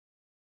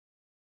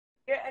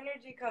Your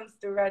energy comes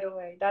through right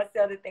away. That's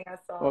the other thing I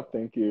saw. Oh,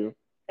 thank you.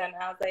 And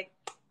I was like,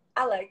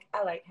 I like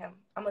him.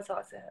 I'm gonna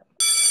talk to him.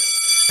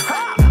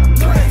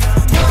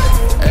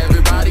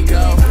 Everybody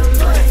go.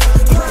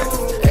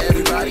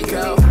 Everybody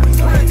go.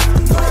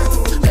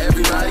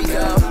 Everybody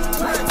go.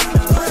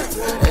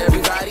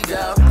 Everybody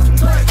go.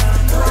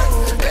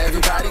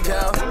 Everybody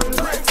go.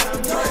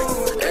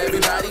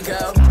 Everybody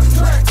go.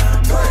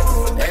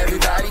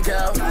 Everybody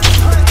go.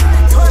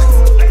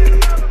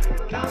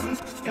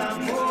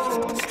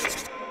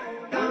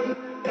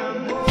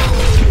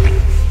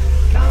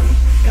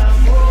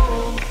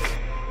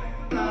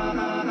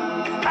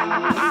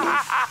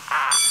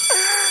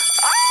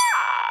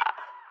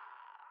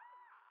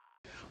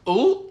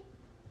 Ooh,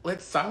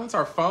 let's silence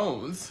our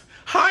phones.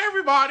 Hi,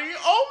 everybody.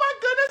 Oh, my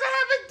goodness, I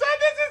haven't done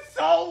this in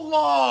so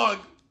long.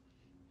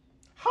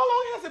 How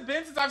long has it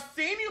been since I've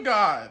seen you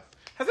guys?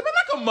 Has it been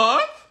like a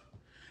month?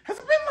 Has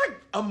it been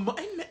like a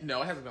month?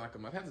 No, it hasn't been like a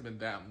month. It hasn't been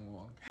that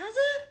long. Has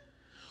it?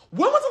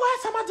 When was the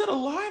last time I did a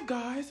live,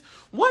 guys?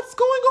 What's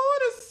going on?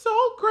 It's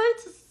so great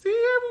to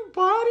see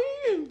everybody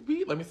and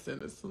be... Let me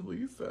send this to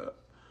Lisa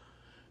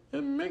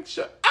and make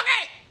sure...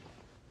 Okay.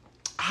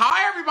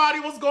 Hi, everybody.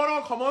 What's going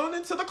on? Come on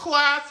into the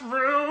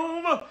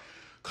classroom.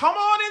 Come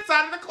on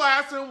inside of the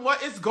classroom.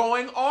 What is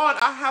going on?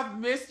 I have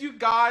missed you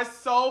guys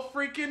so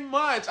freaking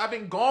much. I've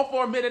been gone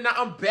for a minute. Now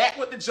I'm back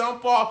with the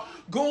jump off.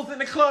 Goons in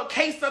the club.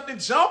 Case something.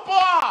 Jump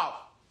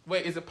off.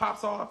 Wait, is it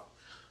pops off?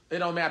 It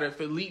don't matter. If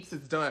it leaps,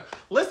 it's done.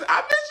 Listen,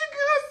 I miss you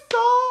guys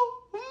so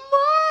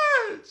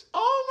much.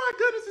 Oh, my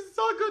goodness. It's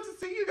so good to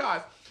see you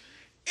guys.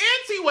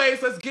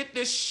 Anyways, let's get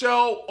this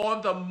show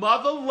on the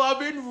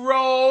mother-loving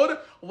road.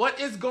 What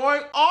is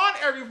going on,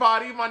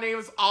 everybody? My name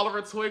is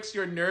Oliver Twixt,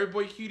 your nerd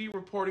boy cutie,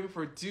 reporting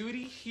for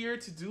duty, here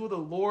to do the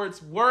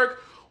Lord's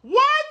work once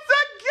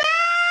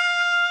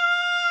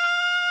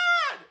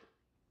again.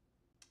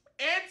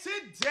 And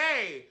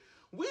today,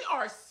 we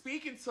are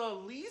speaking to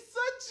Lisa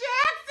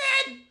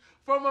Jackson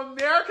from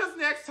America's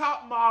Next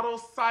Top Model,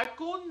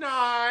 Cycle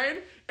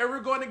 9. And we're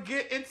going to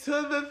get into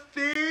the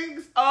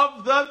things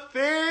of the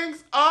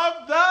things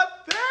of the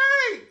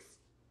things.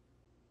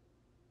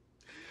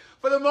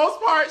 For the most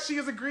part, she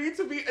has agreed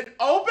to be an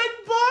open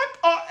book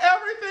on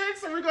everything.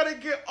 So we're going to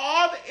get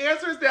all the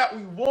answers that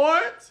we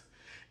want.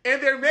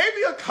 And there may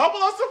be a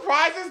couple of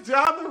surprises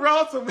down the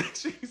road. So make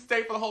sure you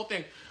stay for the whole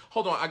thing.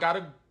 Hold on. I got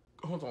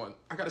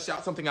to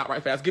shout something out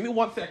right fast. Give me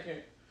 1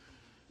 second.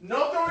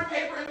 No throwing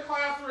paper in the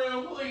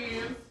classroom,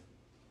 please.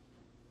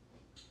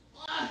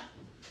 I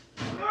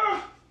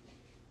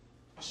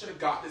should have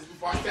got this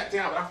before I sat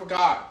down, but I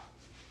forgot.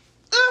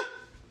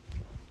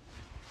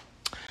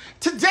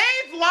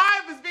 Today's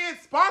live is being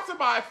sponsored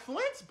by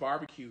Flint's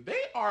Barbecue. They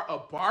are a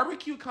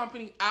barbecue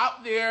company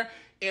out there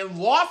in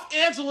Los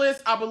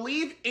Angeles, I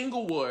believe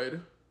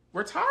Inglewood,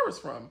 where Tyra's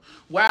from.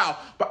 Wow.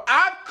 But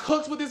I've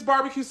cooked with this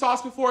barbecue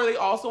sauce before. They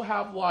also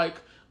have like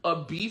a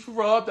beef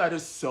rub that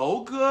is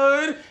so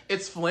good.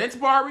 It's Flint's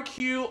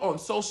Barbecue on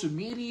social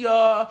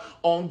media,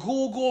 on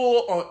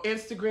Google, on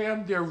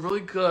Instagram. They're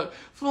really good.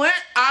 Flint,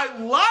 I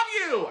love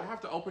you. I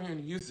have to open here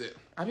and use it.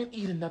 I've been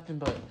eating nothing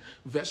but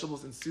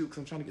vegetables and soup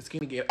because I'm trying to get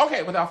skinny again.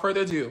 Okay, without further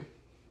ado.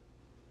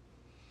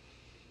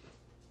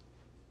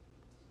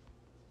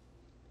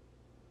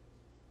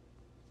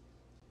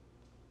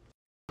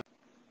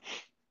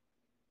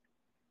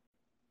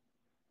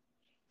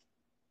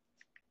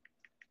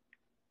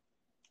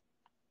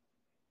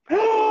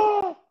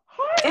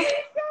 Hi, Lisa.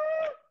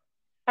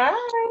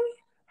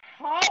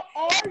 Hi.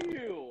 How are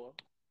you?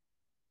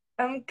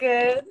 I'm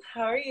good.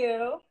 How are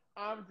you?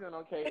 I'm doing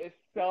okay. It's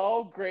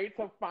so great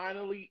to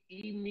finally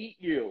meet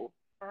you.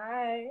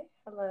 Hi.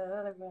 Hello,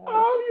 everyone.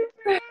 How are you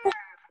doing?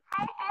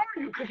 How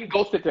are you? Cookie,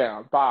 go sit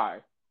down. Bye.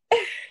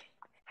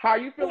 How are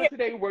you feeling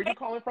today? Where are you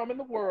calling from in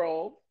the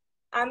world?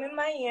 I'm in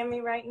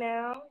Miami right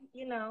now.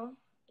 You know,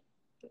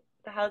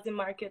 the housing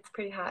market's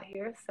pretty hot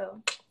here,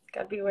 so it's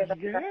gotta be where that's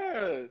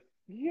at.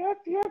 Yes.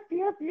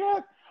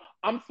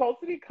 I'm supposed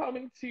to be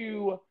coming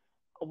to,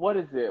 what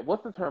is it?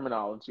 What's the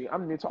terminology?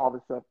 I'm new to all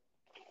this stuff.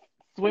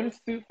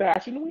 Swimsuit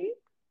Fashion Week?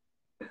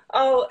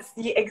 Oh,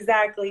 yeah,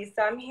 exactly.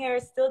 So I'm here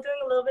still doing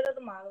a little bit of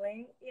the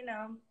modeling. You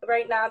know,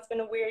 right now it's been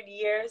a weird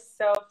year.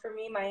 So for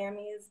me,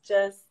 Miami is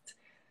just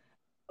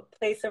a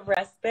place of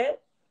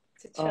respite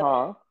to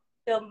chill.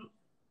 Till,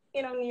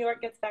 you know, New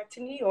York gets back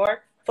to New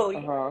York fully.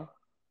 You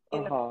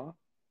know?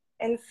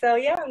 And so,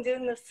 yeah, I'm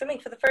doing the swimming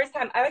for the first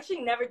time. I've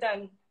actually never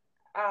done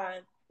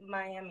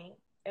Miami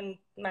in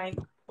my,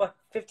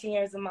 15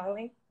 years of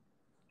modeling.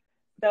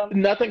 So,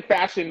 nothing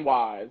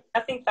fashion-wise?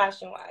 Nothing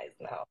fashion-wise,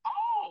 no.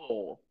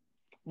 Oh.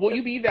 Will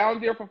you be down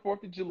there for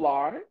 4th of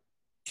July?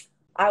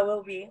 I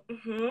will be.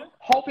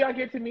 Hopefully I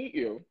get to meet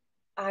you.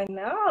 I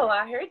know.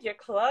 I heard you're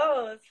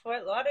close.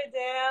 Fort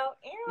Lauderdale.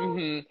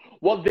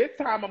 Well, this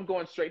time I'm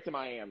going straight to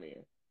Miami.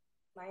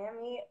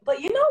 Miami?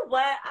 But you know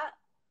what?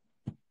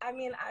 I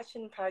mean, I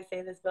shouldn't probably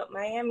say this, but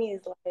Miami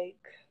is like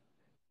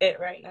it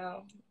right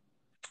now.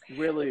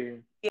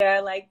 Really?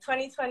 Yeah, like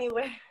 2020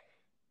 where...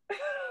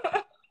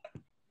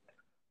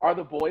 Are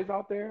the boys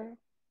out there?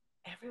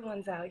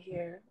 Everyone's out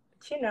here.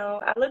 you know,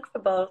 I look for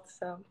both.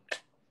 So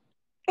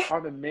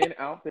Are the men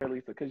out there,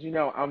 Lisa? Because you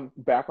know I'm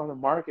back on the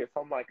market,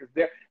 so I'm like, is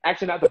there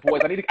actually not the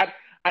boys? I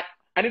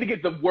need to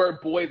get the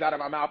word boys out of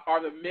my mouth.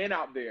 Are the men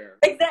out there?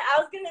 exactly. I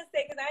was gonna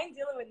say because I ain't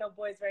dealing with no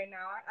boys right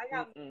now. I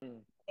got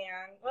Mm-mm.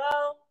 man.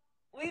 Well,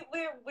 we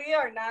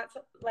are not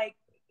like,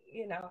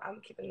 you know. I'm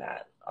keeping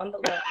that on the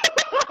low.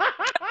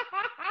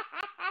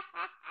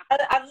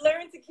 I've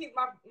learned to keep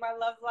my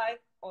love life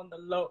on the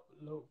low.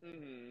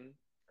 Mm-hmm.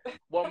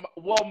 Well,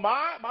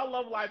 my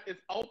love life is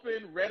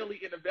open,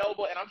 readily, and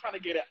available, and I'm trying to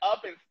get it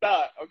up and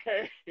stuck.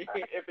 Okay, if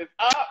it's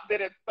up,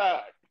 then it's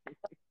stuck. You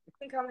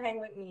can come hang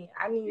with me.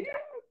 I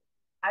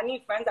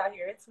need friends out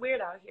here. It's weird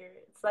out here.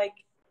 It's like,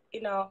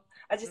 you know,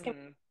 I just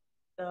came,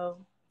 so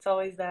it's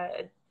always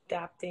that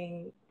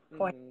adapting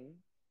point,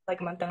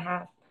 like a month and a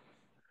half.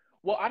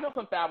 Well, I know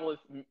some fabulous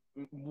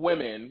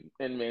women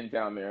and men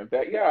down there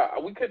that yeah,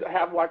 we could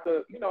have like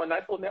a a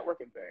nice little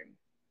networking thing.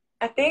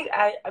 I think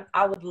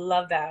I would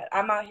love that.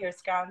 I'm out here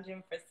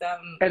scrounging for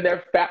some. And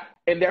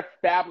they're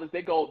fabulous.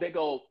 They go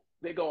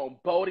on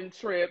boating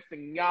trips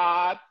and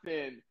yachts,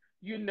 and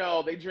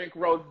they drink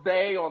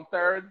rosé on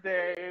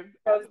Thursdays.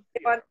 So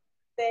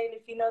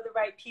if you know the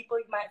right people,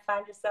 you might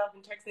find yourself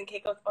in Turks and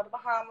Caicos or the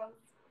Bahamas.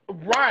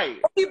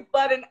 Right.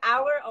 But an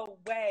hour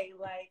away,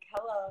 like,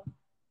 hello.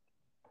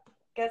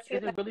 Guess who?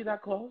 Is it really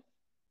that close?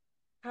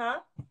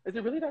 Huh? Is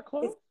it really that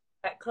close? It's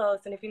that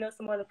close. And if you know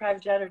someone with a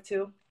private jet or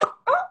two.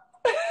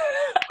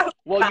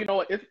 Well, you know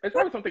what? It's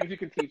probably some things you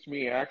can teach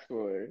me,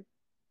 actually.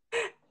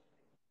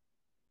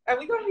 Are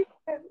we going to be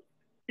friends?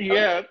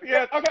 Yes,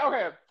 yes.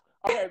 Okay.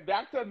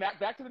 Back to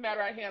the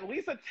matter at hand.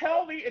 Lisa,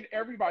 tell me and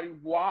everybody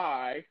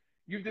why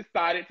you've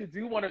decided to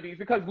do one of these,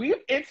 because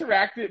we've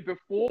interacted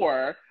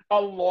before a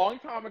long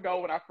time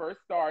ago when I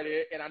first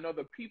started, and I know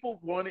the people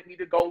wanted me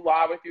to go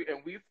live with you, and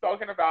we've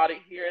spoken about it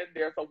here and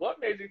there. So what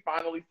made you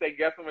finally say,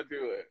 yes, I'm going to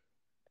do it?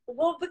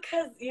 Well,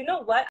 because you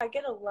know what? I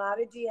get a lot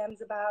of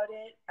DMs about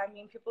it. I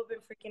mean, people have been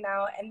freaking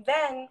out. And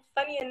then,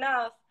 funny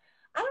enough,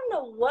 I don't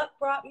know what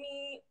brought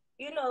me,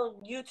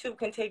 YouTube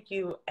can take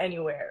you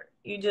anywhere.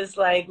 You just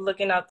like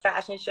looking up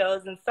fashion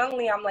shows, and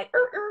suddenly I'm like,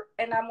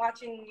 and I'm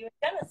watching you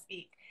and Jenna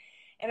speak.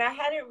 And I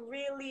hadn't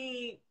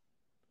really,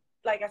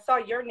 like, I saw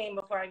your name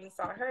before I even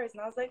saw hers,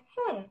 and I was like,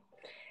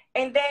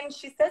 And then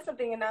she said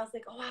something, and I was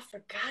like, oh, I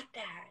forgot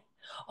that.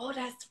 Oh,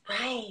 that's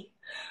right.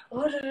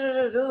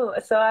 Oh,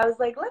 so I was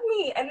like,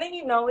 and then,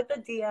 with the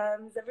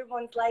DMs,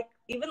 everyone's like,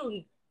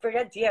 even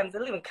forget DMs,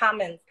 they're leaving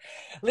comments.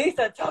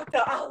 Lisa, talk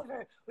to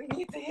Oliver. We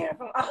need to hear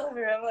from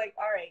Oliver. I'm like,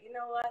 all right, you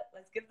know what?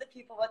 Let's give the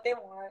people what they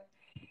want.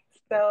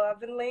 So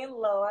I've been laying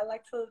low. I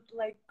like to,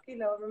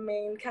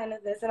 remain kind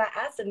of this. And I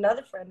asked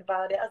another friend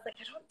about it. I was like,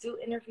 I don't do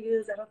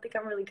interviews. I don't think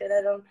I'm really good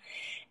at them.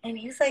 And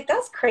he's like,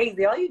 that's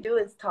crazy. All you do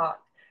is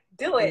talk.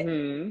 Do it.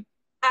 Mm-hmm.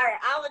 All right,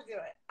 I will do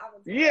it.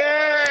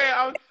 Yay!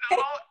 I'm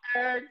so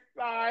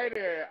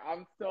excited.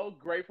 I'm so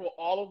grateful.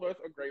 All of us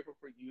are grateful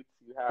for you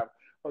to have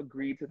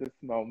agreed to this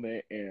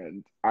moment,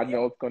 and I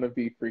know it's going to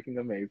be freaking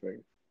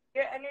amazing.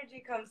 Your energy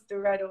comes through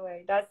right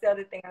away. That's the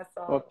other thing I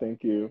saw. Well,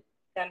 thank you.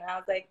 And I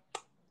was like,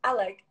 I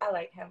like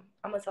him.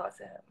 I'm going to talk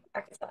to him. I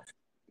can talk to him.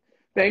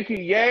 Thank you.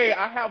 Yay.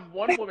 I have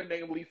one woman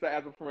named Lisa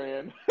as a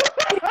friend.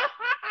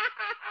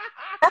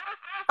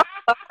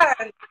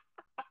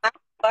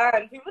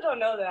 Fun. People don't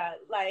know that.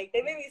 Like,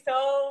 they made me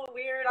so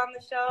weird on the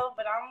show,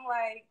 but I'm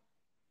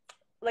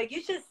like,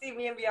 you should see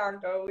me and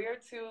Bianca. We're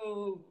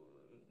too.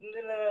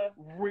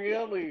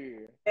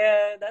 Really?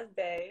 Yeah, that's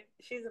Bae.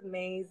 She's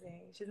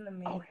amazing. She's an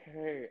amazing.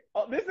 Okay.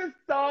 Oh, this is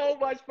so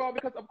much fun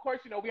because, of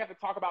course, we have to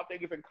talk about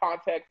things in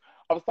context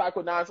of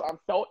Cycle 9. So I'm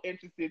so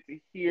interested to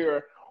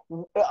hear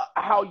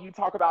how you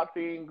talk about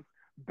things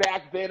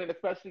back then and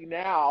especially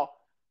now,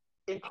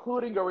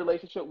 including your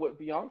relationship with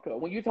Bianca.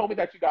 When you told me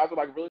that you guys were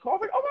like really close, I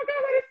was like, oh my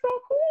God, that is so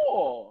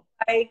cool.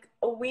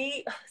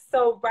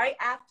 So right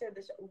after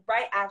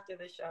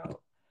the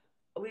show,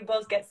 we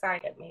both get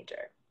signed at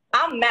Major.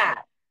 I'm mad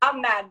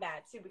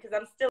too, because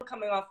I'm still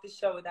coming off the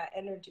show with that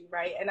energy,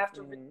 right? And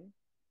after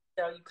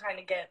so you kind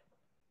of get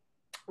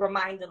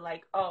reminded,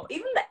 like, oh,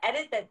 even the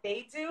edit that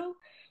they do,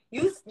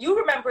 you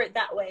remember it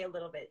that way a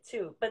little bit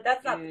too, but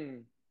that's not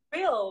the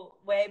real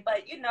way.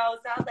 But so I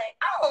was like,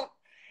 oh.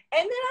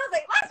 And then I was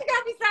like, why she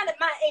gotta be signed at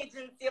my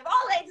agency of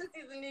all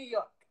agencies in New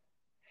York?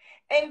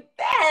 And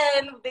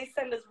then they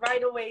send us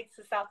right away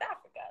to South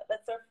Africa.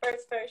 That's our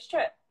first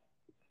trip.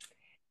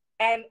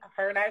 And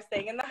her and I are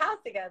staying in the house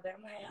together.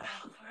 I'm like,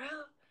 oh,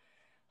 bro.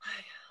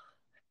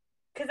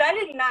 Because I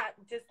did not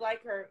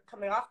dislike her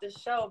coming off the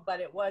show, but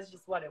it was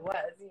just what it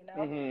was,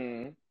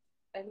 Mm-hmm.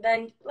 And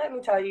then, let me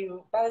tell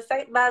you, by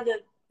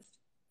the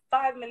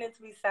 5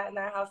 minutes we sat in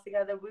that house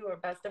together, we were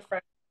best of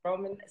friends.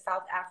 Roman,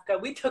 South Africa.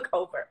 We took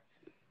over.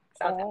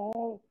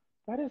 Oh,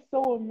 that is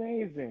so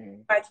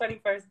amazing. My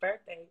 21st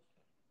birthday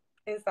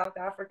in South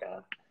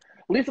Africa.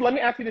 Lisa, let me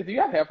ask you this. Do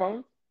you have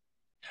headphones?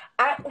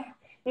 I'm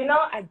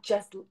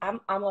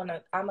on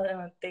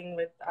a thing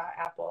with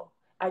Apple.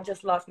 I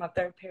just lost my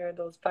third pair of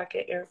those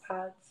pocket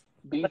AirPods.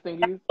 These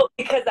thingies?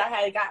 Because I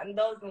had gotten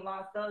those and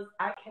lost those,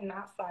 I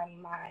cannot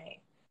find my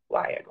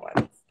wired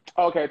ones.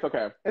 Okay, it's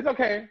okay. It's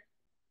okay.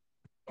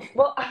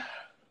 Well,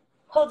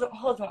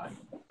 hold on.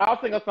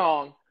 I'll sing a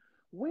song.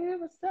 We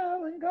were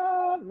sailing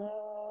God long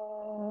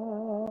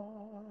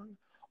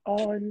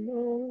on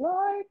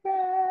Moonlight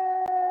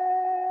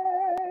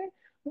Bay.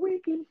 We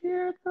can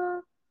hear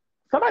the...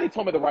 Somebody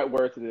told me the right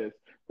words to this.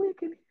 We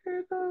can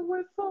hear the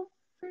whistle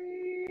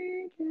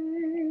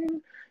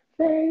singing.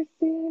 They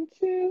seem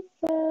to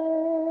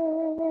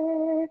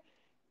say...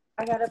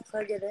 I gotta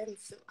plug it in.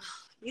 So,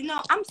 you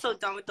know, I'm so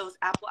done with those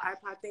Apple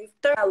iPod things.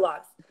 I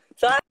lost.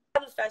 So I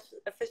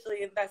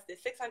officially invested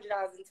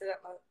 $600 into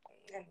that.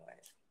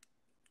 Anyways,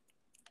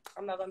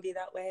 I'm not gonna be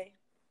that way.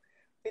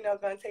 We're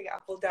not gonna take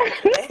Apple down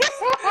today.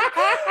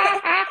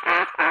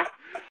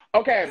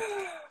 Okay,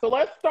 so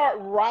let's start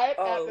right at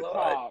the Lord.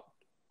 top.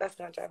 That's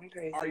not driving me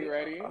crazy. Are you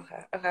ready?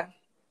 Okay.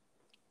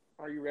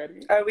 Are you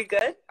ready? Are we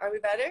good? Are we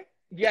better?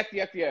 Yes.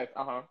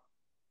 Uh-huh.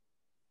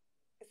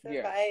 It's a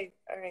vibe.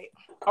 All right.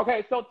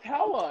 Okay, so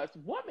tell us,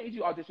 what made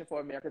you audition for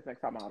America's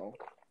Next Top Model?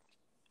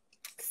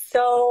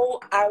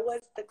 So I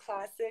was the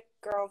classic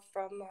girl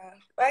from,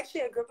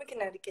 actually I grew up in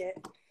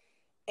Connecticut,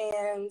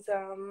 and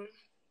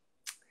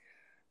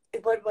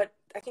what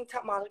I think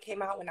Top Model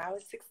came out when I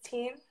was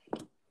 16,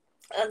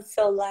 and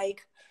so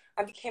like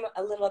I became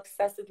a little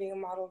obsessed with being a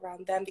model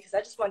around them because I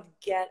just wanted to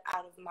get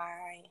out of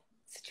my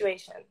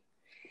situation,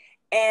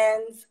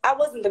 and I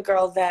wasn't the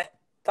girl that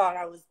thought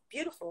I was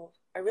beautiful.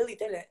 I really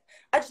didn't.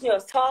 I just knew I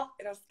was tall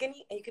and I was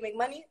skinny and you can make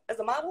money as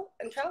a model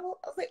and travel.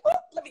 I was like, oh,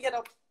 let me get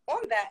up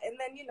on that. And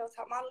then, you know,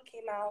 Top Model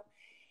came out,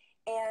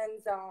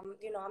 and,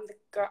 you know, I'm the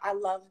girl. I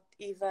loved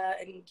Eva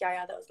and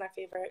Yaya. That was my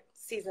favorite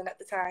season at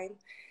the time.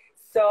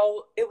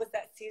 So it was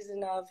that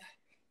season of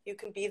you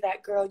can be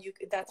that girl.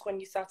 That's when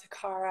you saw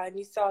Takara and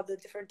you saw the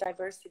different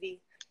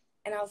diversity.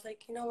 And I was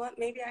like, you know what?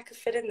 Maybe I could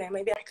fit in there.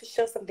 Maybe I could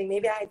show something.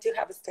 Maybe I do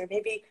have a story.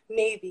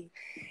 Maybe.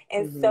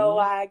 And so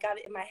I got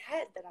it in my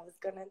head that I was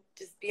going to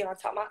just be on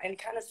Top Model, and it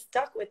kind of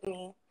stuck with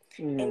me.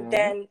 And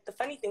then the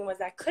funny thing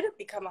was I couldn't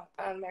become on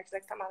America's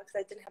Next Top Model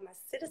because I didn't have my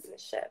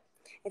citizenship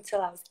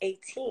until I was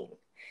 18.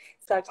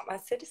 So I got my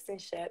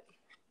citizenship.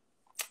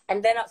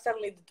 And then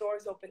suddenly the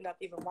doors opened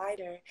up even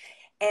wider.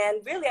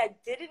 And really, I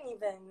didn't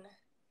even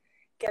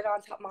get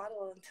on Top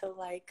Model until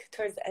like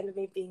towards the end of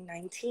me being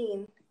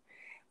 19.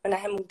 When I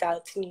had moved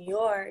out to New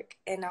York,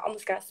 and I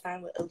almost got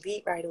signed with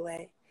Elite right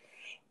away.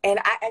 And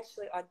I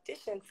actually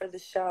auditioned for the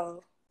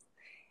show,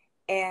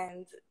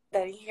 and I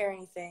didn't hear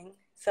anything.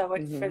 So I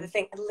went for the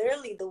thing. And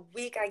literally the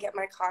week I get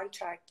my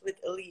contract with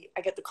Elite,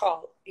 I get the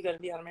call, you're going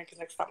to be on America's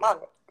Next Top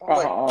Model. I'm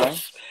going on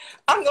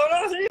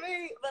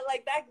TV. But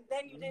like back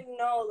then you didn't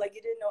know, like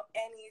you didn't know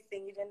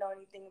anything. You didn't know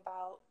anything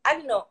about, I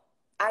didn't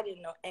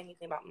know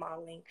anything about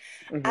modeling.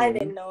 I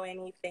didn't know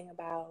anything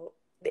about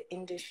the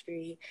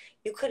industry.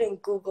 You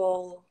couldn't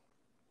Google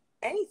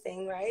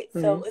anything, right?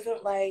 So it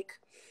wasn't like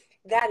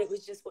that. It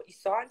was just what you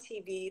saw on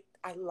TV.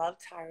 I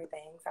loved Tyra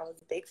Banks. I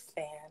was a big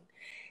fan.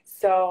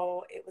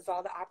 So it was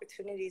all the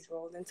opportunities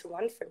rolled into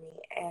one for me.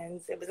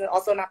 And it was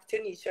also an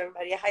opportunity to show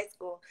everybody at high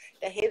school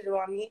that hated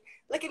on me.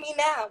 Look at me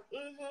now.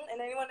 And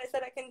anyone that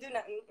said I couldn't do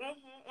nothing.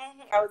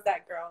 I was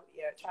that girl,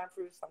 trying to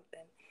prove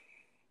something.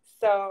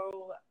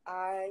 So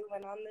I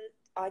went on the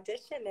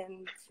audition,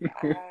 and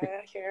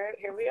here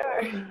we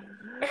are.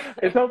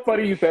 It's so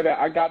funny you said that.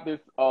 I got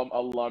this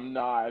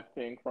alumni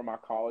thing from my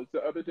college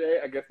the other day.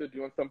 I guess they're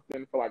doing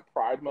something for like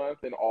Pride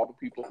Month, and all the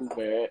people who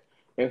went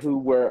and who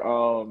were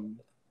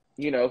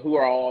you know, who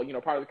are all, you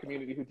know, part of the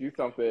community who do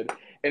something.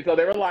 And so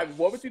they were like,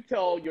 what would you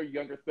tell your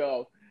younger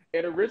self?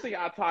 And originally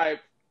I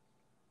typed,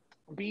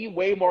 be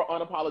way more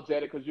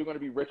unapologetic because you're going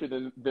to be richer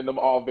than them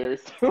all very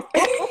soon.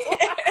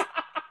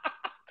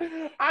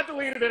 I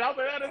deleted it. I was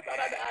like, that is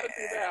not the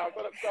attitude now.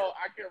 But so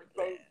I can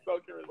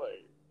can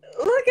relate.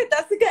 Look,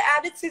 that's a good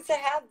attitude to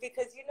have,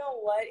 because you know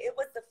what? It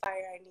was the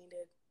fire I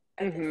needed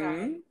at the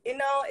time. You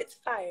know, it's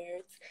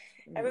fire.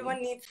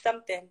 Everyone needs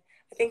something.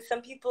 I think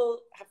some people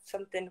have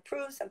something to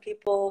prove. Some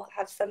people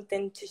have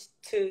something to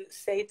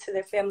say to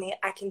their family.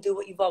 I can do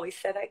what you've always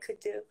said I could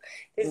do.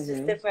 There's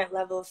just different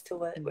levels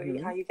to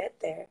how you get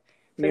there.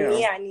 For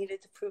me, I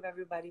needed to prove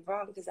everybody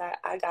wrong because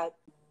I got,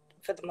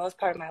 for the most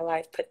part of my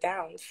life, put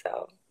down.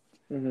 So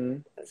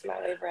that's my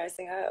way of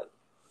rising up.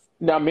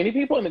 Now, many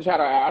people in the chat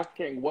are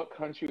asking, what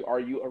country are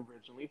you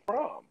originally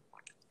from?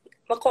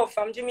 I'm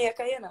from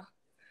Jamaica, you know.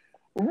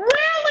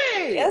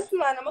 Really? Yes,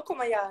 man. I'm a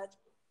Kumayad.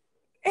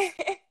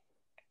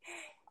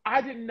 I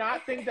did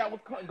not think that was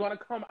going to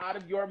come out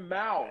of your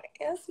mouth.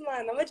 Yes,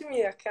 man. I'm a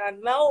Jamaican.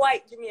 I'm a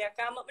white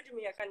Jamaican. I'm not a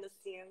Jamaican the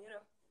same, you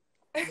know.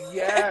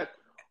 Yes.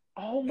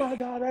 Oh, my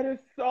God. That is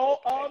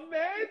so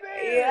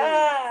amazing.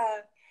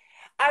 Yeah.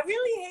 I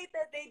really hate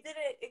that they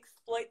didn't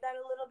exploit that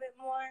a little bit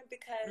more,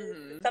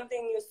 because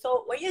something you're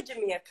so, when you're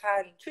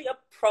Jamaican, you're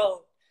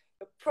pro,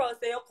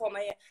 say you're come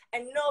here,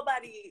 and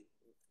nobody,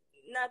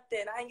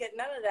 nothing, I ain't get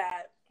none of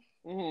that.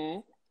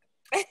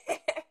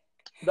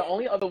 The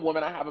only other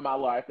woman I have in my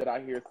life that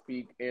I hear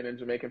speak in a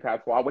Jamaican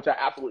patois, which I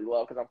absolutely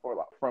love because I'm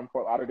from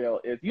Fort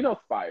Lauderdale, is, you know,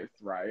 Spice,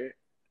 right?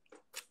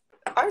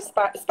 Our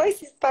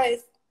Spicy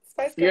Spice.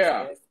 Spice.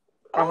 Yeah.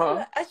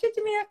 I should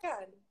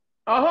Jamaican.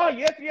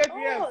 Yes, yes,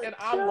 yes. Oh, And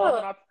I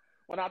love true.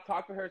 when I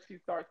talk to her, she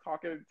starts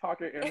talking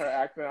in her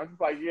accent. I'm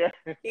just like, yes,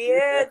 Yeah,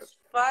 yes. it's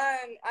fun.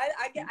 I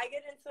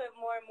get into it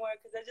more and more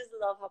because I just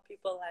love how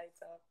people like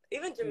so.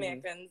 Even Hmm.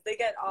 Jamaicans, they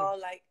get all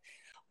like,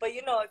 but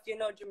you know, if you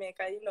know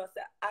Jamaica, you know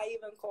that I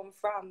even come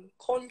from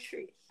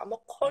country. I'm a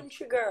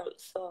country girl,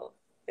 so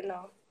you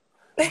know.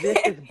 This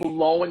is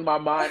blowing my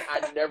mind.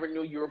 I never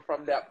knew you were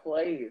from that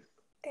place.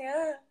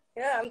 Yeah,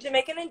 yeah. I'm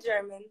Jamaican and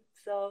German,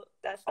 so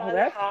that's Oh, all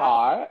that's half.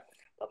 hot.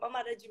 But my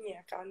mother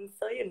Jamaican,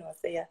 so you know,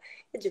 so yeah,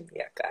 you're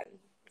Jamaican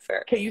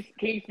first. Can you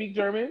speak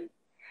German?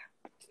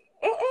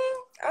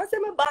 I would say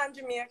I'm born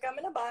Jamaica. I'm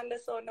in a band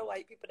so no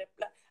white people that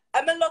play.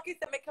 I'm lucky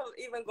to make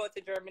even go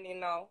to Germany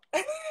now.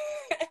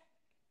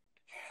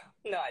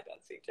 No, I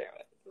don't speak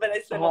German, but I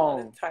spend a lot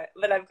of Oh, time.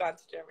 But I've gone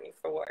to Germany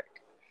for work.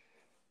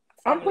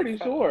 I'm Family pretty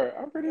from sure.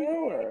 I'm pretty yeah,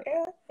 sure.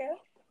 yeah, yeah.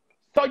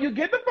 So you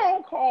get the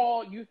phone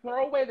call, you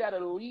throw away that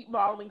elite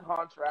modeling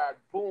contract,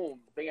 boom,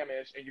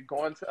 vanish, and you're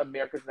going to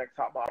America's Next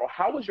Top Model.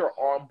 How was your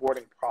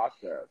onboarding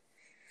process?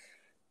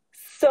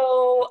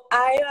 So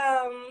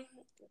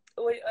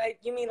like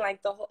you mean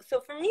like the whole? So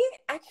for me,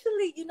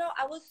 actually, you know,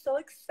 I was so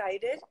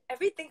excited.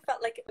 Everything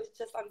felt like it was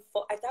just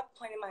unfold. At that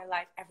point in my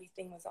life,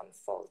 everything was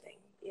unfolding.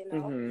 You know,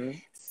 Mm-hmm.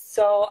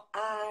 so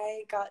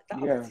I got the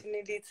Yeah.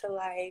 opportunity to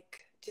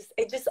like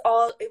it was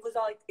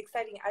all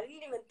exciting. I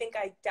didn't even think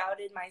I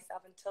doubted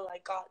myself until I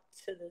got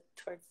to the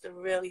towards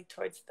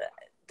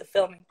the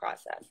filming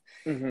process.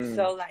 Mm-hmm.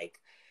 So like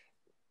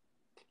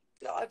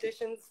the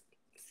auditions,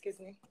 excuse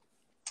me,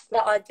 the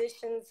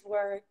auditions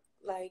were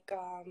like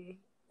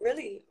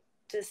really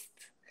just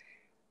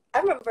I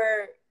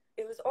remember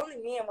it was only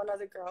me and one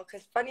other girl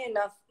because funny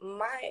enough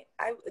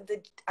I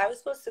was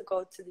supposed to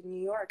go to the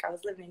New York. I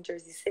was living in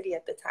Jersey City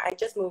at the time. I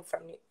just moved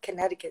from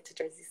Connecticut to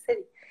Jersey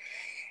City,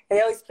 and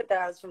they always put that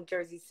I was from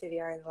Jersey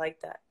City. I didn't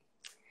like that.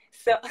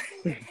 So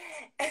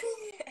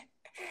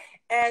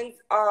and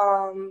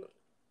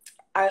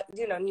I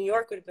New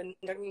York would have been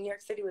New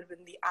York City would have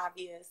been the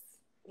obvious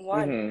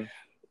one Mm-hmm.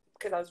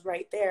 because I was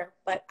right there.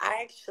 But I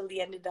actually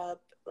ended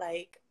up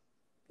like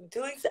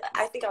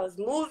I think I was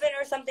moving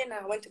or something, and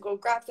I went to go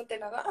grab something,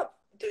 and I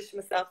douche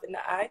myself in the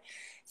eye.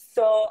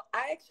 So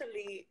I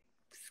actually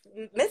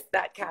missed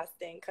that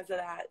casting because of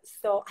that.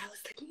 So I was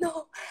like,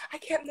 no, I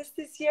can't miss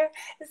this year.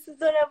 This is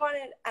what I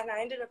wanted. And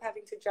I ended up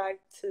having to drive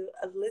to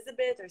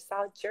Elizabeth or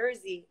South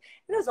Jersey.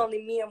 And it was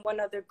only me and one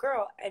other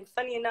girl. And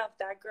funny enough,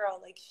 that girl,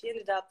 like she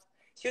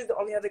was the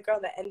only other girl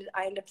that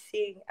I ended up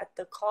seeing at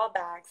the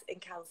callbacks in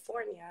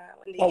California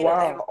when Oh, they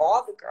have wow.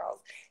 all the girls.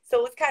 So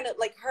it was kind of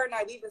like her and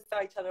I, we even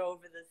saw each other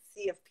over the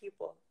sea of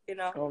people, you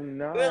know? Oh,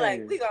 We were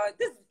like, nice.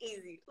 this is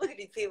easy. Look at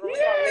these people. We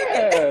gonna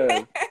make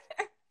Yes. it.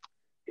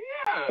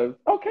 Yes.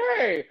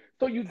 Okay.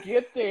 So you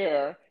get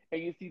there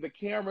and you see the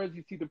cameras,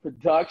 you see the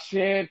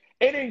production.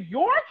 And in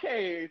your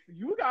case,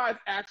 you guys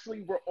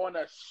actually were on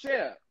a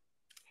ship,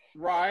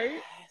 right?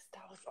 Yes,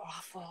 that was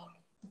awful.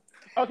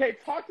 Okay,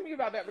 talk to me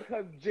about that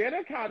because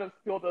Jenna kind of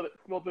spilled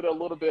it a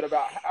little bit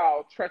about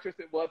how treacherous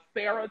it was.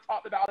 Sarah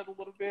talked about it a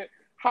little bit.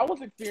 How was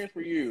the experience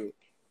for you?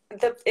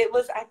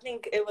 I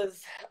think it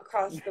was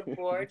across the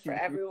board for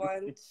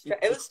everyone.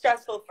 It was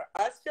stressful for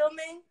us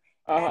filming,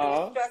 and it was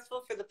Uh-huh.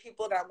 stressful for the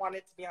people that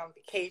wanted to be on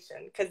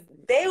vacation because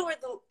they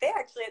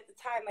actually at the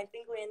time, I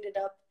think we ended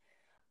up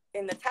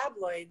in the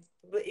tabloids,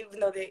 but even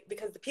though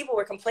because the people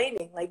were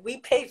complaining, like we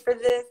paid for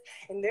this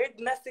and they're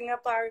messing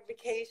up our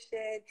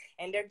vacation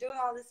and they're doing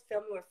all this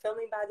filming. We're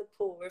filming by the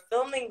pool. We're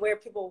filming where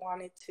people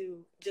wanted to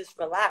just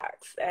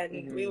relax,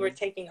 and we were Mm-hmm.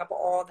 taking up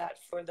all that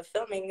for the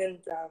filming. And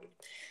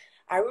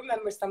I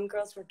remember some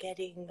girls were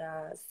getting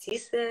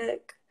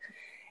seasick.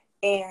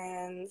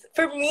 And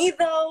for me,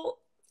 though,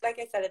 like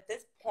I said, at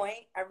this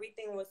point,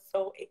 everything was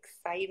so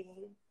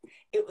exciting.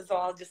 It was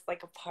all just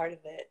like a part of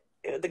it.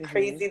 The Mm-hmm.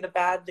 crazy, the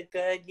bad, the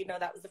good. You know,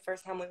 that was the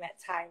first time we met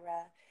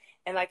Tyra.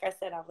 And like I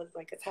said, I was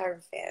like a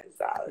Tyra fan.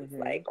 So I was Mm-hmm.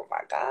 like, oh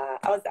my God.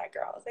 I was that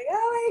girl. I was like,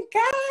 oh my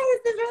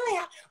God, this is really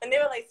hot. When they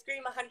were like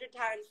scream 100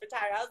 times for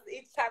Tyra, I was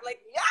each time like,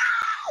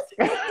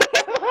 yes!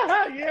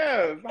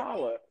 Yes,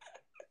 holla.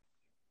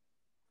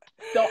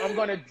 So I'm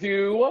gonna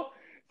do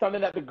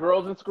something that the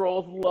girls and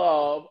scrolls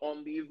love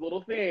on these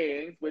little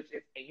things, which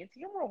is A&T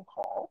and roll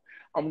call.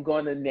 I'm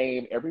gonna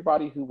name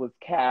everybody who was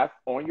cast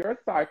on your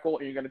cycle,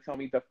 and you're gonna tell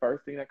me the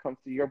first thing that comes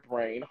to your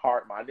brain,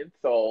 heart, mind, and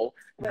soul,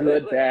 Wait, wait,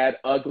 good, wait. bad,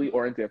 ugly,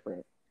 or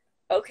indifferent.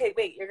 Okay,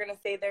 wait, you're going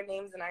to say their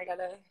names and I got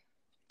to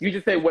You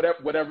just say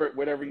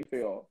whatever you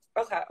feel.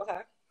 Okay,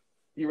 okay.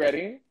 You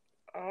ready?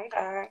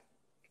 Okay.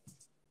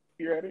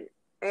 You ready?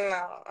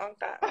 No,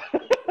 okay.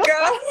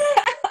 Girl.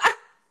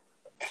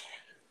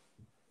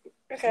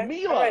 Okay, I'm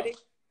Mila. ready.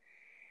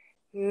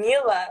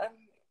 Mila.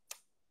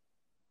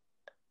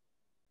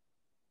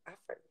 I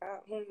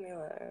forgot who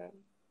Mila is.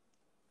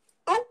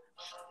 Oh,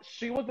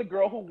 She was the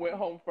girl who went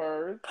home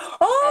first. At,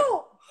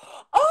 oh,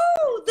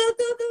 oh,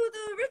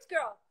 the rich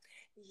girl. oh,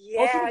 she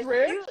Yeah, was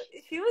rich?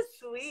 she was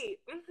sweet.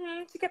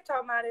 She kept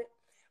talking about it.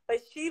 But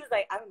she was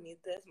like, I don't need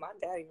this. My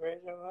daddy rich.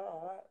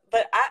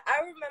 But I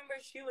remember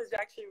she was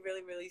actually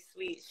really, really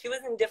sweet. She was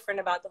indifferent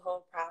about the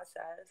whole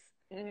process.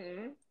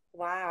 Mm-hmm.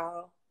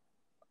 Wow.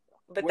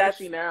 But Where's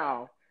she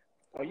now?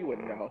 Oh, you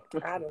wouldn't know.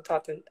 I don't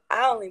talk to.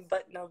 I only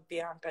but know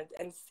Bianca,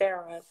 and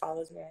Sarah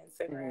follows me on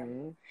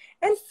Instagram,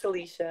 and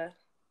Celicia.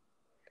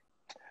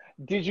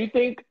 Did you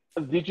think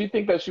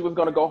that she was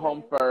gonna go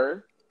home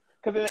first?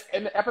 Because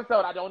in the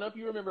episode, I don't know if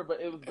you remember,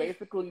 but it was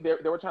basically they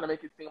were trying to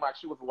make it seem like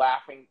she was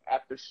laughing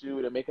at the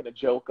shoot and making a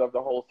joke of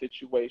the whole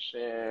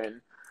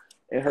situation,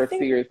 and her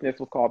seriousness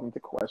was called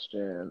into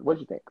question. What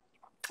did you think?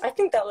 I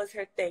think that was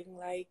her thing.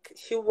 Like,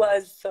 she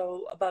was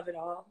so above it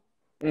all.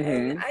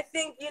 And I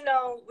think,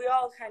 we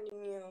all kind of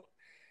knew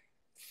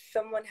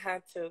someone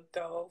had to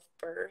go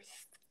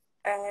first.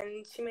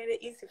 And she made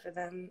it easy for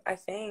them, I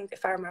think,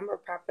 if I remember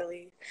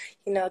properly.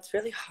 It's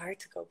really hard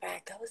to go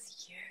back. That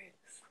was years.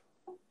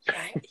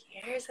 Right?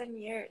 Years and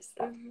years.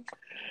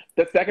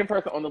 The second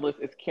person on the list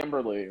is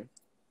Kimberly.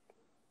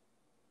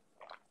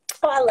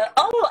 I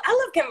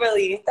love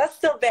Kimberly. That's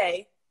still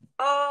bae.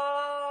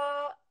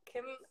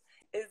 Kim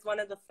is one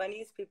of the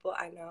funniest people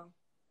I know.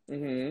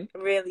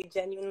 Really,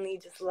 genuinely,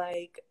 just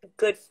like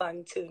good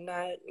fun too.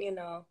 Not,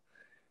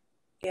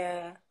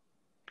 yeah.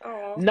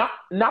 Aww.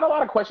 Not a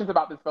lot of questions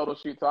about this photo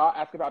shoot, so I'll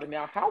ask about it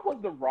now. How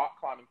was the rock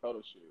climbing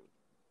photo shoot?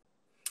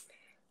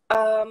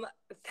 I'm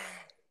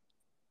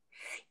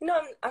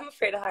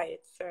afraid of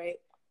heights, right?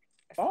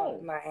 Oh,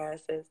 my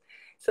ass is.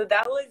 So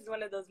that was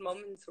one of those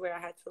moments where I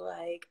had to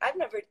I've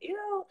never,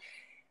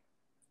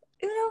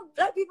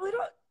 black people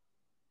don't.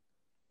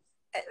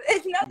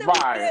 It's not that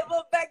we did,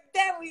 well, back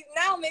then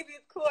now maybe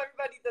it's cool.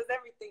 Everybody does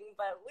everything,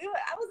 but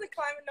I wasn't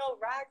climbing no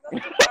rocks. I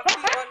was putting my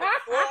feet on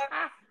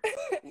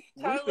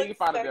the floor. We see you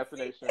find a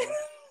destination.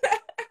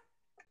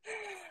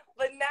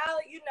 But now,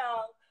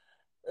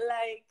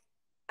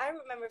 I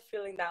remember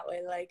feeling that way.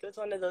 It was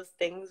one of those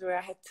things where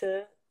I had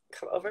to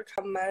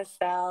overcome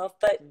myself.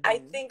 But I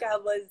think I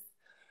was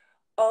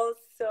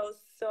also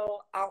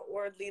so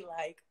outwardly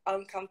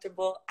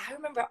uncomfortable. I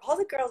remember all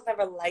the girls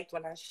never liked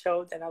when I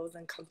showed that I was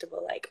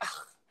uncomfortable.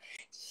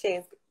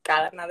 She's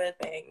got another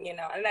thing,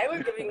 and they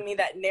were giving me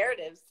that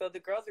narrative, so the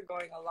girls are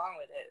going along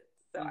with it.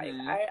 So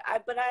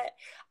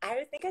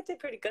I think I did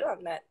pretty good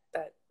on that.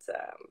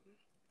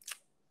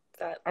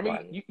 I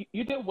mean,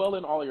 you did well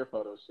in all your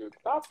photo shoots.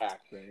 Stop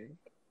acting.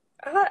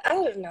 I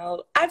don't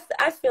know. I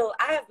feel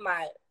I have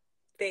my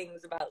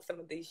things about some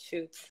of these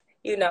shoots.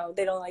 They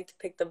don't like to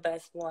pick the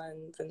best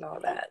ones and all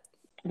that.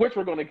 Which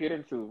we're going to get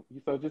into.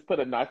 So just put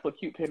a nice little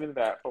cute pin in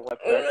that for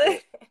what's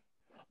next.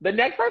 The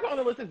next person on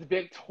the list is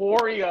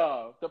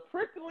Victoria. The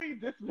prickly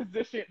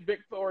disposition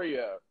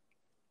Victoria.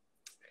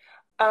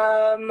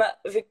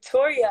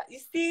 Victoria, you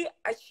see,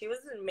 she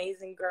was an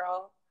amazing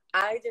girl.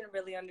 I didn't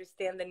really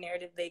understand the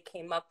narrative they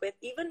came up with.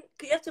 Even,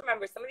 you have to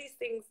remember, some of these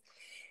things,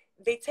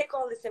 they take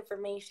all this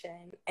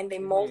information and they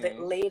mold it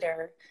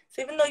later.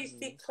 So even though you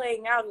see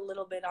playing out a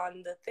little bit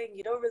on the thing,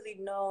 you don't really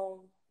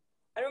know.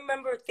 I don't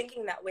remember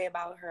thinking that way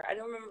about her. I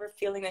don't remember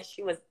feeling that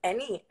she was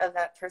any of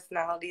that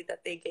personality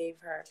that they gave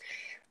her.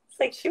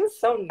 It's she was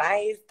so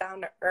nice,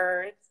 down to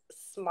earth,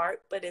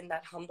 smart, but in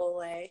that humble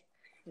way.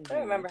 I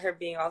don't remember her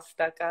being all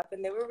stuck up,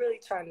 and they were really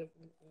trying to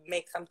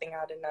make something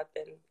out of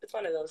nothing. It's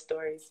one of those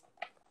stories.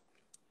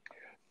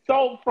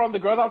 So from the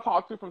girls I've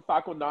talked to from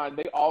Cycle 9,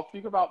 they all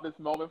speak about this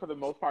moment for the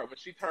most part when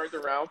she turned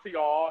around to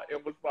y'all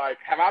and was like,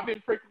 have I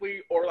been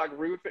prickly or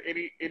rude to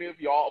any of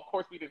y'all? Of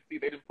course we didn't see,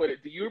 they didn't put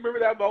it. Do you remember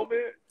that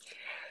moment?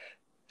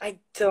 I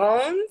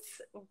don't,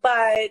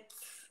 but,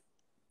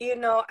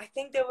 I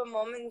think there were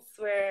moments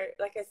where,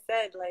 like I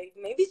said,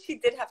 maybe she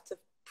did have to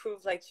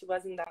prove she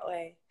wasn't that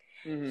way.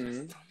 So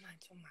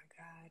much, oh my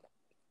God.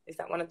 Is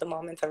that one of the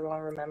moments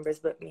everyone remembers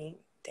but me?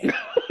 Damn.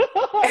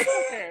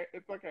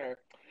 It's okay.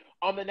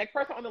 The next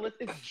person on the list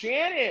is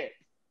Janet.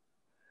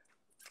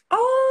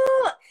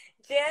 Oh,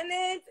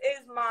 Janet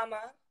is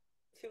Mama.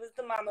 She was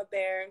the mama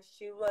bear.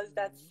 She was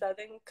that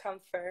Southern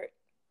comfort.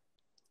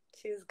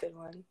 She was a good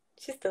one.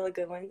 She's still a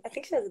good one. I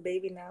think she has a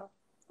baby now.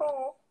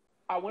 Oh.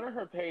 I went on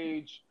her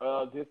page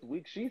this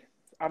week. She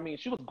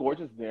was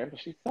gorgeous then, but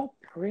she's so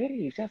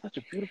pretty. She has such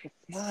a beautiful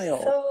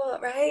smile. So,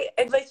 right?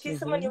 But she's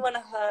someone you want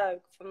to hug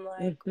from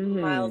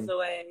miles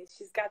away.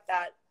 She's got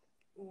that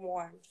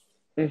warmth.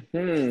 She's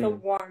a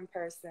warm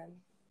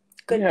person.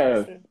 Good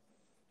person.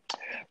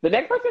 The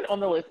next person on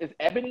the list is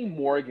Ebony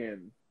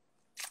Morgan.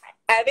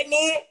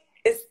 Ebony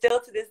is still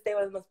to this day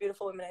one of the most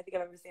beautiful women I think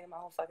I've ever seen in my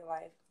whole fucking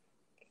life.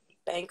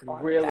 Bank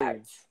on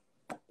that.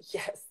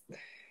 Yes.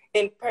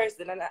 In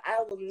person. And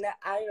I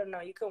don't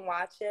know, you can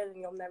watch it and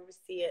you'll never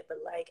see it, but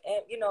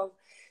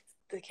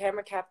the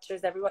camera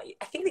captures everyone.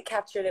 I think they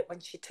captured it when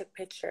she took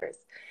pictures.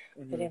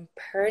 But in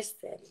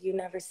person, you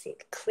never see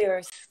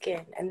clearer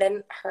skin. And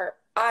then her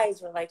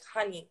eyes were like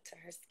honey to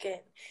her skin.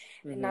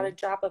 And not a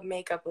drop of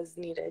makeup was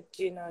needed.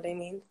 Do you know what I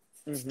mean?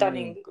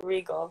 Stunning,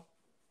 regal.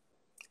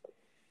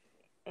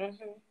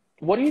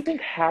 What do you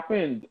think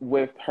happened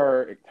with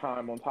her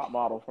time on Top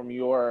Model from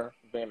your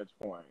vantage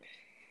point?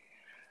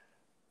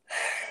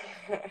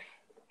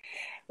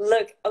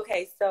 Look,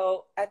 okay,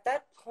 so at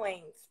that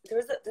point,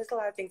 there's a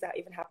lot of things that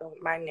even happened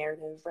with my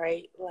narrative,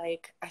 right?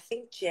 I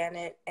think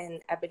Janet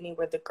and Ebony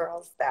were the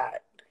girls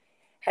that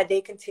had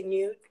they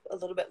continued a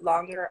little bit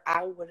longer,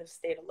 I would have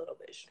stayed a little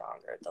bit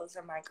stronger. Those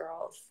are my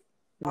girls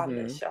on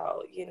the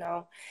show, you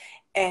know?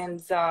 And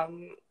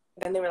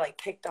then they were like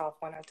kicked off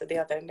one after the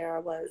other. And there I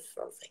was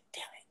like,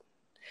 damn it.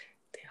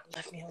 They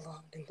left me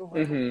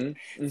alone.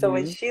 So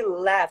when she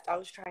left, I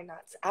was trying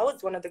not to. I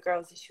was one of the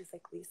girls and she was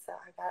like, Lisa,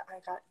 I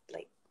gotta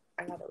leave.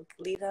 And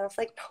I was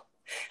like, no,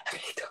 I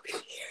mean, don't be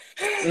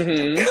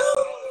here.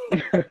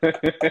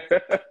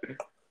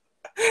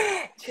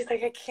 She's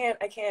like,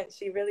 I can't.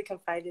 She really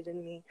confided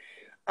in me.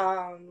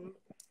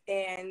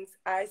 And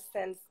I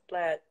sensed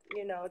that,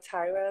 you know,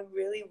 Tyra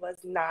really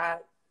was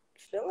not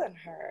feeling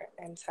her.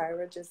 And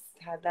Tyra just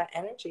had that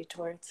energy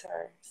towards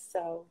her.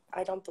 So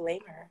I don't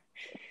blame her.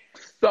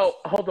 So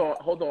hold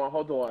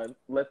on.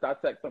 Let's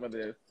dissect some of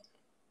this.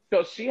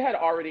 So she had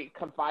already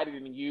confided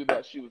in you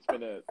that she was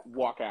going to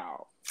walk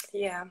out.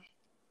 Yeah.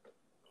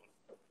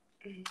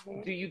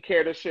 Do you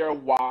care to share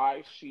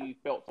why she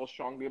felt so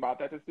strongly about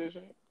that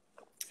decision?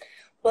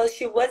 Well,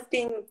 she was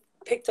being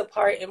picked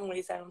apart in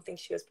ways I don't think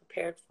she was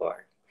prepared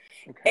for.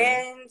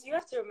 Okay. And you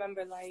have to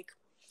remember, like,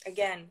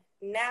 again,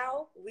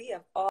 now we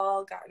have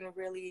all gotten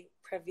really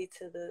privy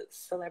to the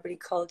celebrity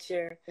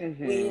culture.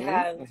 We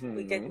have,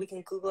 we can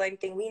Google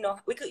anything. We know,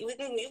 you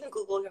can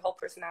Google your whole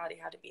personality,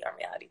 how to be on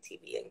reality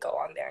TV, and go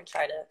on there and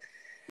try to,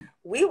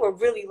 we were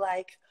really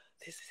like,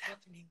 this is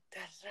happening,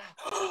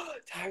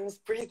 Tyra's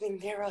breathing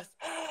near us.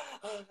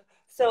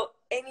 So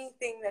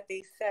anything that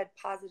they said,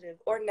 positive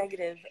or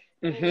negative,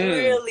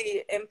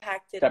 really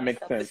impacted our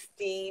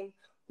self-esteem,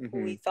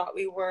 who we thought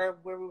we were,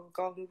 where we were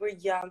going. We were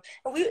young.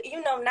 And we,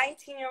 you know,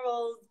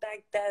 19-year-olds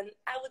back then,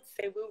 I would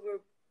say we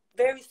were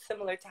very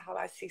similar to how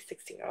I see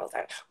 16-year-olds.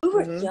 We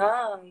were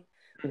young.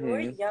 We were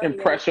young.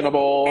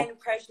 Impressionable. And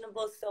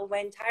impressionable. So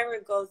when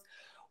Tyra goes,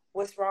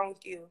 what's wrong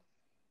with you?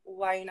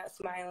 Why are you not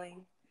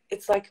smiling?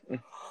 It's like,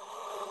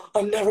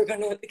 I'm never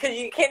gonna, because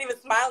you can't even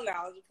smile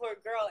now. The poor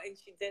girl, and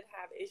she did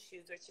have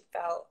issues where she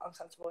felt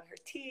uncomfortable with her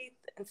teeth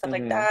and stuff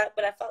like that.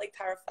 But I felt like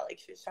Tyra felt like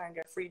she was trying to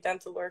get free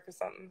dental work or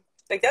something.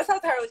 Like, that's how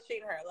Tyra was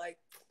treating her. Like,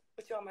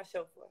 what you on my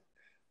show for?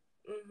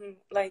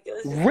 Like, it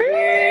was just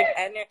weird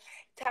energy.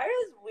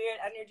 Tyra's weird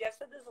energy. I've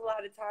said this a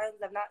lot of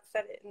times. I've not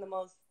said it in the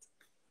most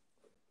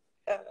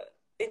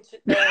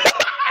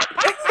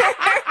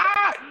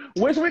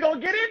which we're gonna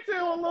get into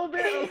a little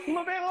bit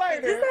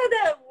later. Just had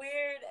that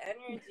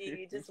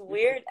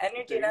weird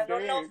energy, and I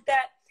don't know if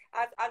that.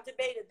 I've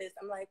debated this.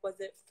 I'm like, was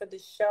it for the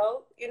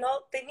show? You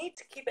know, they need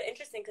to keep it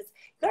interesting because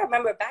you gotta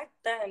remember back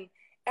then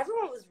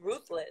everyone was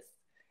ruthless.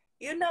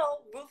 You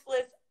know,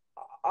 ruthless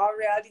on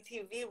reality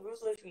TV,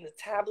 ruthless in the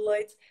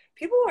tabloids.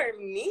 People were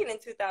mean in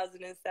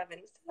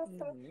 2007,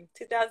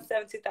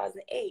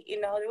 2008. You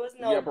know, there was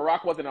no. Yeah,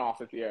 Barack wasn't in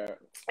office yet.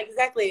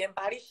 Exactly, and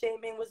body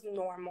shaming was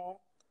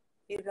normal.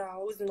 You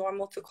know, it was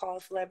normal to call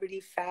a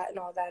celebrity fat and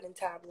all that in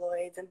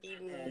tabloids and be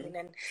mean.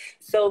 And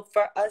so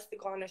for us to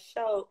go on a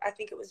show, I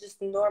think it was just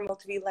normal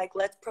to be like,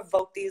 let's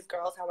provoke these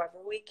girls however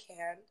we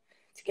can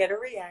to get a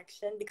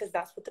reaction because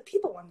that's what the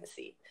people want to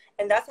see.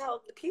 And that's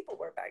how the people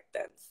were back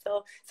then.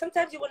 So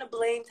sometimes you want to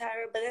blame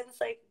Tyra, but then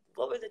it's like,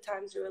 what were the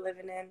times we were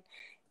living in,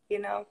 you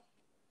know?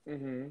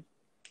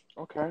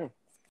 Okay.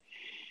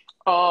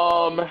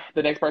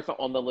 The next person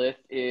on the list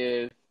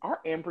is our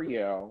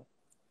Ambreal.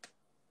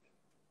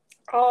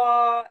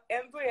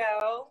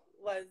 Ambreal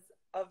was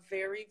a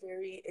very,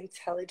 very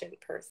intelligent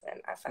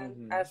person. I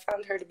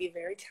found her to be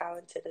very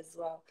talented as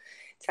well.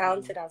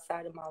 Talented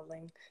outside of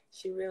modeling.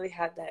 She really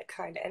had that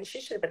kind of, and she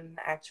should have been an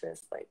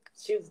actress. Like,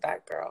 she was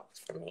that girl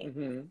for me.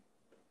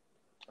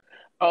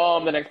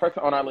 The next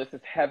person on our list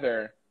is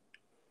Heather.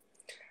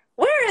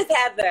 Where is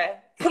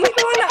Heather? Can we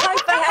go on a hunt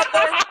for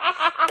Heather?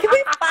 Can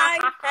we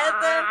find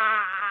Heather?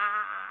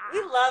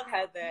 We love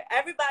Heather.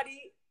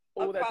 Everybody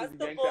across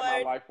the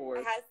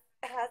board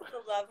has to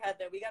love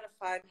Heather. We gotta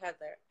find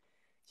Heather.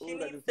 She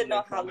needs to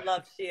know how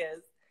loved she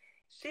is.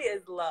 She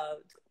is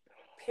loved.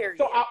 Period.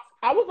 So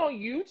I was on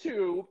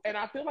YouTube and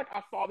I feel like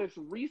I saw this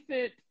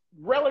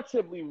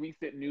relatively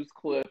recent news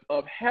clip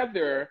of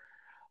Heather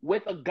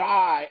with a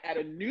guy at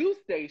a news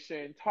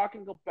station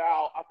talking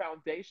about a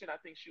foundation I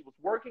think she was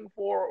working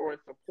for or in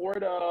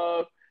support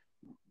of.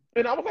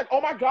 And I was like, oh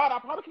my God, I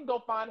probably can go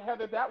find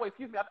Heather that way.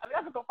 Excuse me, I think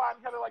I can go find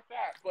Heather like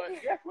that. But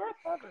yes, where's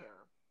Heather?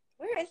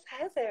 Where is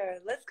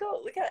Heather? Let's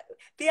go.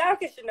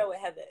 Bianca should know what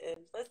Heather is.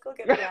 Let's go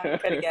get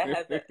Bianca to get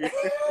Heather.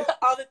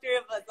 All the three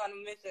of us on a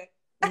mission.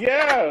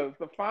 Yes,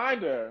 to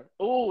find her.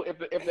 Ooh, if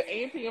the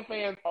AMPM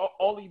fans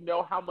only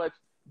know how much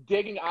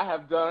digging I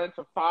have done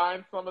to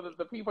find some of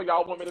the people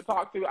y'all want me to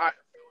talk to, I'm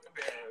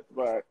embarrassed,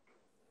 but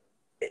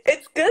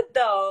it's good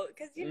though,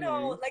 because you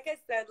know, like I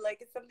said,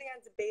 like it's something I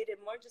debated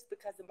more just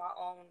because of my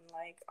own,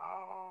 like,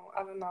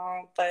 I don't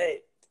know,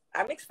 but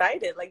I'm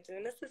excited. Like,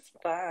 doing this is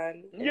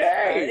fun.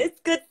 Yay! It's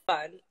good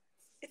fun.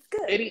 It's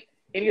good.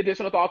 Any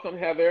additional thoughts on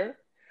Heather?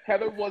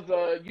 Heather was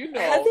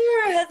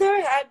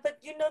Heather had, but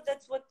you know,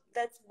 that's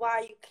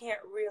why you can't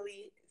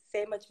really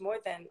say much more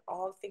than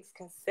all things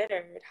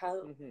considered.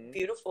 How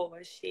beautiful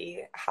was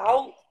she?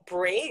 How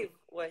brave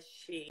was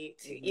she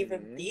to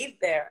even be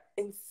there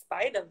in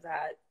spite of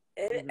that?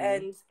 it,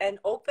 and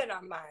open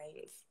our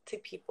minds to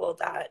people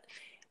that,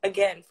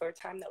 again, for a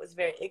time that was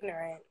very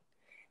ignorant,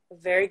 a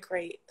very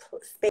great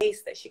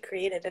space that she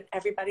created, and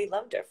everybody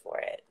loved her for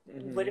it.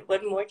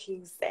 What more can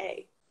you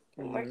say?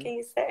 What more can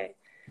you say?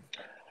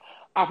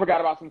 I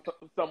forgot about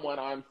someone.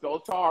 I'm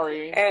so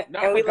sorry. And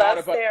we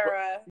love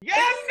Sarah.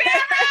 Yes,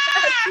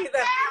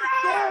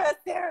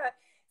 Sarah!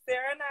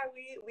 Sarah and I,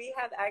 we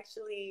have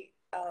actually,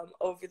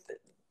 over the,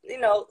 a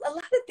lot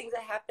of things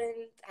that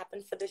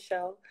happened for the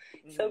show.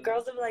 So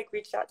girls have like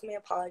reached out to me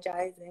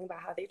apologizing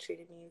about how they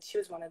treated me. She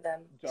was one of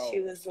them. Dope. She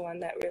was the one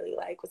that really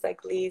was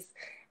like, Lise,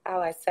 how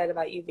I said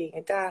about you being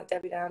a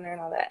Debbie Downer and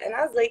all that. And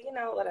I was like,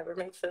 whatever,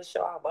 maybe for the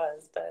show I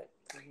was, but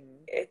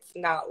it's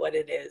not what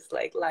it is.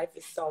 Like, life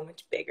is so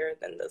much bigger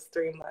than those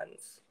 3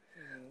 months,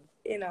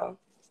 Yeah.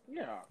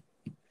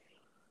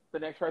 The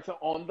next person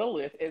on the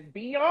list is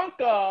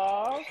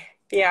Bianca.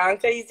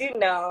 Bianca, as you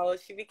know,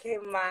 she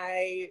became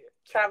my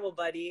travel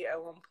buddy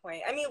at one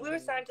point. I mean, we were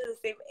signed to the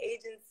same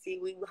agency.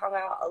 We hung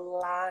out a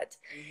lot.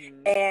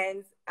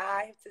 And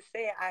I have to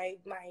say, I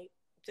might,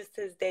 just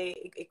to this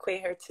day,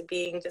 equate her to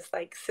being just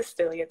like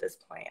sisterly at this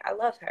point. I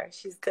love her.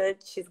 She's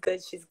good. She's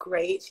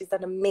great. She's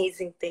done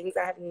amazing things.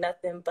 I have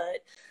nothing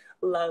but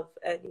love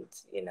and,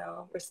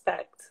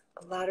 respect.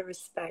 A lot of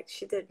respect.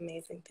 She did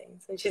amazing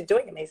things. And she's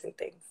doing amazing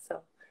things,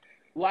 so.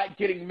 Like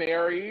getting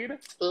married.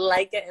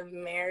 Like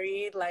getting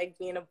married, like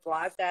being a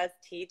boss-ass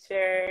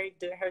teacher,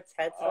 doing her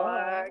TED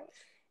Talk.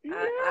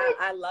 Yes.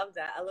 I love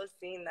that. I love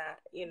seeing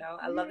that,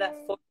 I love that.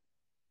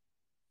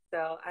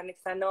 So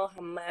I know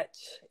how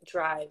much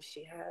drive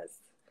she has,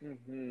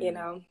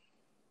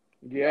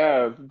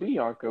 Yes,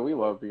 Bianca. We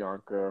love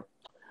Bianca.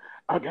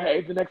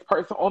 Okay, the next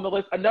person on the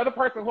list, another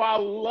person who I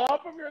love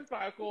from your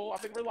cycle, I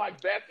think we're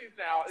like besties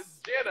now, is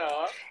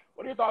Jenna.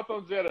 What are your thoughts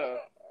on Jenna?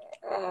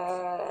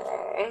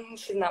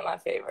 She's not my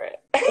favorite.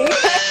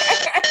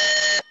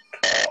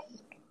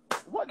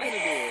 What Jenna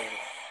did?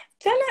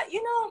 Jenna,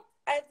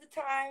 at the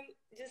time,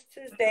 just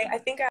to this day, I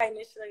think I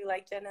initially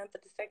liked Jenna,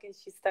 but the second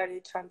she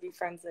started trying to be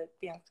friends with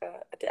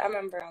Bianca, I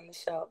remember on the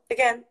show.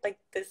 Again, like,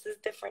 this is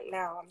different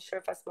now. I'm sure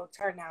if I spoke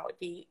to her now, it would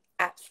be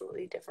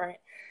absolutely different.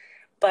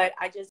 But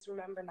I just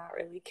remember not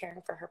really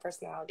caring for her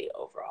personality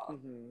overall.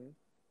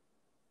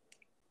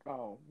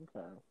 Oh,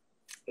 okay.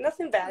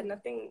 Nothing bad,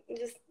 nothing,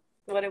 just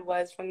what it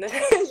was from the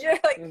you're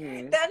like,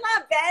 they're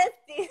not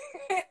besties.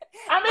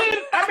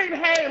 I mean,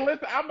 hey,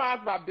 listen, I'm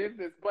minding my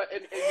business, but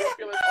and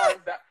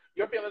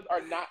your feelings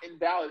are not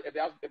invalid. If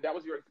that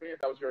was your experience,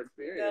 that was your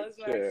experience. That was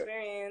my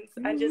experience.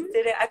 I just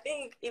did it. I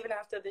think even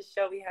after the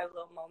show, we had a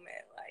little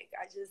moment. Like,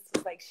 I just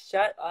was like,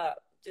 shut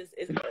up. Just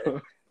is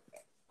good.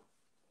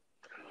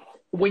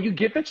 When you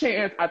get the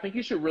chance, I think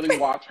you should really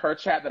watch her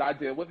chat that I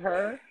did with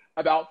her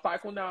about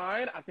Cycle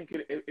 9. I think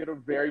it'll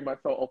very much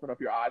so open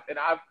up your eyes. And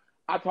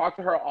I talked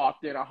to her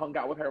often. I hung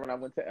out with her when I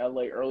went to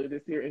LA earlier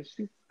this year, and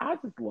I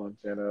just love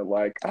Jenna.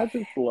 Like, I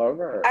just love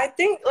her. I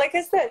think, like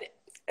I said,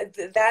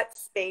 that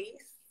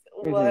space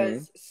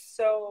was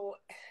so,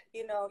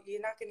 you're not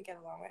going to get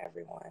along with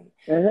everyone.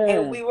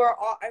 And we were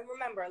all, I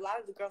remember a lot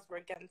of the girls were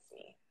against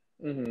me.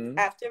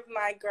 After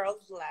my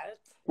girls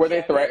left. Were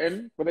they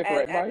threatened? Were they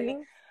threatened by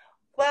you?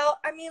 Well,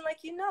 I mean,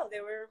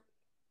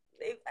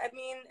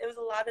 it was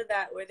a lot of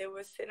that where they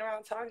were sitting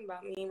around talking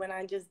about me when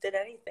I just did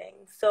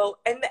anything. So,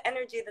 and the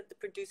energy that the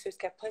producers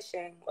kept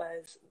pushing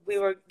was,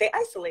 they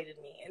isolated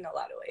me in a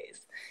lot of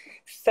ways.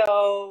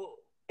 So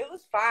it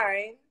was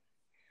fine,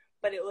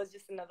 but it was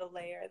just another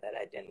layer that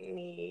I didn't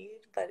need,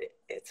 but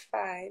it's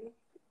fine.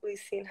 We've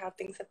seen how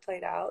things have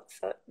played out,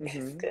 so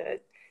it's good.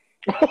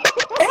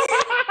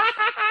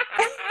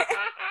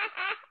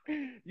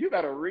 You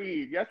better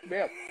read. Yes,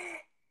 ma'am.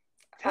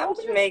 I'm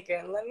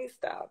Jamaican. Let me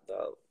stop,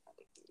 though.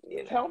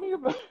 Tell me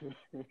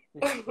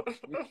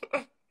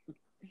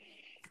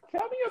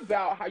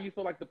about how you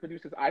feel like the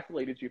producers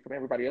isolated you from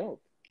everybody else.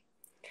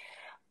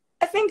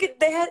 I think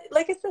they had,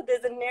 like I said,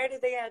 there's a narrative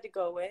they had to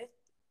go with,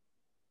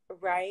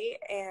 right?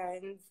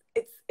 And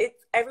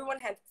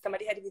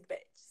somebody had to be the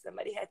bitch,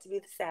 somebody had to be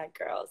the sad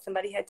girl,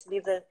 somebody had to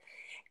be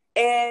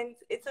and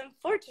it's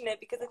unfortunate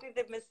because I think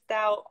they've missed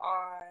out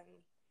on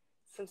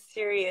some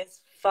serious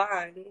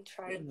fun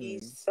trying to be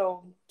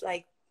so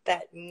like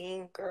that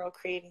mean girl,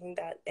 creating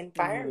that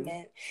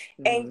environment.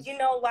 And you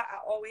know what I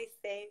always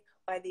say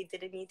why they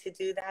didn't need to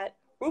do that?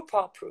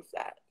 RuPaul proved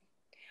that.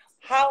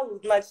 How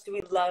much do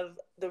we love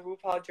the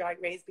RuPaul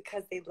Drag Race?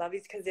 Because they love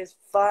it, because there's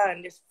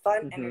fun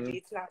energy.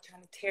 It's not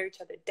trying to tear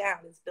each other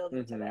down, it's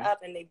building each other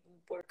up. And they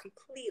were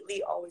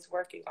completely always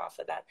working off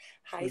of that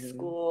high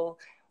school,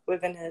 we're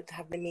gonna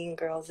have the mean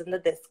girls and the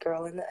this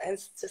girl, and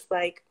it's just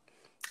like,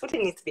 it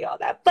didn't need to be all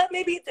that, but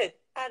maybe it did.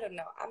 I don't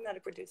know. I'm not a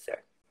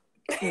producer.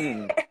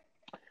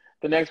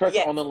 The next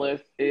person on the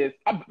list is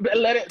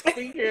let it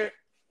sink here.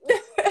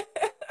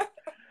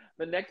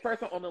 The next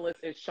person on the list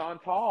is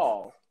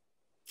Chantal.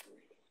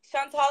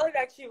 Chantal I've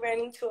actually ran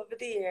into over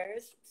the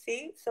years.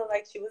 See? So,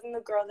 like, she wasn't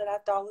the girl that I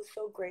thought was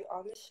so great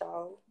on the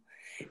show.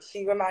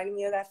 She reminded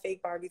me of that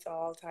fake Barbie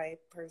doll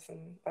type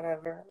person,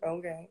 whatever.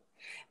 Okay.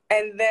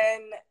 And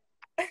then,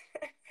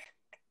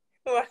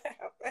 what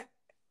happened?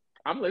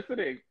 I'm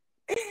listening.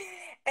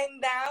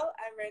 And now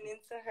I ran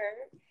into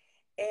her,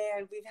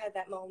 and we've had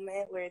that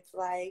moment where it's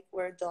like,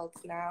 we're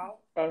adults now.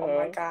 Oh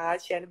my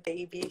God, she had a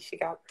baby. She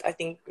got, I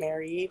think,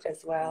 married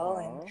as well,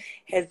 and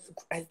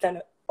has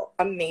done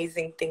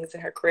amazing things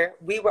in her career.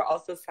 We were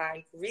also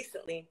signed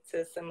recently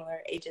to a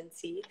similar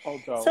agency.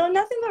 So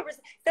nothing but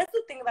that's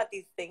the thing about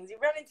these things. You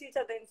run into each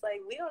other, and it's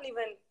like, we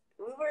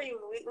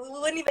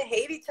wouldn't even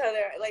hate each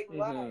other. Like,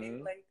 why?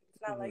 Like,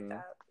 it's not like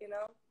that, you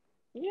know?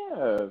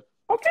 Yes.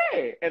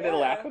 Okay. And then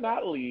last but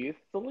not least,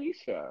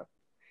 Celicia.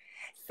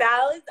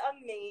 Sal is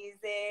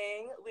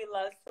amazing. We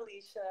love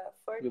Celicia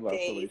for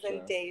days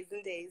and days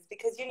and days,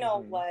 because you know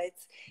what?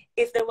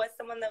 If there was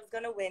someone that was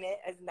going to win it,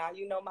 as now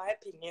you know my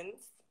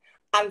opinions,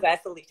 I'm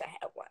glad Celicia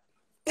had one.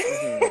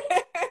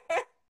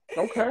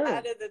 Okay.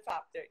 Out of the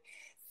top 3.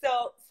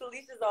 So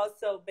Celicia's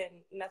also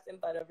been nothing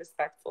but a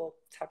respectful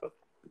type of,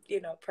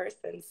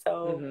 person.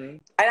 So,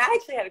 and I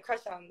actually had a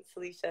crush on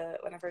Celicia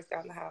when I first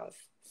got in the house.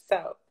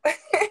 So.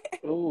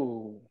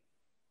 Ooh.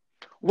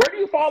 Where do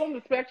you fall on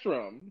the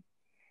spectrum?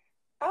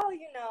 Oh,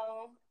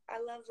 I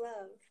love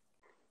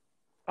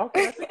love.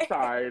 Okay, that's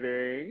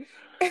exciting.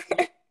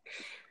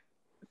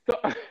 So,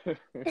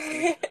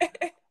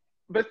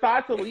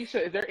 besides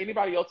Celicia, is there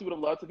anybody else you would have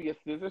loved to be a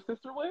scissor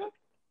sister with?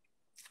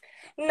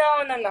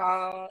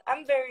 No.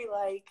 I'm very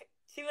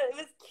it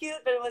was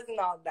cute, but it wasn't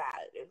all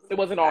that. It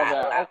wasn't all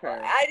that. Okay.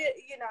 I did,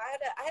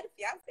 I had a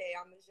fiance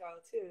on the show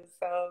too.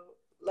 So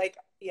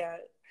yeah.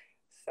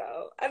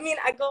 So I mean,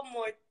 I go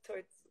more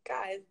towards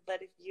guys,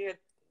 but if you're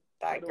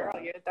that girl,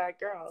 you're that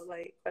girl.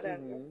 Like,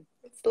 whatever.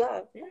 It's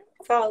love. Yeah.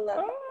 It's all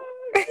love.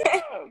 Oh,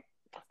 yeah.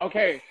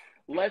 Okay,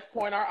 let's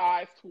point our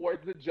eyes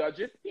towards the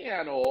judges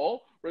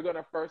panel. We're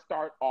gonna first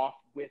start off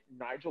with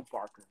Nigel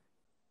Barker.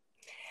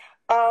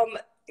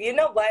 You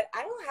know what?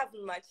 I don't have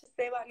much to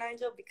say about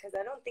Nigel, because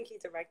I don't think he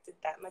directed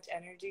that much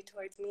energy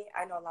towards me.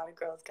 I know a lot of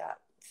girls got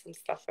some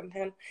stuff from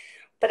him,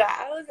 but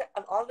I was,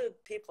 of all the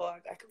people,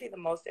 I could be the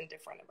most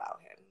indifferent about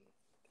him.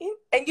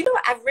 And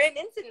I've ran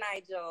into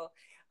Nigel.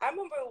 I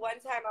remember one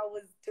time I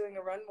was doing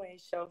a runway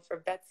show for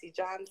Betsy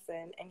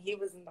Johnson, and he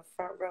was in the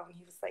front row, and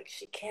he was like,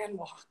 "She can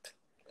walk."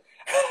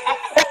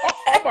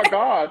 Oh my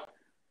God.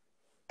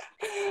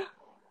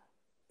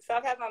 So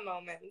I've had my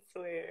moments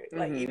where,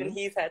 even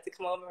he's had to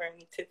come over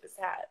and tip his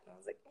hat. And I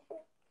was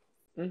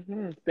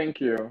like, Thank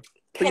you.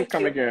 Please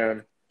come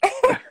again.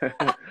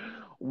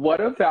 What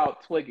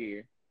about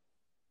Twiggy?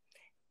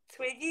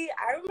 Twiggy,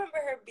 I remember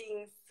her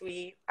being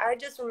sweet. I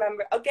just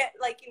remember, again,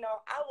 I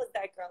was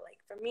that girl.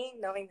 For me,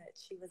 knowing that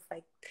she was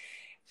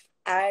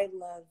I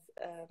love,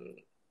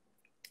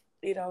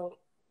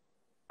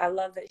 I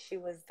love that she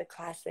was the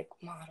classic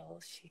model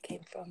she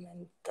came from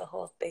and the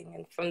whole thing.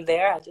 And from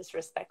there, I just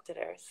respected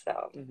her.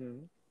 So,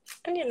 and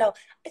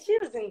she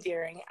was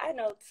endearing. I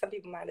know some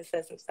people might have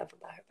said some stuff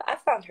about her, but I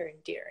found her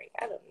endearing.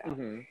 I don't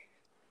know.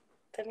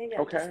 But maybe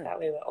I'm just that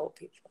way with old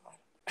people.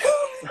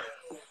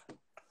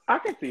 I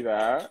can see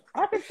that.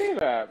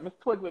 Miss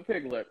Twiglet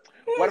Piglet.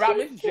 What about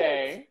Miss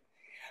J?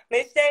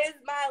 Miss J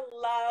is my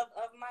love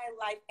of my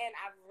life. And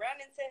I've run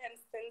into him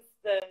since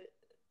the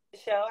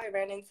show. I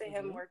ran into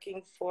him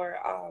working for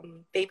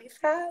Baby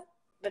Fat.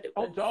 But it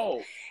was,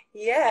 dope.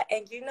 Yeah,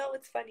 and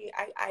it's funny.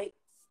 I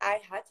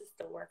had to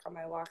still work on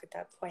my walk at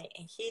that point,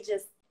 and he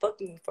just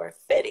booked me for a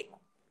fitting.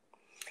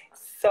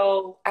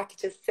 So I could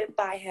just sit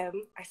by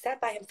him. I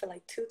sat by him for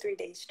 2-3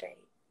 days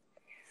straight.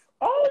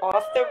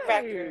 Off the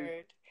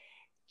record.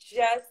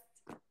 Just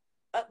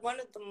one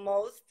of the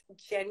most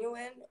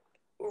genuine,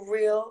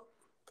 real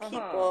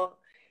people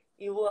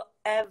you will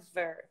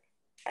ever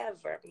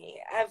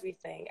meet.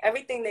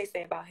 Everything they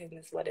say about him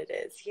is what it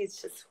is.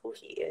 He's just who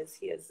he is.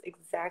 He is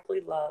exactly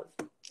love.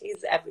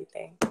 He's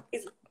everything.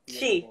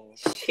 She.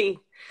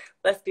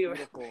 Let's be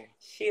real.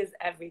 She is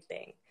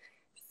everything.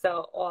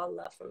 So all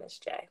love for Miss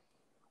J.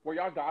 Were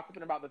y'all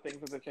gossiping about the things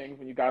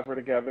when you guys were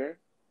together?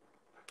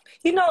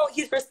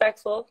 He's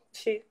respectful.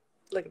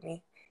 Look at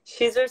me.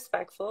 She's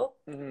respectful,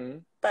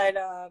 but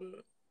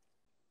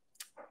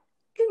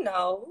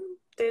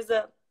there's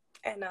a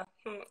and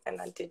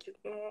I did you,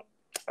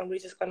 and we're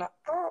just gonna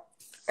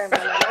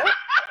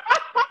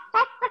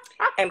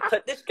and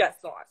put this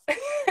dress on.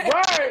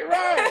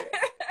 Right.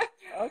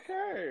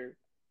 Okay.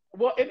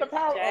 Well, in the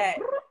power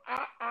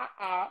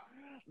of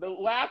the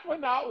last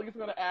but not least, I'm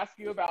gonna ask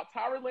you about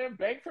Tyra Lynn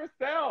Banks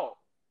herself.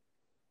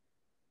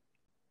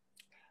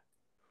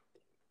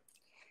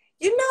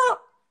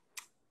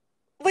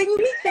 When you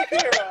meet your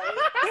heroes,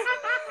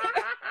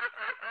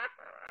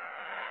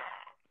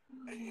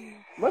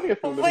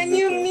 when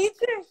you meet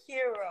your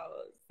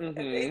heroes,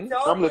 they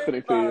don't I'm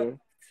listening to you.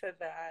 To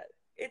that,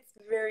 it's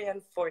very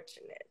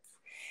unfortunate,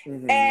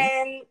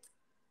 and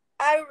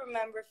I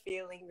remember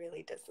feeling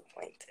really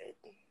disappointed.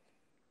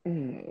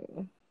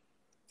 And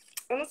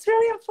it's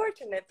really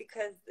unfortunate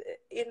because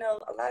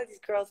a lot of these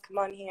girls come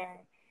on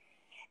here.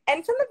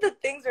 And some of the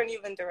things weren't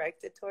even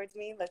directed towards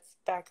me. Let's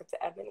back up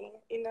to Ebony,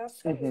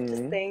 some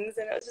just things.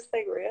 And it was just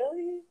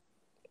really?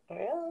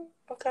 Really?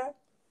 Okay.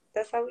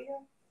 That's how we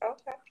are?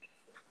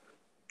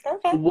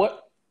 Okay.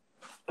 What?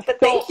 But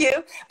thank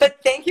you. But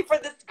thank you for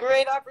this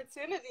great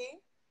opportunity.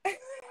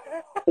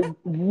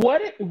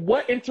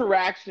 What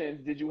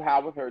interactions did you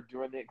have with her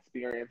during the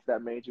experience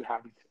that made you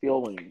have these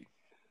feelings?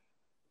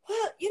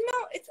 Well,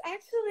 it's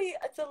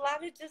a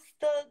lot of just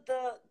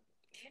the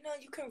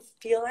you can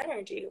feel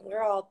energy.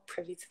 We're all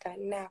privy to that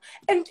now.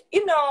 And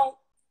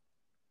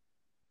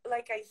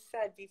like I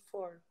said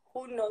before,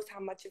 who knows how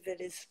much of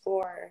it is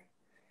for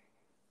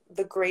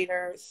the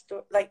greater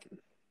story. Like,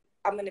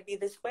 I'm going to be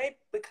this way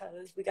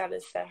because we got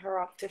to set her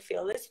up to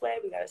feel this way.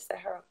 We got to set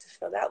her up to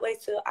feel that way.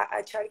 So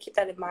I try to keep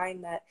that in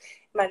mind, that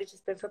it might have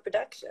just been for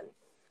production.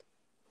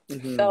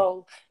 Mm-hmm.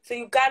 So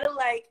you got to,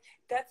 like,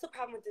 that's the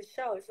problem with the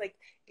show. It's like,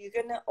 you're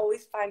going to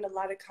always find a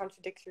lot of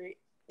contradictory,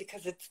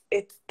 because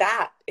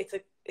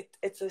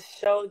it's a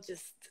show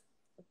just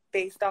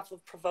based off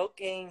of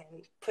provoking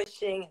and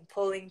pushing and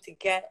pulling to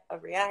get a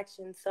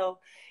reaction. So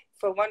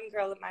for one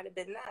girl, it might have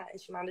been that, and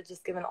she might have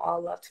just given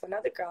all love to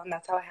another girl, and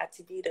that's how it had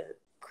to be to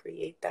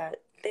create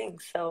that thing.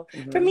 So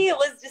for me, it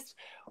was just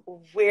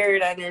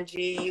weird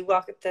energy. You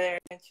walk up there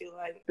and you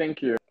like,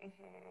 thank you. And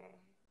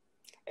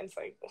it's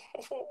like,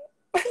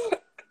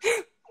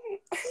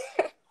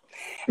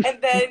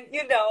 and then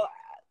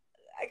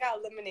I got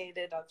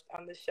eliminated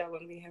on the show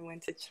when we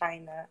went to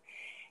China,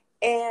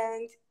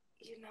 and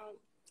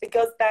it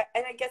goes back,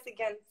 and I guess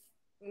against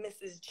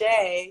Mrs.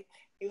 J,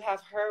 you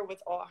have her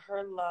with all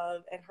her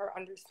love and her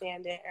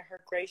understanding and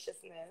her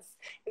graciousness,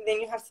 and then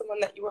you have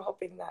someone that you were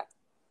hoping that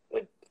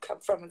would come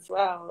from as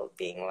well,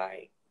 being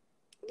like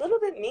a little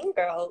bit mean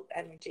girl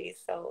energy.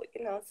 So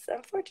it's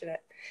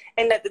unfortunate.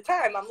 And at the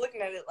time, I'm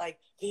looking at it like,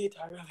 hey,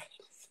 Tyra,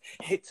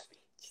 hates me.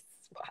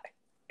 Why?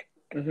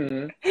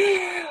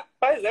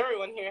 Why does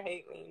everyone here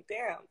hate me?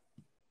 Damn.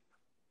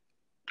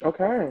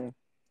 Okay.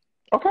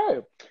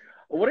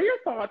 What are your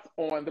thoughts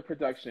on the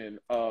production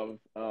of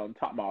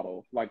Top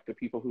Model, like the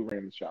people who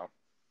ran the show?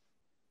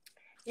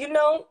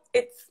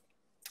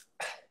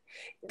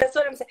 That's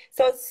what I'm saying.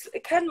 So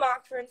Ken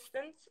Mock, for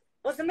instance,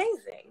 was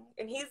amazing.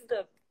 And he's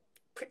the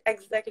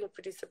executive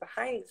producer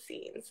behind the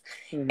scenes.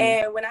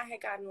 And when I had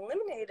gotten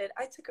eliminated,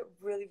 I took it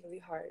really, really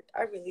hard.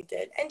 I really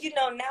did. And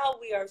now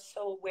we are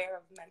so aware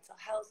of mental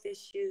health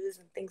issues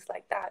and things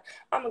like that.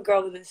 I'm a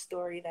girl with a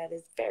story that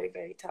is very,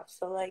 very tough.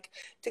 So like,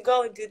 to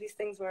go and do these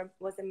things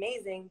was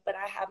amazing, but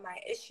I have my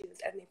issues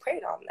and they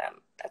preyed on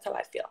them. That's how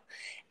I feel.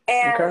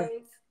 And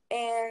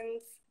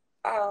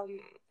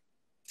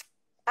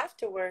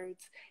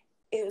afterwards,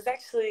 it was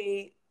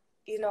actually,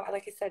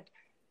 like I said,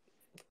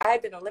 I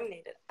had been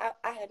eliminated.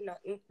 I had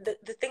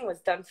the thing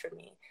was done for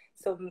me.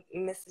 So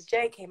Mrs.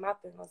 J came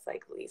up and was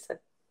like, Lisa,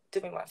 do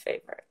me one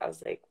favor. I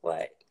was like,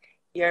 what?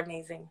 You're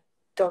amazing.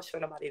 Don't show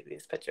nobody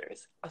these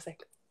pictures. I was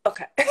like,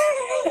 okay.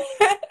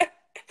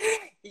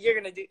 You're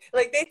going to do,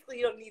 like, basically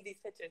you don't need these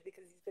pictures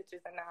because these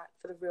pictures are not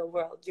for the real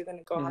world. You're going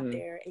to go out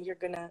there and you're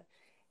going to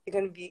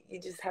be, you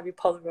just have your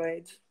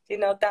Polaroids. He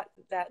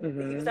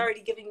was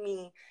already giving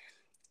me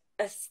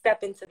a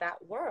step into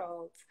that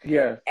world.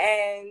 Yeah.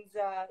 And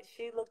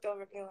she looked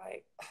over at me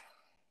like,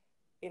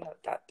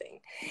 that thing.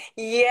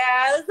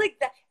 Yeah, it was like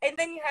that. And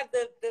then you have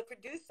the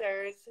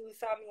producers who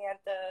saw me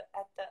at the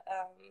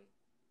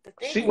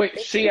thing.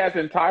 She as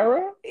in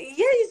Tyra? Yeah,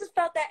 you just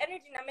felt that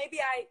energy. Now maybe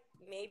I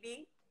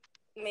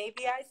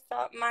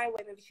saw it my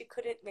way. Maybe she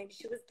couldn't. Maybe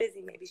she was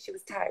busy. Maybe she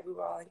was tired. We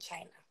were all in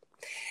China.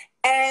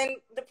 And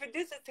the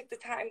producers took the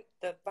time,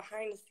 the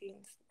behind the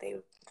scenes,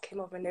 they came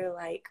over and they were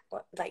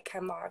like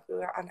Ken Mark, we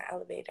were on the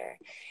elevator.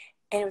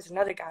 And it was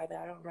another guy, but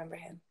I don't remember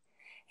him. And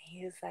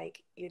he was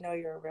like,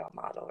 you're a real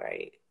model,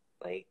 right?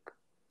 Like,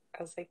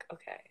 I was like,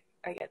 okay,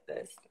 I get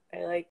this.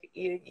 And like,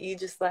 you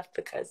just left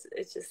because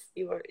it's just,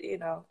 you were,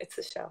 it's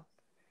a show.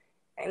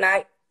 And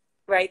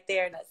right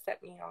there, that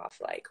set me off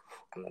like,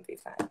 I'm going to be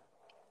fine.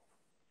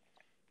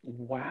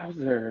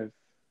 Wowzers.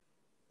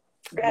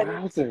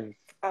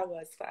 I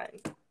was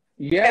fine.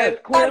 Yes,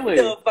 and clearly. I'm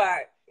still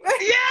fine.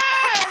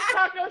 Yeah!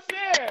 Talk your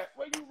shit.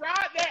 When you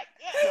ride that.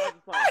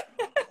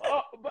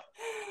 No, but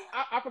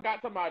I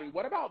forgot somebody.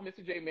 What about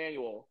Mr. J.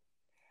 Manuel?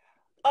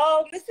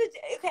 Oh, Mr.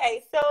 J.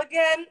 Okay, so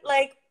again,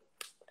 like,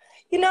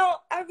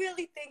 I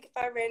really think if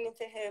I ran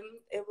into him,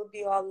 it would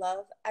be all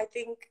love. I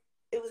think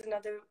it was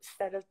another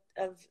set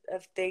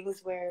of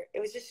things where it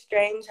was just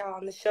strange how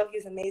on the show he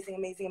was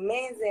amazing.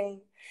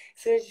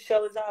 As soon as the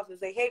show was off, it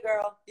was like, hey,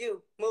 girl,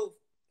 you, move.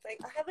 It's like,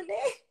 I have a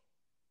name.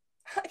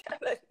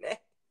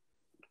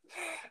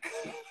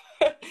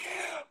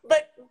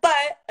 but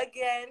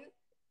again,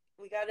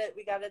 we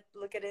gotta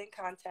look at it in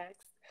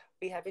context.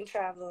 We have been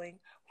traveling.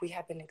 We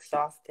have been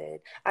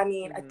exhausted. I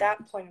mean, at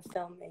that point of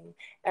filming,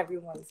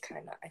 everyone's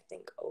kind of, I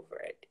think,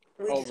 over it.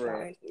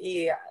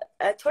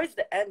 Yeah. Towards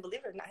the end,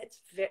 believe it or not,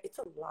 it's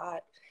a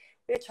lot.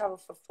 We had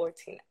traveled for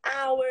 14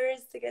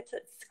 hours to get to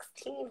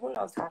 16. Who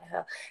knows how the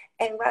hell?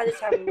 And by the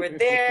time we were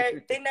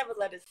there, they never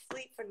let us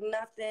sleep for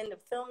nothing. The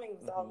filming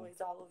was always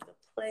all over the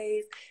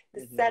place.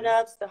 The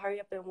setups, the hurry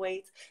up and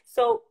wait.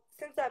 So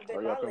since I've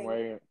been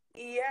modeling,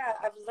 yeah,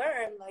 I've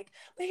learned but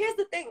here's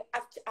the thing.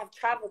 I've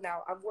traveled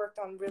now. I've worked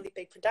on really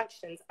big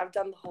productions. I've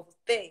done the whole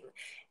thing.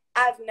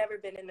 I've never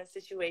been in a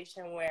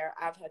situation where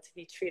I've had to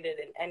be treated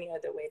in any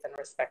other way than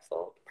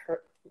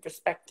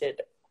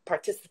respected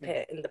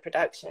participant in the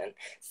production.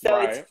 So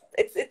Right.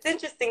 it's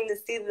interesting to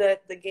see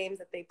the games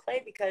that they play,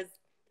 because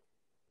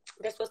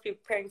they're supposed to be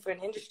preparing for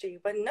an industry,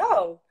 but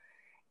no,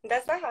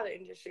 that's not how the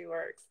industry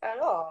works at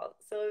all.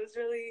 So it was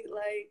really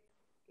like,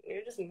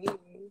 you're just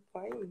mean.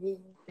 Why are you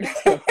mean?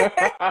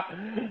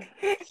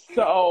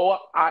 So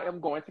I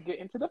am going to get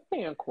into the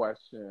fan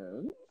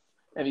questions,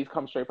 and these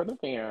come straight from the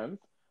fans,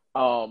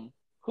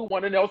 who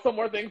want to know some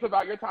more things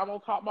about your time on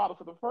Top Model.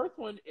 So the first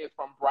one is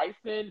from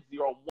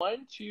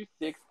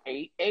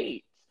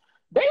Bryson012688.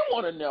 They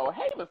want to know,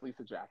 hey, Miss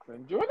Lisa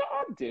Jackson, during the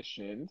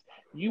auditions,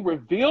 you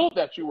revealed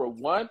that you were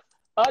once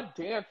a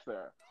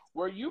dancer.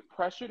 Were you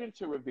pressured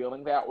into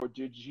revealing that, or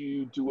did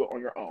you do it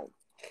on your own?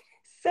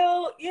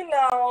 So,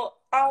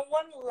 on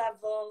one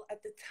level,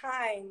 at the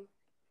time,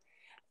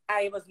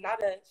 I was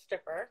not a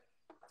stripper.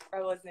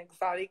 I was an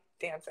exotic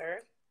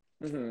dancer.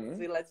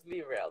 Mm-hmm. So let's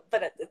be real.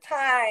 But at the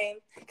time,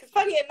 because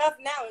funny enough,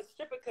 now a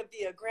stripper could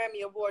be a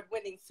Grammy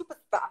Award-winning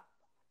superstar.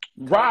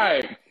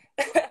 Right.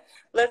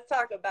 Let's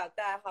talk about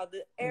that, how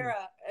the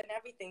era and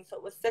everything. So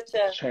it was such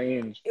a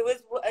change. It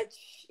was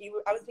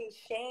I was being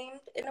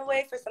shamed in a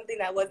way for something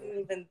that wasn't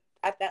even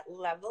at that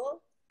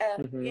level,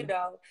 And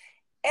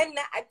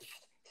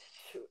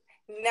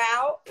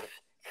now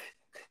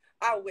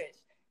I wish.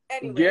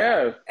 Anyway.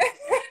 Yes.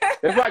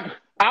 It's like,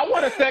 I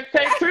want a sex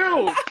tape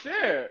too.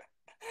 Shit.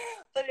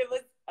 But it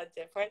was a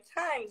different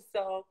time.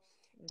 So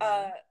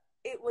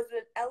it was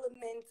an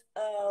element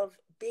of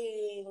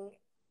being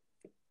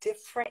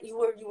different. You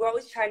were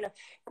always trying to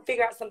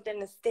figure out something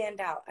to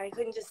stand out. I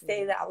couldn't just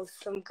say that I was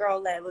some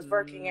girl that was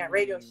working at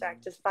Radio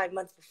Shack just 5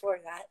 months before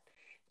that.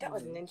 That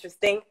wasn't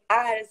interesting.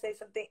 I had to say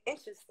something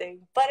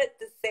interesting. But at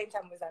the same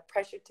time, was I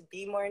pressured to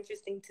be more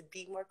interesting, to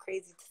be more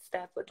crazy, to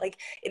step with? Like,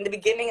 in the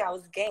beginning, I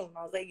was game.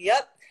 I was like,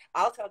 yep,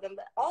 I'll tell them.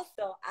 But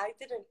also, I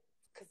didn't,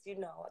 because,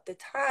 at the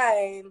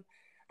time,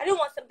 I didn't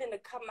want something to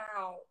come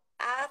out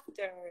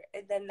after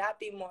and then not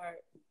be more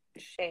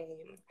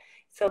shame.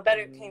 So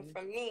better it came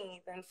from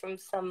me than from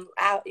some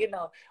out, we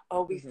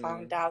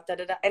found out,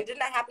 da-da-da. And didn't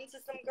that happen to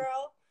some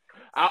girl?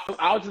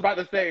 I was just about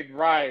to say,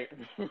 right.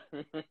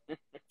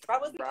 I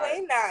wasn't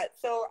playing that.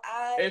 So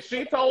And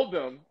she told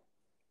them.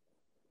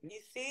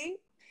 You see?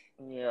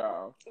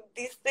 Yeah.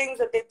 These things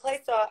that they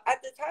play. So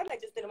at the time, I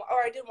just didn't,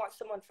 or I didn't want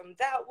someone from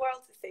that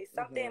world to say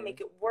something and make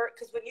it work.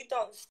 Because when you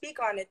don't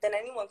speak on it, then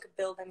anyone could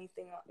build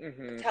anything up.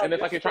 And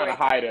it's like you're trying to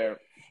hide it.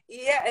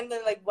 Yeah, and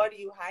then like, what are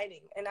you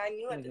hiding? And I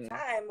knew at the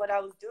time what I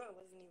was doing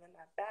wasn't even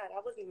that bad. I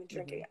wasn't even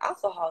drinking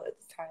alcohol at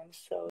the time.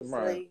 So it's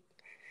like,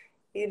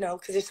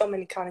 because there's so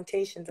many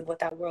connotations of what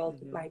that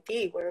world might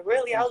be. Where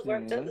really I was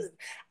working.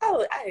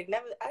 I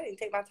didn't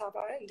take my top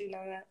off. I didn't do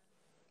none of that.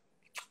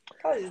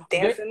 I was just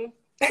dancing.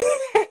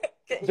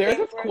 There's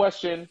this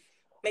question.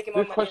 Making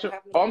more money.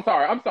 Oh, I'm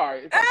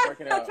sorry. It's like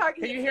breaking out.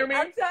 Can you hear me?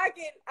 I'm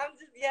talking. I'm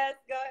just, yes,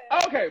 go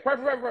ahead. Okay,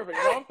 perfect.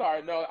 No, I'm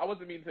sorry. No, I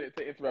wasn't meaning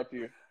to interrupt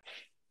you.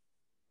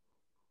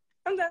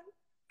 I'm done.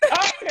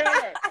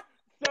 Okay.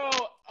 So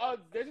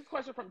there's this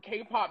question from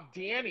K-pop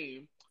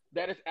Danny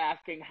that is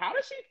asking, how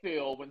does she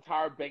feel when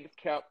Tyra Banks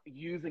kept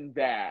using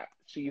that?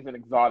 She's an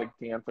exotic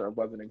dancer,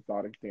 was an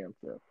exotic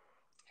dancer.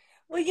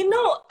 Well,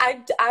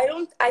 I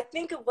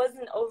think it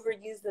wasn't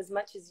overused as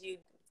much as you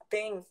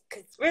think,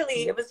 because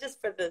really it was just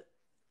for the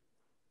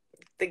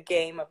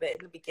game of it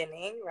in the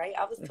beginning, right?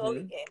 I was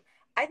totally game.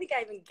 I think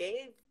I even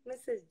gave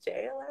Mrs.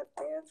 J a lap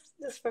dance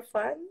just for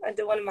fun. I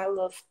did one of my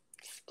little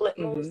split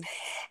moves, and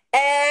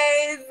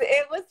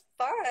it was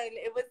fun.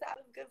 It was out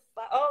of good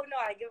fun. Oh no,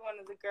 I give one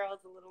of the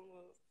girls a little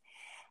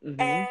move,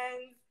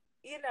 and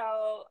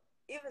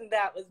even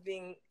that was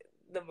being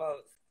the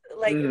most.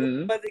 Like,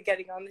 it wasn't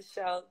getting on the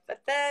show.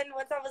 But then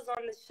once I was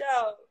on the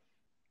show,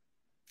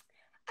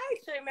 I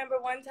actually remember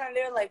one time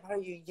they were like,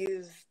 oh, you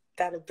use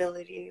that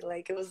ability.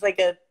 Like, it was like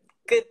a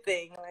good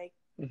thing. Like,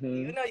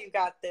 you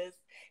got this.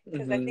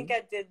 Because I think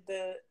I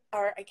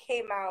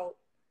came out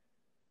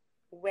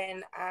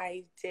when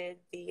I did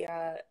the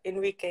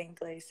Enrique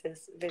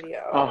Iglesias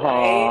video,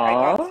 right? I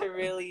got to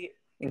really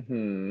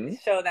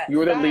show that. You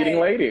were the leading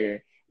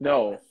lady.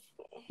 No.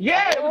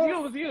 Yeah, it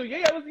was you.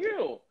 Yeah, it was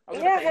you. I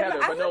was going to say Heather,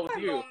 but no, it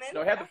was you.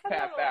 No, Heather's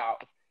passed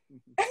out.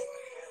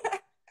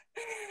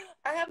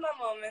 I have my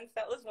moments.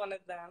 That was one of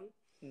them.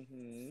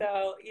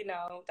 So,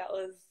 that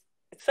was,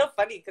 it's so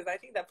funny because I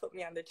think that put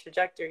me on the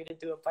trajectory to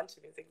do a bunch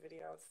of music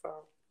videos.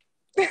 So,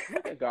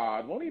 look at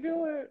God. Won't he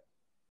do it?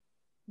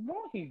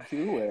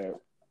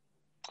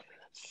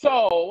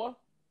 So,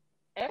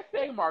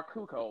 S.A.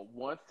 Marcuco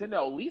wants to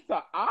know,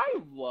 Lisa, I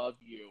love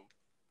you.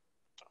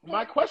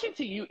 My question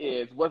to you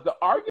is, was the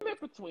argument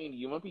between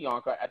you and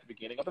Bianca at the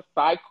beginning of the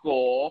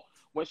cycle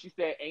when she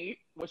said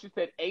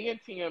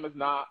A&TM is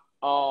not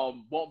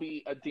won't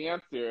be a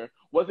dancer,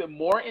 was it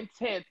more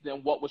intense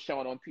than what was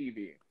shown on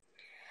TV?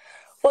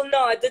 Well,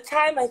 no, at the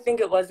time I think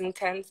it was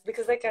intense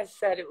because, like I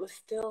said, it was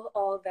still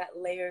all that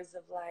layers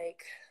of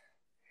like,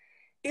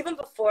 even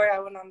before I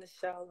went on the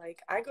show,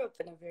 like I grew up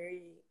in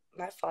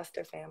my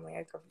foster family.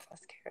 I grew up in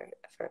foster care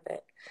for a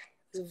bit.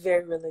 was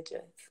very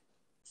religious.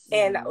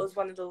 And that was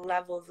one of the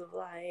levels of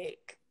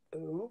like,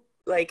 ooh,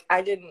 like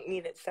I didn't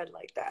need it said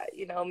like that,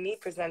 you know, me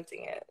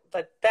presenting it.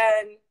 But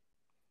then,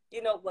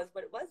 you know, it was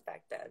what it was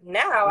back then.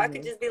 Now I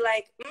could just be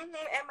like, and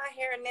my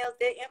hair and nails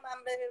did, and my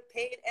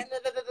paid, and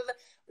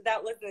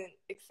that wasn't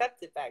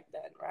accepted back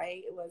then,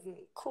 right? It wasn't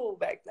cool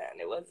back then.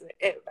 It wasn't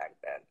it back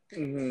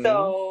then.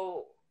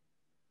 So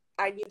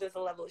I knew there's a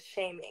level of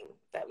shaming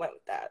that went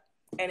with that.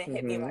 And it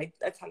hit me like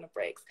a ton of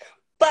bricks.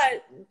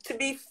 But to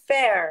be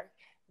fair,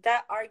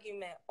 that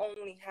argument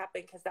only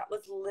happened because that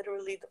was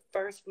literally the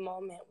first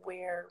moment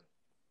where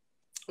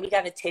we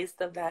got a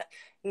taste of that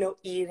no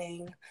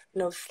eating,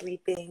 no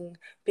sleeping,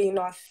 being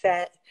on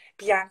set.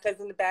 Bianca's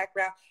in the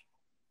background.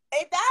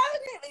 Hey,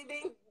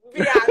 definitely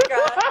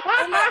Bianca.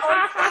 I'm my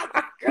own type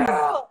of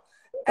girl.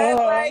 And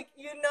like,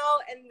 you know,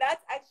 and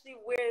that's actually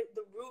where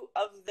the root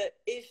of the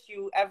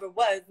issue ever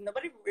was.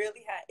 Nobody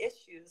really had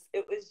issues.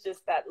 It was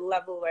just that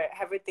level where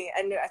everything,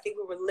 and I think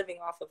we were living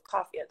off of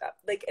coffee at that,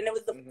 like, and it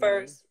was the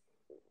first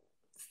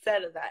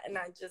set of that. And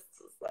I just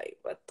was like,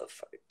 what the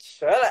fuck?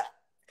 Shut up.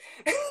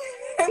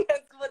 And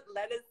that's what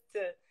led us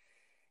to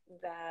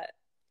that.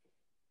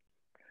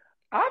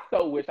 I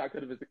so wish I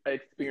could have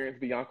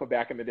experienced Bianca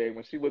back in the day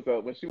when she was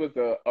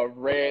a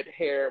red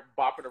hair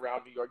bopping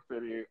around New York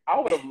City. I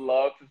would have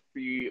loved to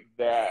see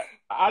that.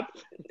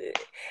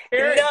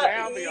 You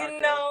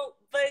know,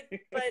 but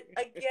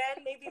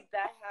again, maybe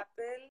that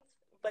happened.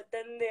 But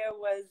then there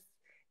was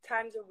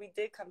times where we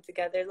did come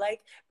together.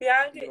 Like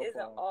Bianca isn't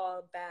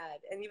all bad,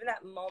 and even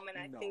that moment,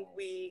 I think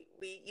we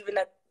even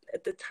at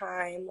the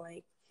time,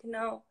 like, you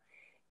know,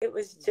 it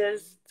was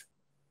just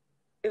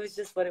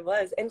what it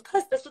was. And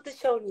plus, that's what the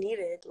show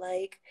needed.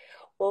 Like,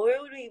 well, where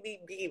would we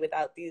be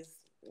without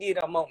these, you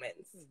know,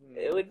 moments?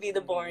 It would be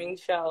the boring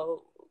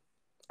show,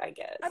 I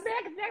guess.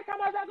 Next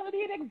time I was going to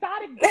be an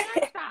exotic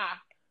dancer.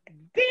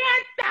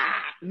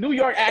 New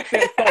York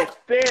accent so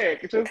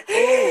thick. It's just,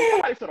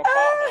 somebody should have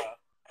called her.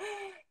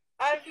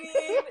 I mean,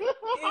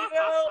 you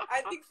know,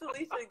 I think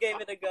Salisha gave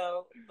it a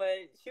go,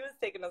 but she was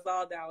taking us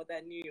all down with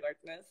that New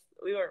Yorkness.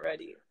 We weren't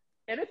ready.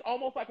 And it's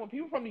almost like when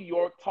people from New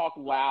York talk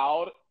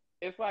loud,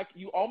 it's like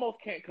you almost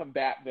can't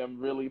combat them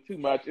really too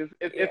much. It's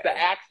the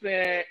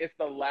accent, it's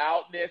the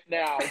loudness.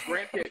 Now,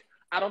 granted,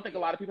 I don't think a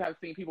lot of people have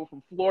seen people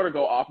from Florida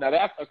go off. Now,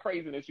 that's a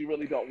craziness you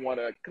really don't want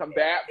to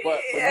combat. But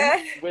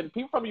when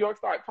people from New York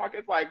start talking,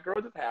 it's like,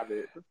 girl, just have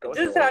it.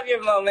 Just have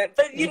your moment.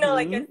 But, you know,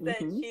 like I said,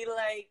 she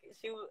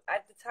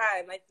at the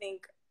time, I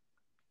think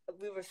I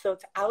was so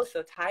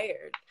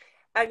tired.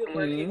 I've been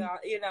working on,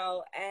 you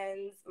know,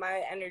 and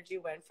my energy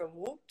went from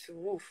whoop to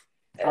woof.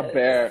 I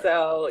bet.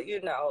 So,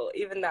 you know,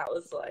 even that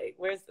was like,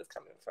 where's this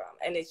coming from?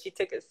 And then she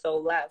took it so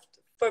left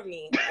for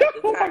me at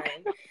the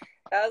time.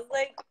 I was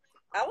like,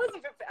 I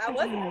wasn't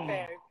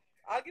prepared.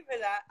 I'll give her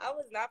that. I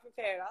was not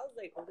prepared. I was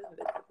like,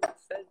 this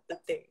says the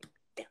thing.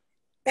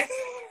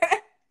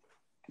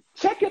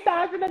 Check your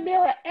thighs in the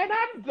mirror, and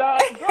I'm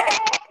done, girl.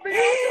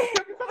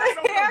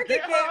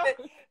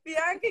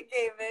 Bianca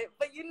gave it.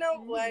 But you know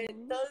what?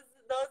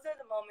 Those are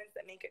the moments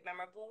that make it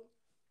memorable.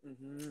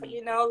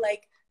 You know,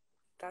 like,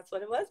 that's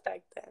what it was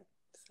back then.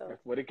 So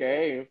that's what it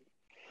gave.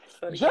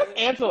 Just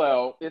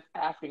Angelo is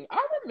asking, I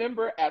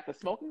remember at the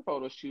smoking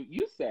photo shoot,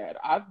 you said,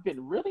 I've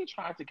been really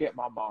trying to get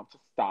my mom to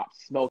stop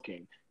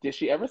smoking. Did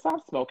she ever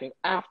stop smoking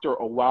after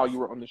or while you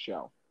were on the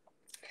show?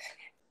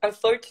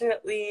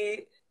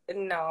 Unfortunately,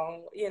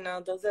 no. You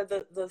know, those are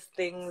those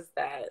things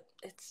that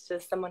it's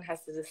just someone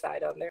has to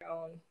decide on their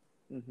own,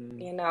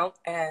 you know?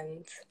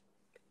 And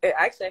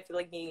actually, I feel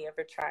like me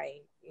ever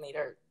trying made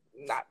her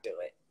not do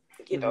it.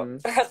 You know,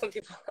 some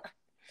people...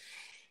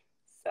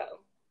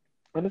 So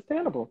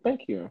understandable.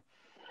 Thank you.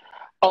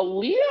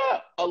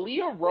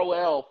 Aaliyah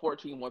Roel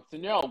 14 wants to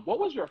know, what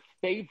was your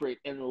favorite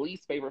and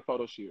least favorite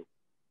photo shoot?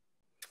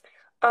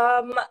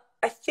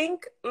 I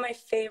think my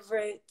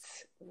favorite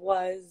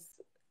was,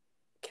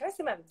 can I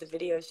say the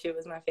video shoot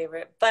was my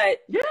favorite? But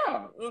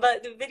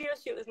the video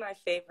shoot was my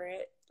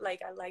favorite.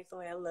 Like, I liked the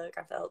way I look.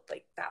 I felt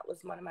like that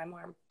was one of my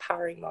more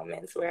empowering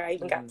moments where I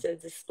even got to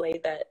display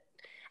that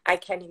I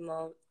can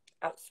emote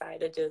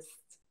outside of just,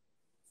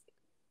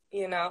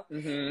 you know,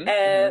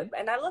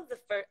 and I love the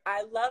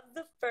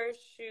first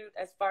shoot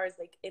as far as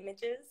like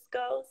images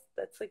goes.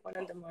 That's like one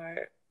of the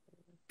more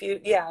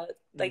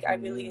like I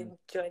really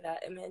enjoy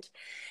that image.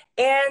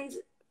 And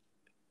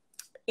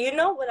you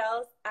know what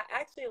else? I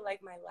actually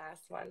like my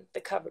last one,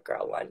 the cover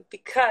girl one,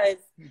 because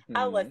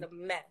I was a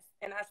mess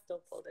and I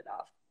still pulled it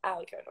off. I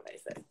don't care what I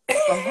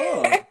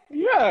say.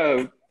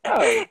 Yes.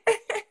 Oh.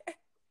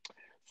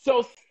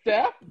 So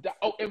Steph,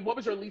 and what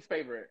was your least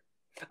favorite?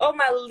 Oh,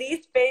 my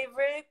least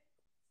favorite?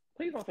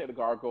 Please don't say the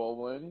gargoyle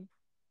one.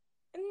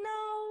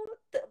 No.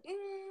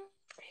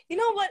 You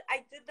know what?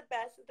 I did the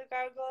best with the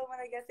gargoyle one.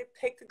 I guess it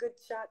picked a good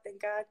shot,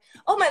 thank God.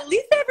 Oh, my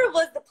least favorite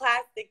was the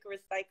plastic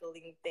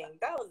recycling thing.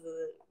 That was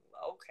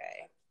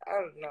okay. I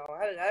don't know.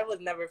 I was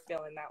never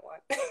feeling that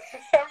one. I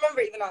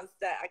remember even on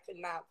set, I could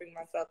not bring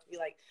myself to be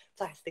like,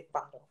 plastic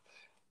bottle.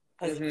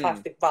 What does a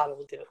plastic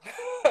bottle do?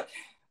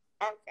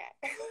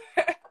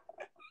 Okay.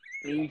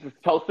 You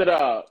just post it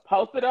up.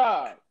 Post it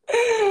up.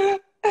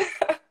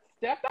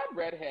 Steph, that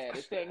redhead,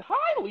 is saying,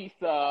 "Hi,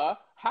 Lisa.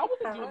 How was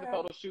it doing the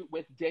photo shoot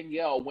with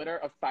Danielle, winner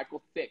of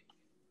Cycle 6?"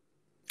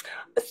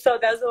 So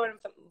that was one of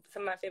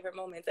some of my favorite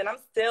moments. And I'm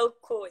still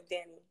cool with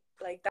Danny.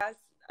 Like, that's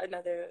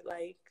another,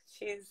 like,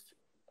 she's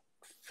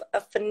a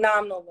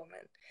phenomenal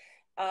woman.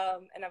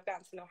 And I've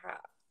gotten to know her.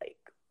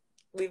 Like,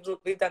 we've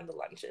done the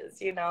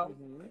lunches, you know?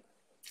 Mm-hmm.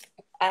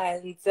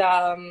 And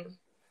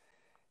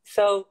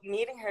so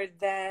meeting her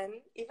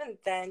then, even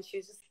then, she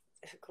was just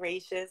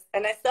gracious.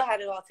 And I still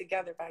had it all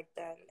together back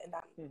then in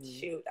that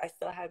shoot. I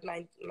still had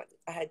I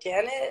had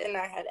Janet and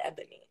I had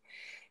Ebony.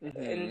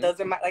 And those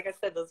are like I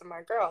said, those are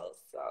my girls.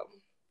 So,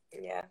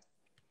 yeah.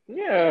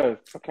 Yes.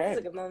 Okay. It was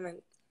a good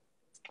moment.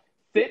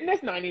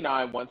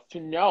 Fitness99 wants to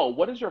know,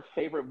 what is your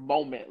favorite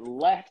moment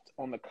left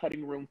on the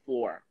cutting room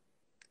floor?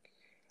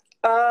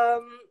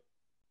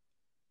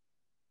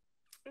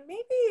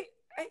 Maybe,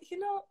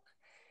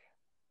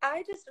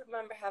 I just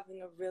remember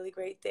having a really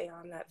great day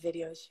on that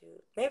video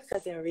shoot. Maybe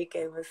because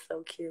Enrique was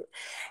so cute.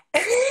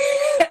 But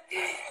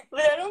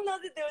I don't know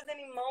that there was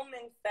any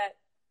moments that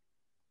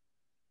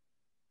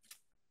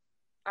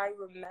I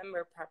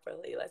remember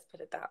properly. Let's put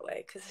it that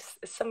way, because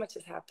so much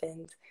has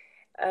happened.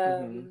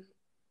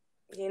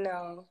 You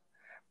know,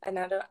 and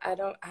I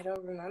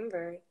don't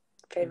remember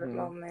favorite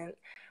moment.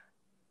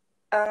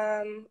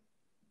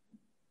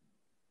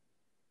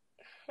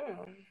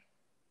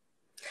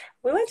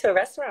 We went to a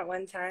restaurant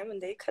one time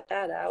and they cut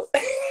that out.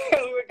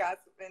 We were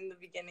gossiping in the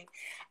beginning.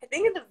 I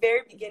think in the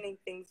very beginning,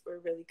 things were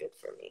really good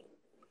for me.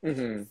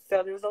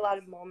 So there was a lot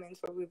of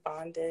moments where we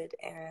bonded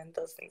and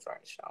those things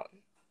weren't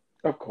shown.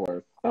 Of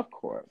course.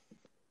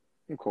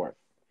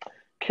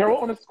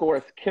 Carol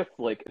 _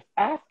 Kisslick is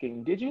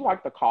asking, did you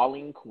like the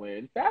Colleen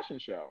Quinn fashion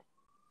show?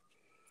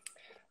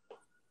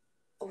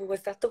 Oh,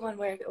 was that the one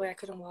where I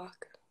couldn't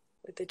walk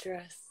with the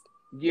dress?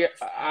 Yeah,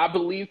 I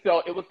believe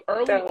so. It was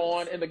early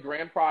on, and the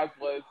grand prize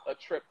was a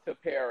trip to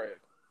Paris.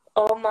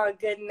 Oh my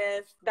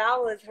goodness, that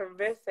was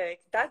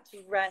horrific. That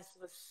dress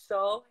was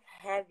so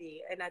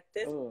heavy, and at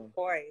this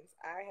point,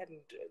 I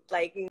hadn't,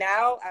 like,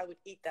 now I would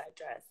eat that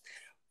dress,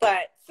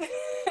 but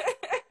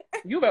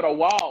you better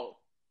walk.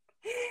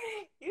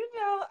 You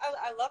know,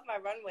 I love my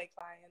runway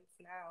clients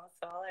now,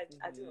 so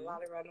I do a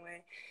lot of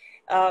runway,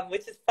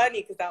 which is funny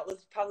because that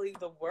was probably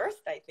the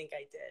worst I think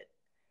I did.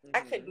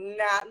 I could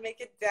not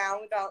make it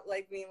down without,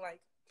 like, being,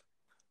 like,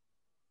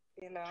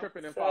 you know.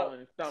 Tripping and falling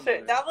and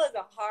stumbling. That was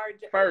a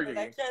hard dress.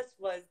 That dress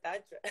was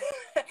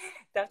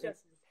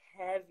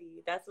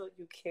heavy. That's what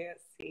you can't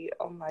see.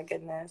 Oh, my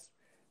goodness.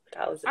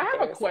 That was I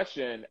have a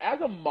question.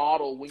 As a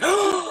model, when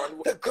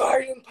you the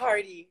garden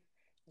party,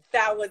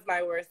 that was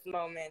my worst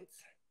moment.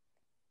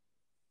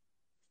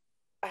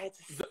 I had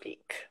to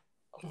speak.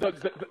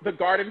 The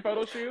garden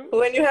photo shoot?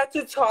 When you had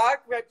to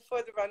talk right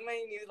before the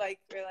runway and you were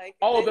like...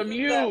 Oh, the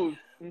muse.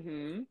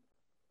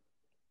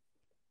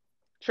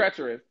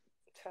 Treacherous.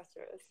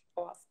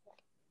 Awesome.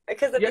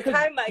 Because at the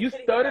time I couldn't...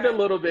 You stuttered a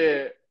little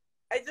bit.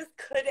 I just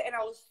couldn't, and I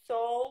was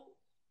so...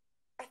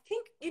 I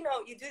think, you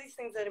know, you do these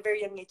things at a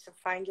very young age to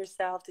find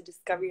yourself, to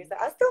discover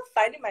yourself. I was still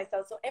finding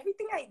myself, so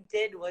everything I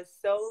did was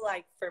so,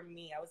 like, for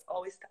me. I was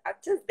always... To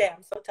this day,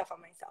 I'm so tough on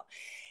myself.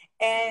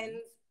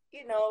 And,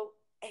 you know...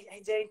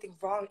 I did anything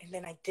wrong, and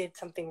then I did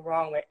something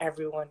wrong where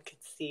everyone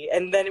could see,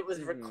 and then it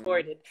was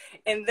recorded,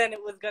 and then it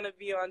was gonna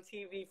be on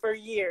TV for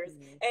years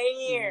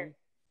and years.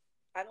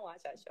 I don't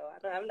watch that show. I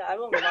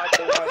don't watch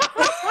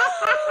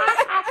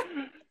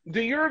it. Do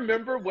you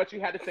remember what you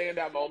had to say in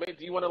that moment?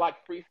 Do you want to,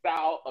 like,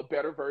 freestyle a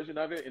better version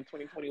of it in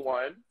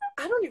 2021?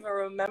 I don't even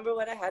remember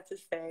what I had to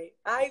say.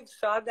 I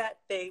saw that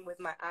thing with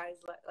my eyes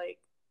like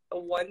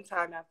one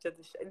time after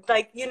the show.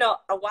 Like, you know,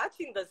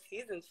 watching the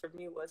seasons for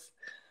me was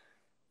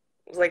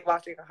like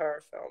watching a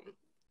horror film.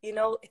 You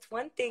know, it's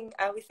one thing,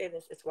 I always say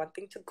this, it's one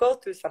thing to go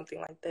through something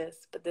like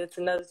this, but it's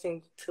another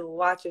thing to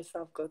watch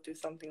yourself go through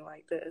something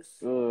like this.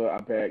 Oh, I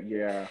bet,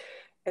 yeah.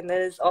 And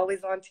then it's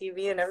always on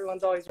TV and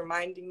everyone's always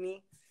reminding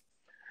me.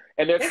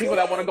 And there's people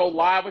that want to go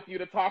live with you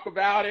to talk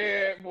about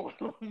it. More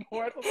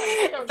like,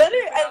 better,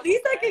 at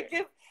least I could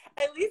give,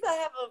 at least I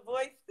have a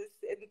voice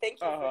and thank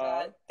you for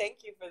that.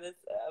 Thank you for this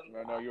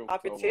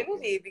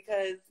opportunity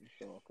because,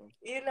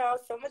 you know,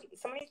 so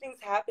many things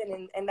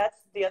happen and that's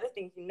the other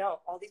thing, you know,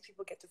 all these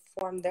people get to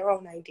form their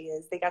own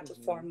ideas. They got to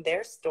form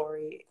their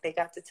story. They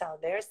got to tell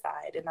their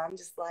side. And I'm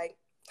just like,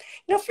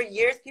 you know, for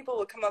years, people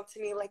would come up to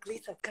me like,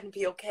 Lisa, it's going to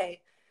be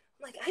okay.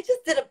 I'm like, I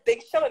just did a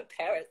big show in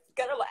Paris. It's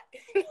going to what?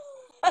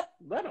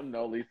 Let them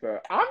know, Lisa.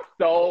 I'm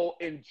so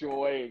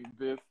enjoying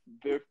this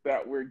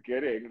that we're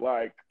getting.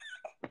 Like,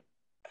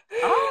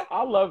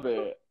 I love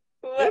it.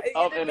 What,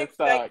 you didn't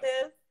expect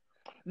this?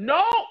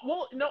 No,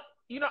 well, no.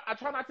 You know, I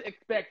try not to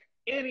expect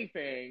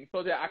anything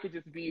so that I could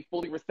just be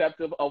fully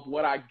receptive of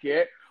what I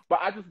get. But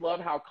I just love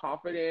how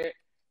confident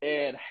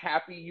and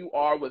happy you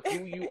are with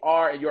who you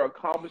are and your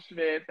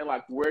accomplishments and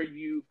like where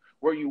you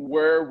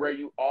were, where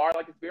you are.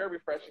 Like, it's very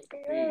refreshing to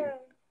see.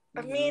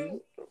 I mean,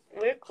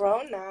 we're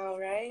grown now,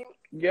 right?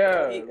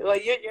 Yeah. Well,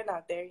 you're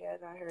not there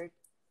yet. I heard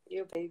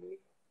you're a baby.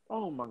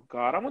 Oh my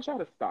God, I want y'all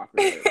to stop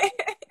it.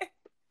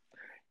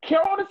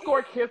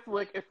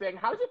 Carol_Kisslick is saying,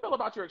 how did you feel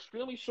about your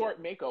extremely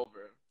short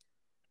makeover?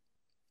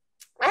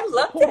 I The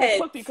loved poodle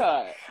it. pussy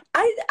cut.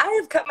 I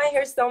have cut my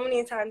hair so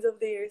many times over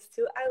the years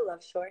too. I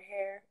love short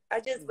hair. I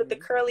just with the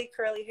curly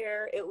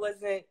hair, it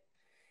wasn't.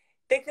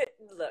 They could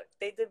look.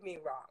 They did me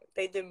wrong.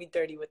 They did me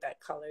dirty with that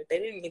color. They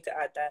didn't need to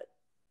add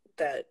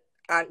that.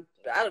 I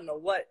don't know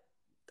what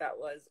that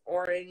was.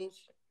 Orange.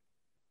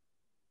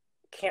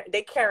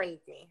 They Karen'd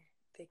me.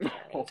 They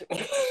Karen'd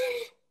me.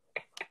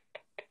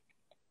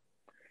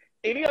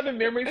 Any other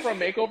memories from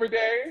Makeover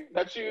Day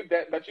that you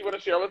want to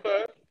share with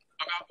us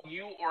about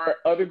you or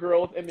other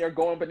girls in there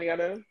going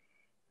bananas?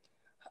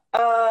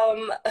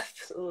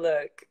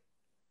 Look,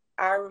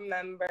 I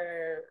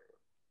remember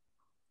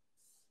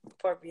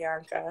for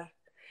Bianca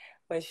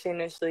when she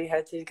initially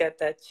had to get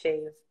that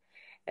shave,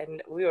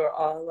 and we were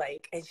all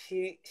like, and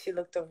she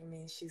looked over me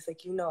and she's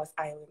like, you know, it's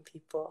island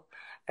people,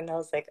 and I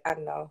was like, I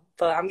know,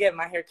 but I'm getting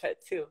my hair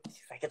cut too.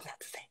 She's like, it's not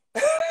the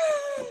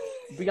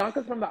same.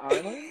 Bianca's from the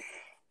island?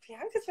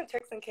 Bianca's from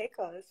Turks and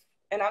Caicos,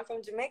 and I'm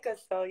from Jamaica,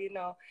 so you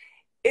know,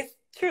 it's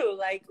true.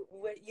 Like,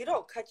 you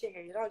don't cut your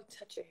hair, you don't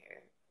touch your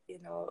hair. You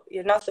know,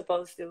 you're not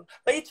supposed to.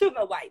 But you're too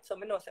white, so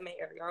I know some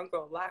area. I'm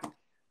grow black.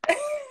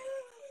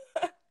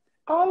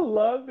 I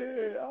love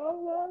it. I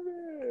love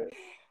it.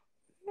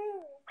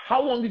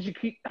 How long did you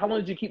keep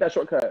that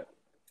shortcut?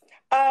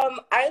 I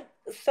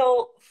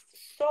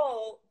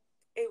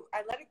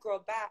let it grow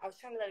back. I was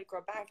trying to let it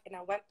grow back, and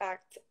I went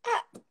back to.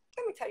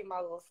 Let me tell you my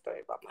little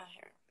story about my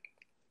hair.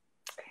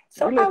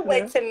 So I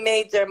went to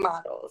major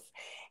models,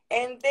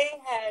 and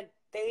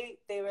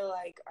they were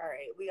like, all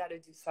right, we got to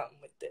do something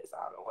with this.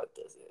 I don't know what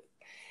this is.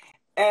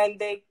 And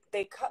they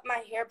cut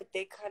my hair, but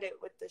they cut it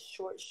with the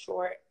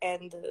short,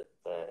 and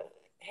the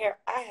hair.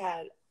 I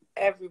had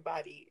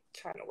everybody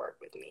trying to work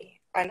with me,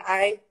 and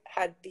I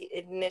had the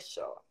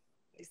initial.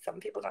 Some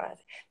people don't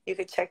have. You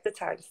could check the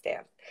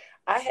timestamp.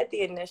 I had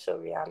the initial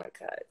Rihanna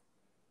cut.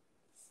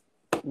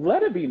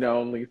 Let it be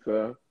known,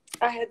 Lisa.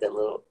 I had the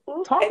little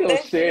talk your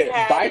shit,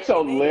 bite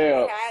your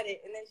lip. She had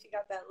it, and then she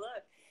got that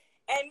look.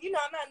 And you know,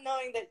 I'm not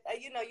knowing that.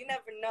 You know, you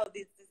never know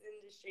this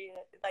industry.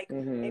 Like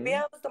maybe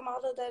I was the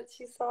model that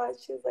she saw, and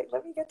she was like,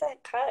 "Let me get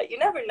that cut." You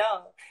never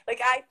know.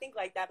 Like I think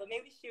like that, but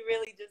maybe she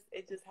really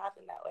it just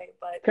happened that way.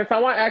 But can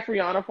someone ask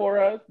Rihanna for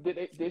us?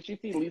 Did she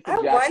see Lisa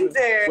Jackson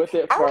wonder. with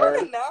it first? I want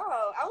to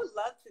know. I would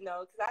love to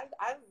know because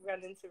I've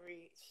run into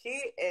Ree.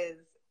 She is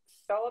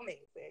so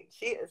amazing.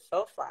 She is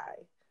so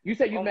fly. You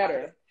said you met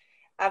her.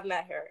 I've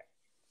met her.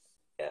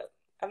 Yeah,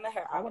 I've met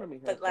her. I want to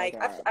meet her. But like,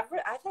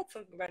 I've had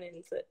some running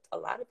into a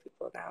lot of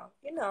people now.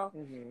 You know,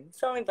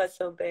 it's only but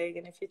so big,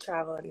 and if you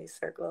travel in these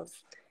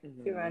circles,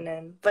 you run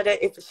in. But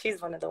if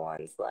she's one of the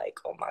ones, like,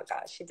 oh my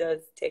gosh, she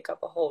does take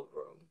up a whole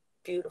room.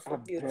 Beautiful,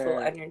 beautiful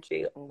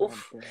energy.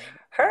 Oof.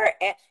 Her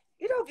and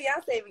you know,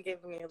 Beyonce even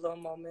gave me a little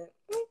moment.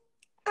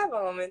 I have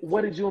a moment.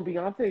 What did you and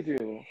Beyonce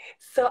do?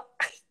 So.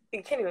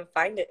 You can't even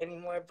find it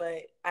anymore,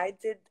 but I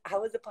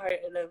was a part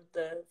of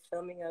the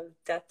filming of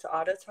Death to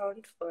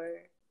Autotune for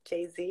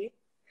Jay-Z,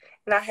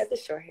 and I had the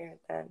short hair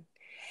then.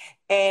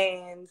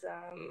 And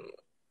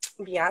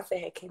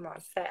Beyonce had came on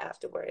set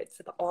afterwards,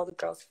 and all the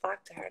girls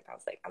flocked to her, and I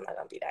was like, I'm not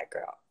gonna be that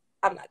girl.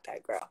 I'm not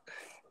that girl.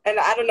 And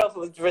I don't know if it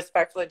was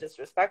respectful or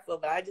disrespectful,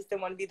 but I just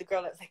didn't want to be the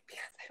girl that was like,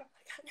 Beyonce,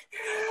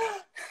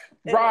 oh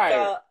my God. Right.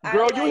 So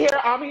girl, you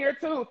here, I'm here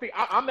too. See,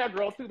 I'm that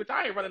girl too, but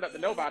I ain't running up to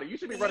nobody. You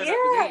should be running up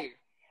to me.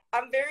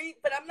 I'm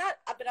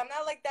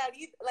not like that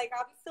either. Like,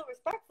 I'm still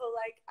respectful.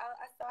 Like,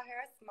 I saw her,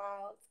 I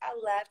smiled, I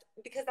laughed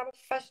because I'm a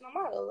professional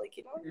model. Like,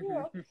 you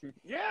know.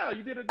 Yeah,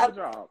 you did a good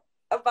job.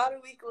 About a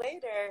week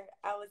later,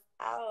 I was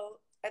out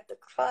at the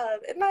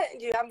club, and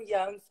I'm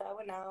young, so I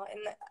went out,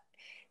 and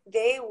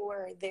they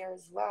were there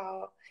as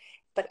well.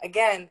 But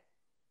again,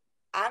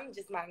 I'm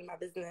just minding my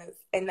business,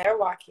 and they're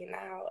walking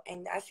out,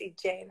 and I see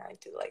Jay, and I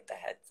do like the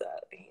heads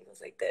up, and he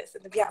goes like this,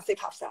 and the Beyonce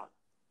pops out.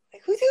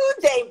 Like, who's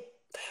Jay?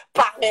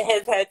 Popping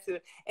his head to,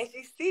 and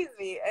she sees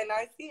me, and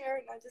I see her,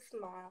 and I just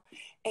smile,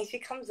 and she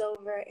comes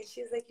over, and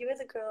she's like, "You were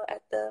the girl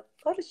at the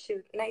photo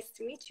shoot. Nice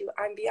to meet you.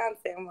 I'm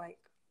Beyonce." I'm like,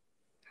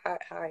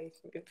 "Hi,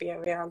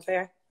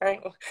 Beyonce.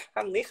 Right?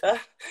 I'm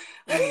Lisa."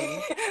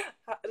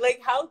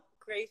 Like, how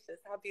gracious,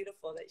 how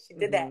beautiful that she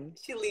did that.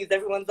 She leaves.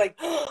 Everyone's like,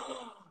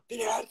 oh,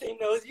 "Beyonce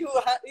knows you."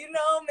 You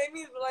know, made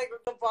me like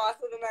the boss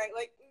of the night.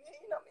 Like,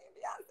 you know, me and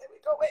Beyonce, we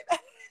go way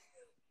back.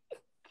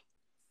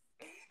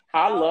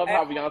 I love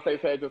how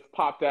Beyonce's head just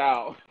popped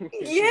out.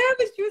 Yeah,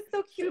 but she was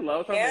so cute. She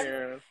loves her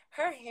hair.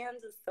 Her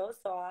hands are so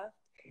soft.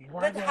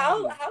 Right. But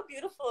how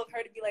beautiful of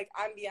her to be like,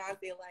 I'm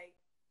Beyonce. Like,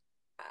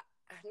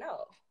 I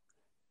know.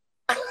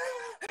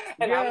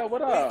 And yeah,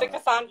 what up? Mr.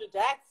 Cassandra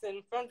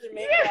Jackson from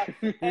Jamaica.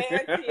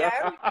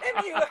 ANTM.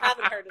 Maybe you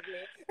haven't heard of me.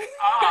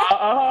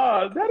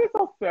 That is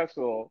so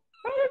special.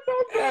 That is so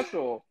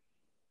special.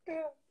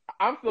 Yeah.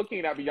 I'm still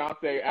keen at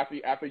Beyonce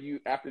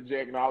after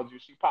Jay acknowledged you.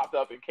 She popped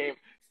up and came.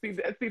 See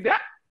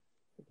that.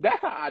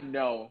 That's how I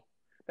know.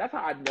 That's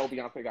how I know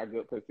Beyonce got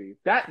good pussy.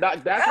 That's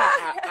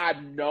how I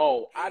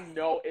know. I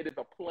know it is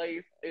a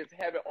place. It's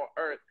heaven on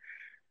earth.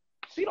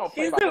 She don't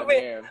play She's by a that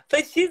real, man.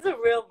 but she's a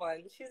real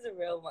one. She's a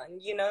real one.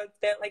 You know,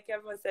 that like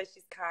everyone says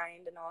she's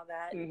kind and all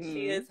that.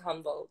 She is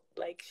humble.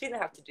 Like, she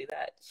didn't have to do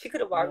that. She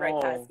could have walked right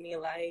past me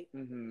like,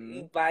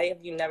 why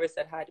have you never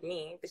said hi to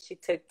me? But she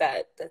took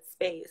that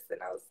space,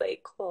 and I was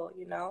like, cool,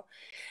 you know?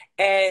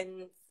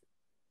 And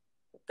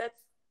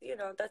that's, you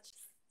know, that's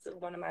just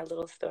one of my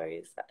little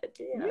stories.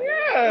 You know,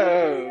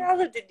 Yeah. I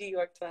lived in New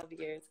York 12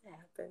 years. It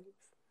happens.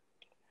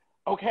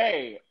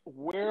 Okay,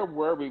 where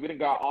were we? We didn't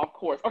got off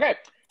course. Okay,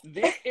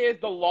 this is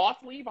the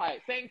Lost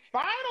Levite saying,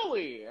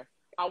 finally,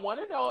 I want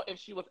to know if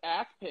she was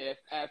as pissed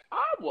as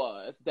I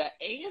was that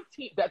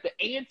the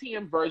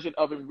ANTM version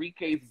of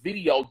Enrique's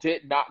video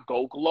did not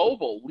go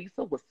global.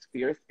 Lisa was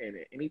fierce in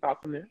it. Any thoughts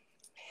on this?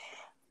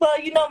 Well,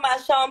 you know, my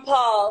Sean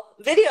Paul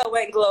video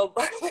went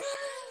global.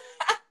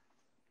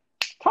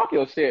 Talk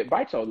your shit.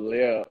 Bite your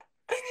lip.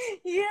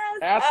 Yes.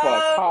 Ask for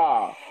a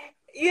car.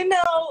 You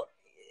know,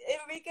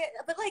 Enrique,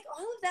 but like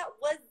all of that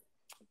was,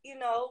 you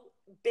know,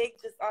 big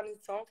just on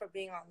its own for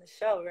being on the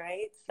show,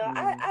 right? So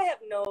I have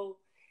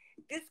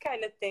this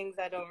kind of things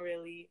I don't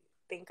really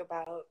think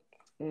about.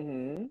 But,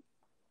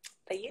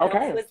 you know,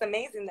 it was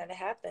amazing that it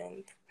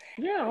happened.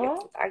 Yeah.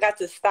 I got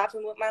to stop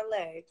him with my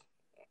leg.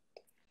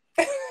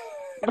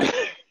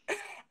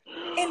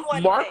 In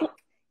one take.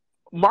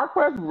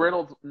 Marquez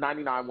Reynolds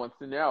 99 wants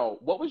to know,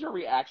 what was your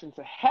reaction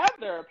to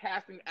Heather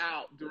passing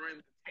out during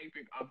the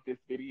taping of this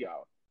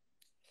video?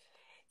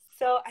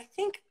 So I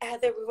think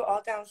Heather, we were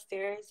all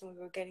downstairs and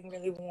we were getting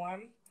really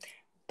warm.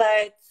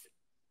 But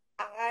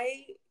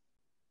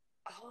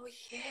oh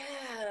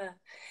yeah.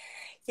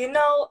 You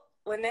know,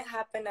 when it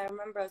happened, I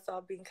remember us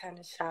all being kind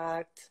of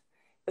shocked.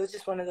 It was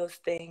just one of those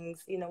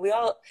things. You know,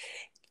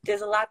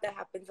 there's a lot that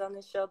happens on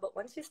the show, but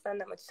once you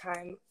spend that much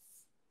time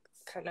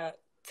kind of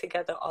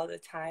together all the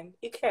time,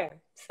 you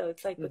care. So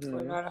it's like, what's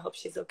going on? I hope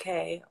she's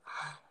okay.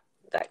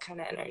 That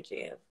kind of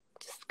energy of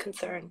just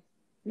concern.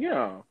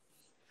 Yeah.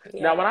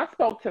 Now, when I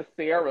spoke to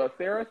Sarah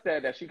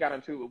said that she got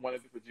into it with one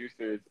of the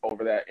producers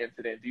over that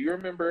incident. Do you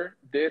remember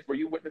this? Were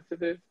you witness to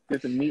this?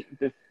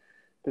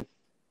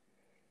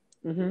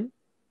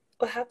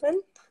 What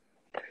happened?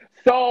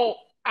 So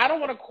I don't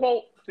want to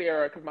quote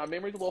Sarah because my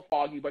memory's a little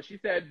foggy, but she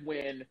said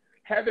when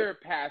Heather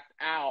passed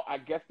out, I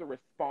guess the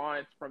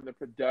response from the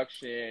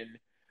production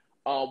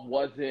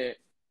wasn't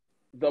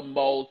the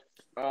most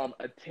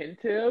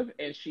attentive,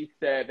 and she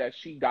said that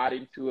she got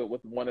into it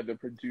with one of the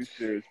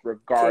producers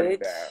regarding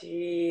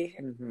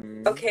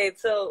that. Okay,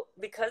 so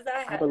because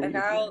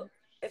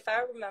if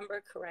I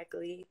remember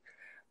correctly,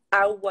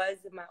 I was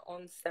in my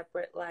own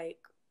separate like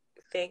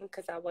thing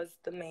because I was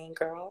the main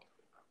girl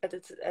at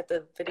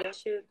the video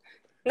shoot.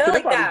 Not so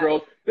like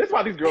that. This is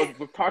why these girls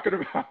was talking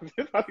about. This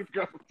is why these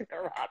girls were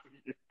terrorizing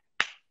you.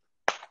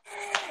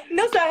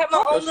 No, so I have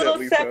my own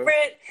little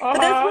separate. But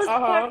this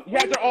was you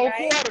had your own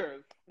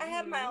quarters. I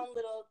have my own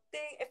little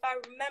thing. If I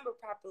remember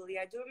properly,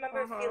 I do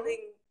remember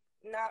feeling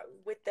not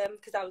with them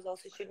because I was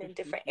also shooting in a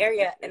different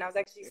area, and I was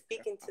actually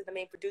speaking to the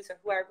main producer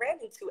who I ran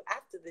into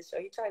after the show.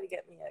 He tried to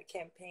get me a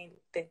campaign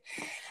thing.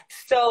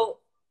 So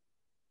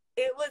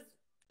it was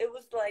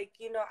like,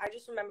 you know, I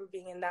just remember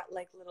being in that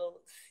like little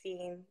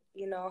scene,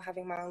 you know,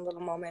 having my own little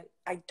moment.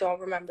 I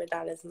don't remember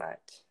that as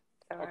much.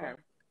 Okay.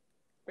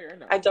 Fair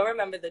enough. I don't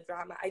remember the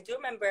drama. I do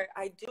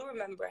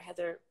remember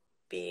Heather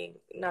being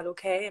not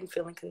okay and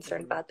feeling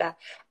concerned about that.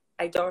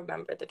 I don't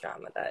remember the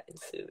drama that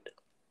ensued.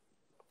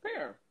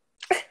 Fair.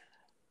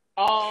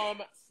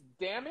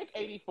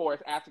 Damick84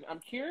 is asking, I'm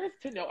curious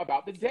to know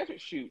about the desert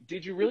shoot.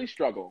 Did you really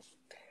struggle?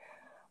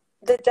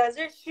 The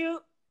desert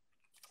shoot?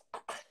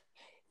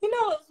 You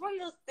know, it was one of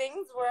those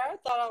things where I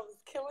thought I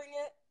was killing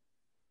it.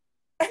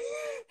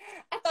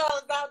 I thought I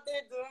was out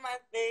there doing my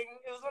thing.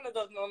 It was one of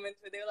those moments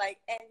where they were like,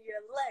 and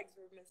your legs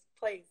were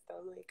misplaced. I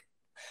was like,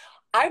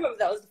 I remember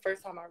that was the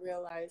first time I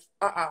realized,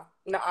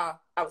 nuh-uh.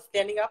 I was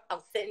standing up, I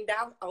was sitting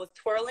down, I was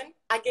twirling.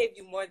 I gave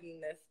you more than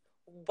this.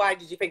 Why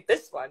did you pick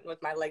this one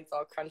with my legs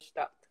all crunched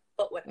up?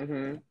 But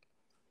whatever.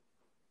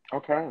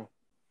 Okay.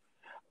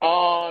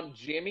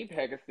 Jimmy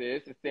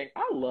Pegasus is saying,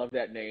 I love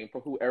that name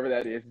for whoever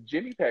that is.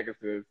 Jimmy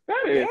Pegasus.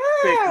 That is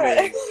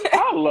sickening.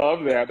 I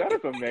love that. That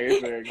is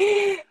amazing.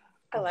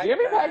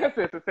 Jimmy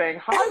Pegasus is saying,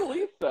 hi,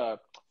 Lisa.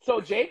 So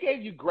Jay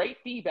gave you great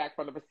feedback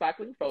from the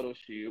recycling photo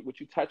shoot,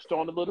 which you touched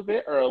on a little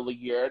bit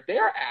earlier.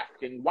 They're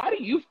asking, why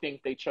do you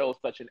think they chose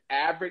such an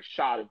average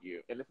shot of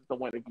you? And this is the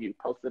one of you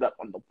posted up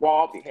on the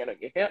wall, your hand on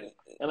your hip,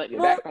 and let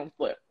your back on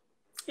flip.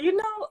 You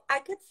know, I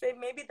could say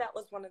maybe that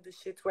was one of the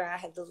shoots where I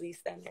had the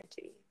least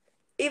energy.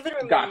 Even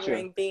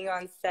remembering being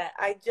on set,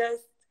 I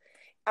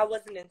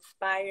wasn't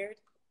inspired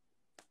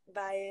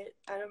by it.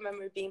 I don't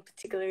remember it being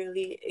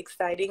particularly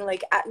exciting.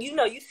 Like, you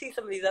know, you see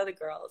some of these other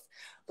girls,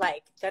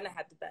 like Jenna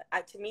had the best.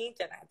 To me,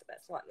 Jenna had the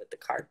best one with the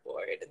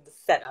cardboard and the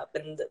setup,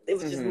 and it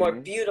was just more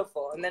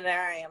beautiful. And then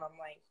there I am. I'm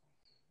like,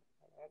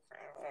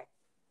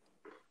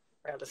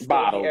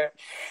 bottle here.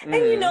 And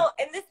you know,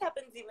 and this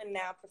happens even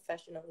now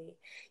professionally.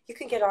 You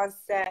can get on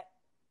set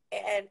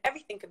and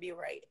everything could be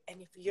right,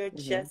 and if you're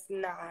just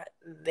not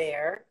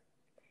there,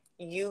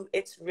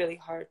 it's really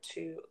hard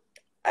to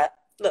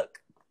look.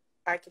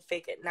 I could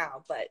fake it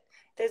now, but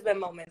there's been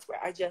moments where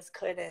I just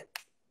couldn't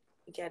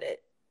get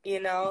it, you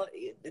know,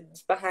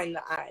 it's behind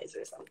the eyes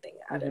or something.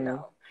 I don't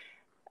know.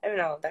 I don't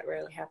know if that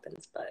rarely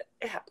happens, but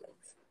it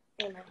happens,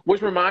 you know.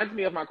 Which reminds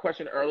me of my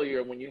question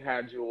earlier when you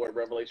had your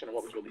revelation of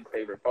what was your least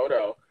favorite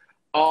photo.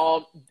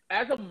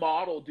 As a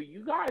model, do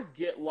you guys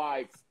get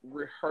like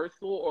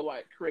rehearsal or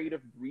like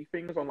creative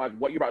briefings on like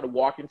what you're about to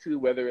walk into,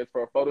 whether it's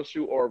for a photo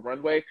shoot or a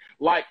runway?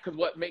 Like, because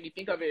what made me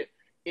think of it,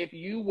 if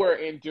you were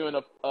in doing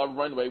a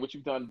runway, which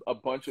you've done a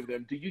bunch of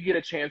them, do you get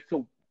a chance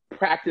to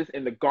practice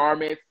in the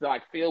garments, to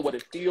like feel what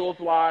it feels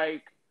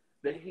like,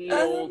 the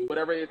heels,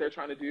 whatever it is they're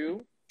trying to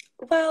do?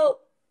 Well,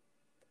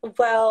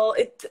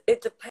 it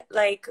depends.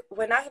 Like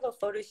when I have a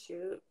photo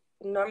shoot,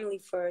 normally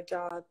for a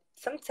job,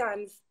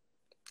 sometimes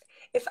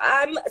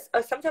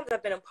sometimes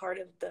I've been a part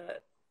of the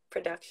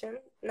production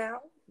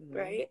now,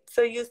 right?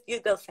 So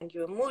they'll send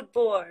you a mood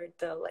board.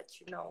 They'll let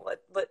you know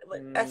what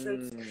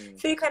essence.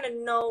 So you kind of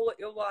know what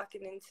you're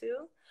walking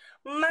into.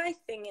 My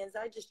thing is,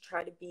 I just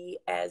try to be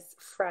as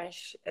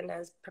fresh and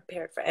as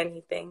prepared for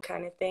anything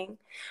kind of thing.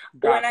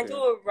 Gotcha. When I do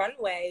a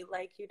runway,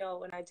 like, you know,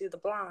 when I do the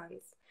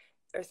blondes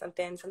or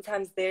something,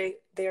 sometimes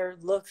their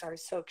looks are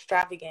so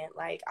extravagant.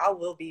 Like I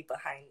will be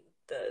behind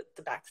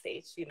the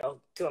backstage, you know,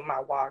 doing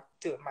my walk,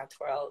 doing my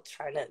twirl,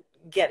 trying to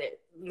get it,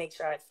 make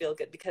sure I feel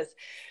good, because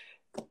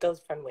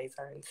those runways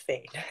are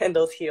insane and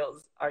those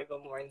heels are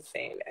even more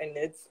insane. And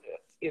it's,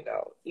 you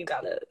know, you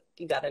gotta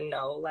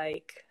know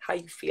like how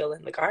you feel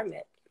in the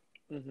garment,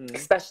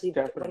 especially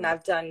when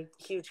I've done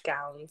huge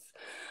gowns.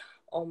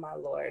 Oh my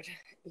Lord,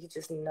 you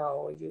just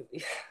know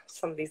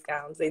some of these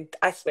gowns,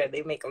 I swear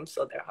they make them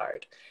so they're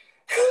hard.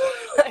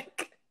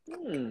 Like.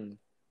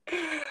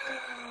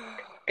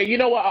 And you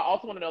know what? I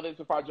also want to know this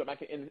before I jump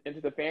back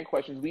into the fan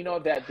questions. We know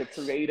that the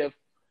creative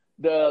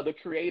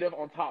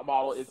on Top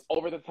Model is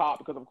over the top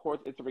because, of course,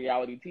 it's a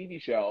reality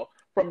TV show.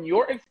 From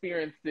your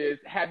experiences,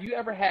 have you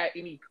ever had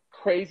any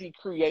crazy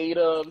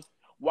creatives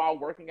while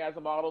working as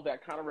a model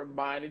that kind of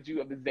reminded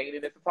you of the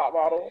zaniness of Top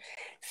Model?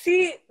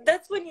 See,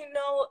 that's when you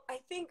know, I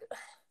think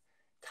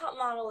Top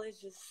Model is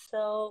just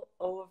so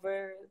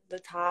over the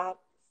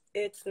top.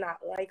 It's not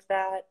like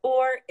that.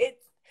 Or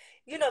it's,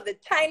 you know, the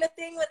China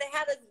thing where they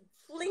had us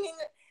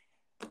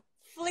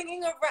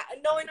flinging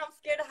around, knowing I'm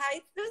scared of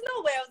heights. There's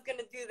no way I was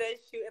gonna do this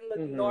shoot and look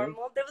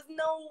normal. There was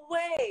no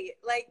way.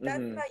 Like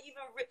that's not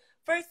even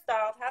first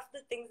off, half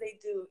the things they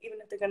do, even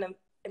if they're gonna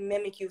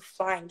mimic you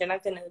flying, they're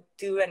not gonna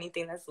do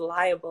anything that's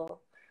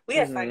liable. We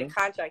had signed a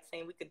contract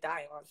saying we could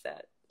die on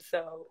set,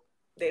 so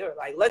they were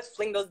like, let's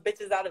fling those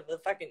bitches out of the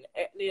fucking,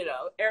 you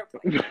know,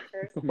 airplane.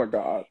 Oh my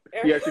God.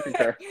 Yes, you can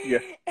care.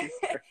 Yes.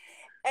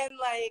 And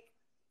like,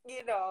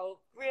 you know,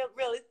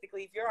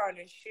 realistically, if you're on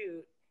a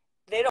shoot,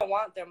 they don't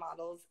want their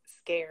models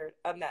scared,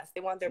 a mess.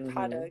 They want their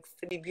products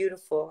to be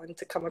beautiful and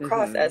to come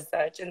across as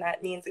such. And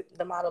that means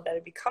the model better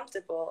be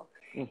comfortable.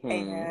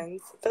 And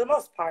for the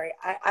most part,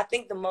 I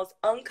think the most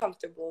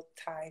uncomfortable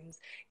times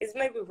is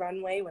maybe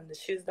runway when the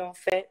shoes don't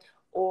fit,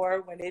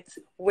 or when it's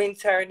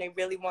winter and they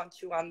really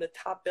want you on the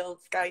top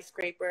built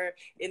skyscraper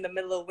in the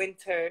middle of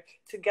winter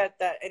to get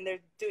that, and they're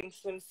doing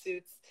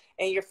swimsuits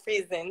and you're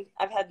freezing.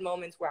 I've had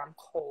moments where I'm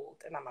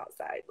cold and I'm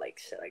outside, like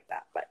shit like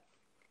that, but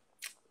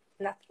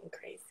nothing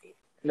crazy.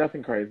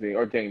 Nothing crazy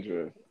or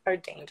dangerous.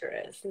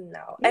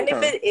 No. And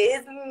if it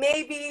is,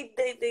 maybe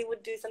they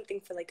would do something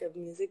for like a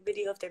music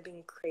video if they're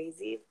being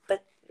crazy.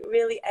 But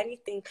really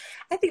anything.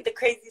 I think the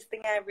craziest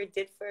thing I ever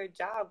did for a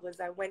job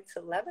was I went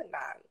to Lebanon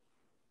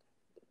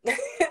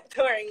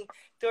during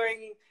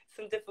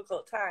some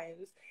difficult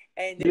times.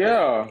 And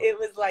it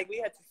was like we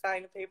had to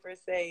sign a paper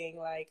saying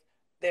like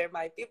there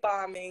might be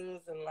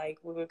bombings, and like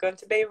we were going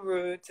to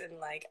Beirut, and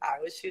like I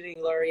was shooting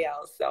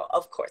L'Oreal, so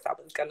of course I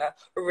was gonna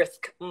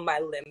risk my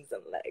limbs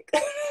and leg.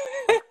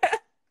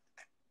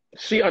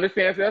 She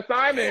understands the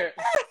assignment.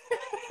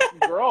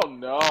 Girl,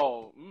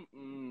 no.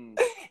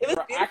 It was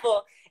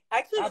beautiful.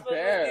 Actually, it was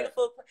really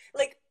beautiful.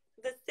 Like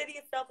the city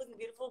itself was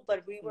beautiful,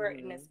 but we were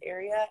in this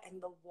area,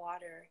 and the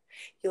water,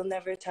 you'll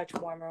never touch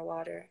warmer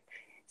water.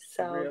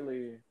 So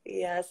really,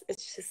 yes,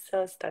 it's just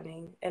so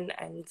stunning, and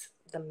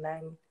the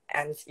men.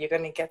 And you're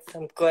going to get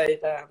some good,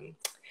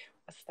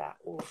 what's that?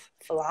 Ooh,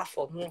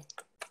 falafel.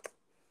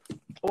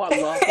 Oh, I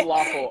love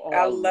falafel. Oh,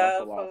 I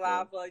love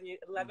falafel. And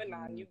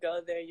Lebanon, you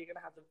go there, you're going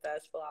to have the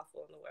best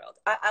falafel in the world.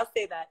 I'll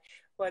say that.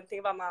 One thing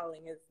about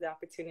modeling is the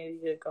opportunity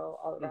to go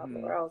all around the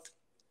world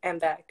and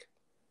back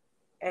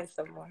and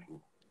some more.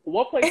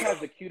 What place has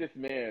the cutest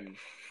men?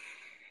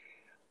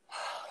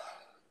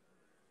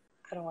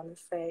 I don't want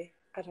to say.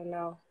 I don't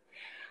know.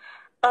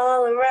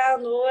 All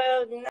around the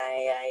world,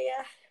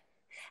 yeah.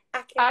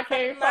 I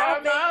can't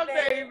find my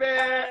baby.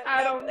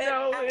 I don't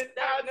know it.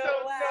 I don't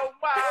know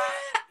why.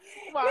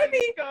 Why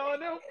he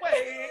gone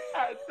away?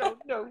 I don't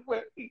know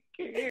where he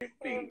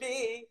can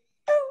be.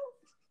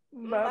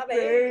 My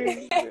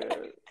baby.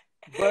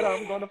 But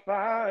I'm gonna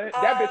find.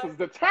 That bitch was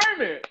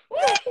determined.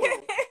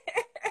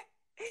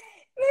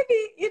 Maybe,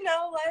 you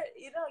know what?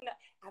 You don't know.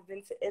 I've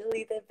been to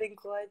Italy. They've been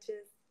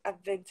gorgeous.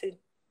 I've been to,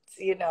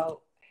 you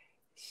know,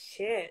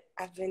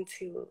 I've been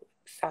to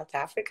South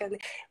Africa,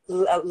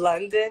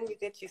 London. You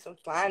get you some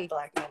fine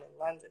black men in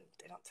London.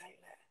 They don't tell you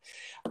that.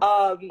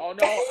 Oh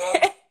no,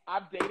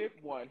 I've dated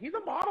one. He's a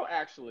model,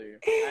 actually.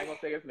 I ain't gonna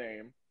say his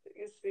name.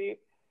 You see,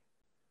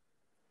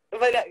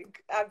 but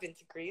I've been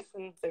to Greece,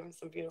 and there's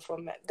some beautiful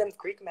men. Them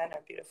Greek men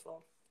are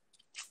beautiful.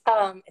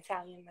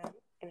 Italian men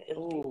in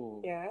Italy.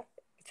 Ooh. Yeah,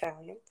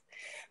 Italian.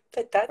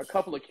 But that's a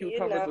couple of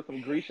cucumbers with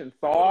some Grecian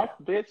sauce,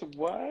 bitch.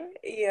 What?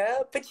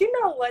 Yeah, but you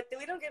know what?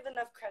 We don't give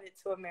enough credit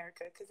to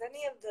America, because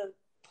any of the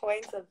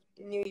points of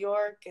New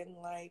York and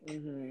like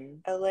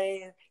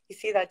LA, you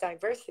see that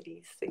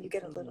diversity, so you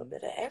get a little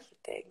bit of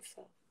everything.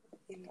 So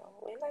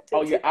we're not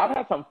doing too bad. I've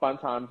had some fun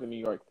times in New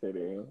York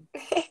City.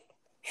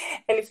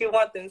 And if you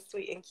want them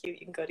sweet and cute,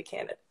 you can go to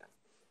Canada.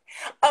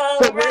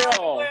 For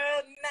real.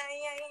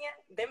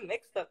 They're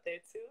mixed up there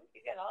too.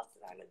 You get all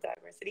kinds of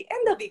diversity, and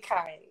they'll be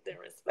kind and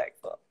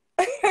respectful.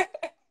 So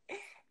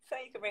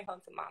you can bring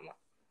home to mama.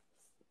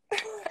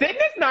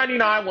 Fitness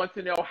 99 wants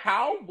to know,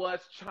 how was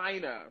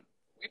China?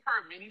 We've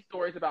heard many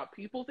stories about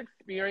people's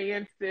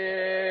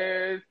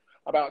experiences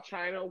about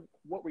China.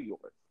 What were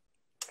yours?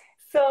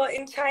 So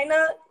in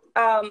China,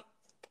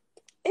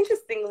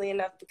 interestingly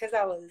enough, because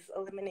I was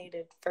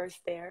eliminated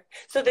first there,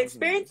 so the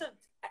experience of,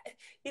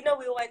 we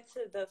went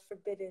to the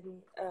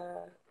Forbidden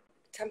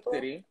Temple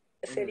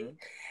city,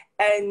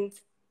 and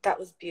that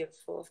was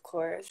beautiful, of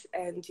course.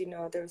 And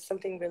there was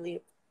something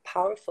really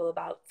powerful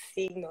about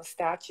seeing those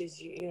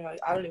statues.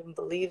 I don't even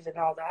believe in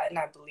all that, and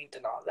I believed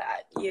in all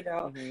that.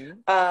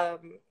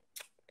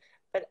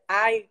 But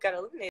I got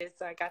eliminated,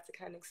 so I got to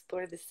kind of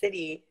explore the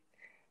city.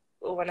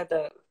 One of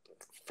the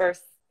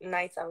first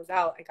nights I was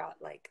out, I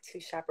got like 2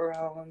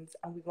 chaperones,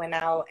 and we went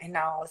out, and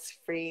now I was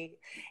free.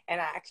 And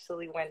I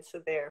actually went to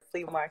their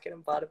flea market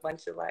and bought a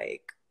bunch of,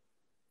 like,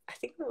 I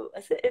think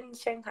was it in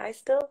Shanghai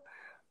still?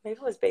 Maybe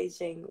it was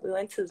Beijing. We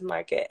went to this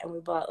market and we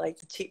bought like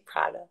the cheap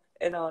Prada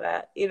and all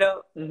that, and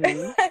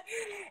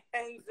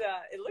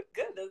it looked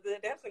good.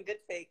 They have some good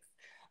fakes.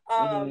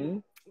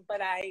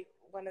 But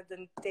one of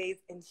the days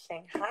in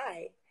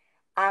Shanghai,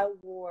 I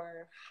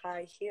wore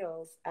high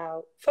heels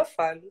out for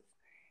fun.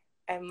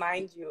 And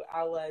mind you,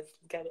 I was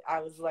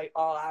like,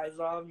 all eyes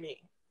on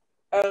me.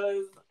 I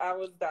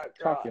was that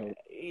girl. Talking.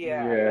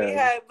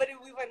 Yeah. But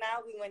we went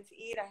out, we went to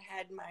eat. I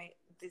had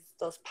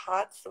those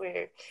pots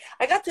where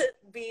I got to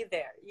be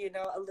there,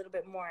 a little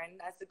bit more.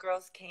 And as the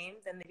girls came,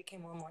 then they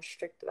became a little more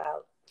strict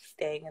about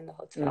staying in the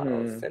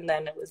hotels. And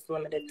then it was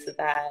limited to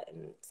that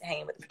and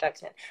hanging with the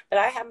production. But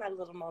I had my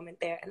little moment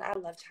there, and I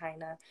love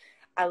China.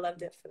 I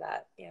loved it for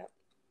that. Yeah.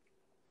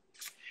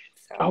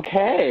 So.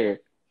 Okay.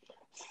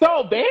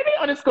 So,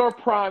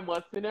 baby_prime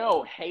wants to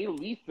know, hey,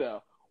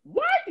 Lisa,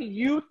 why do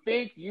you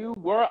think you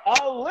were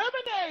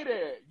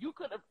eliminated? You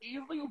could have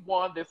easily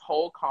won this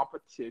whole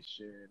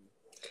competition.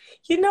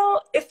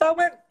 If I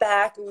went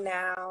back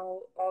now,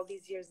 all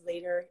these years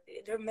later,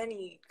 there are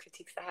many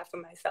critiques I have for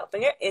myself.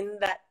 When you're in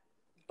that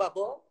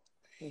bubble,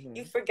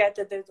 you forget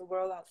that there's a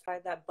world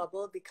outside that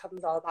bubble. It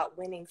becomes all about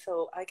winning.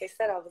 So, like I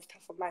said, I was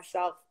tough on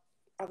myself.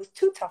 I was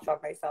too tough on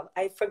myself.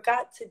 I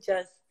forgot to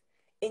just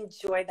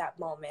enjoy that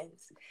moment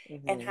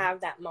and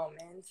have that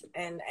moment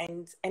and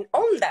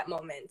own that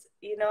moment.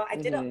 I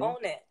didn't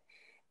own it.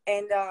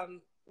 And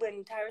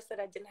when Tyra said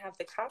I didn't have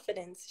the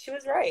confidence, she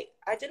was right.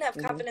 I didn't have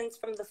confidence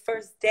from the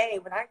first day.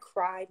 When I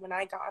cried, when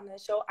I got on the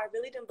show, I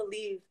really didn't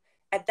believe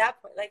at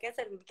that point. Like I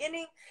said in the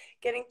beginning,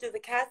 getting through the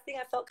casting,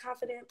 I felt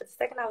confident. But the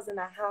second I was in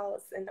that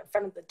house in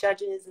front of the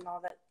judges and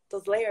all that,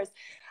 those layers,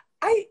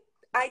 I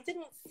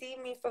didn't see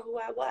me for who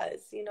I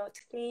was. It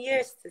took me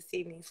years to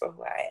see me for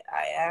who I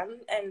am.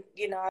 And,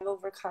 I've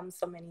overcome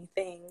so many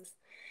things.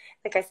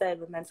 Like I said,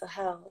 with mental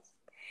health,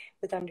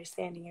 with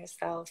understanding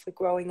yourself, with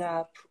growing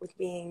up, with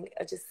being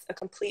just a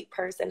complete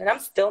person. And I'm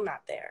still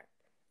not there.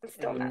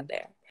 Not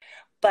there.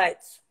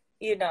 But,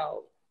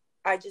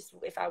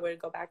 if I were to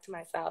go back to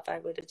myself, I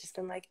would have just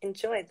been like,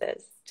 enjoy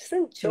this. Just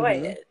enjoy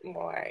it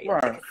more. Take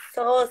it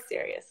so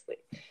seriously.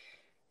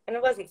 And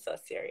it wasn't so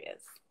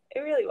serious. It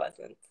really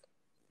wasn't.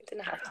 It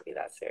didn't have to be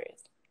that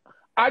serious.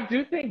 I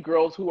do think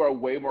girls who are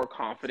way more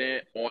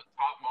confident on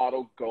Top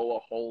Model go a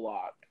whole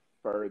lot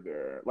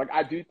further. Like,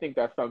 I do think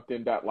that's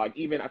something that, like,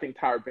 even I think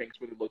Tyra Banks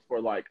really looks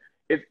for. Like,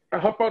 if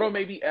her photo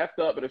may be effed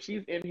up, but if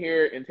she's in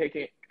here and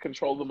taking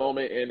control of the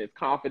moment and is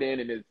confident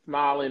and is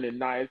smiling and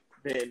nice,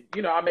 then,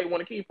 I may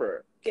want to keep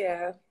her.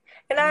 Yeah.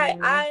 And I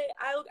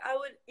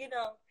would,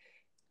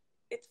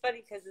 it's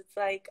funny because it's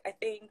like, I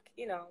think,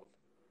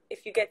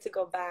 if you get to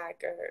go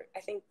back, or I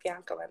think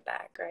Bianca went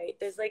back, right?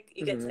 There's like,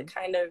 you get to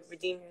kind of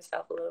redeem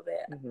yourself a little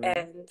bit.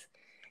 And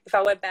if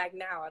I went back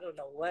now, I don't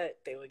know what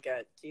they would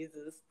get.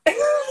 Jesus.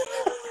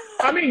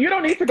 I mean, you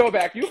don't need to go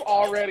back. You've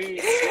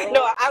already.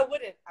 No, I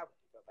wouldn't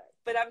go back.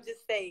 But I'm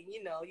just saying,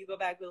 you go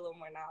back with a little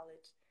more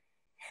knowledge.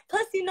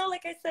 Plus,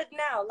 like I said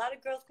now, a lot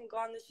of girls can go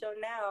on the show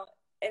now,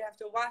 and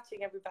after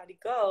watching everybody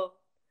go,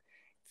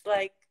 it's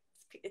like,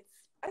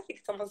 I think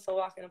someone's still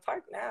walking in the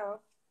park now.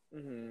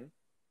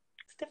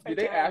 It's different.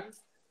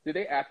 Did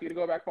they ask you to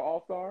go back for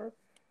All Stars?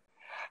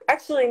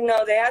 Actually,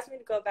 no. They asked me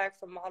to go back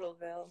for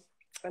Modelville.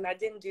 And I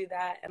didn't do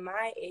that. And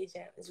my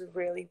agent was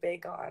really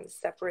big on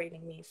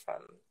separating me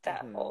from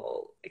that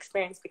whole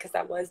experience because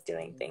I was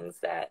doing things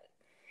that,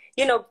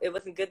 you know, it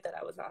wasn't good that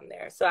I was on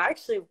there. So I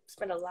actually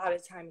spent a lot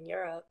of time in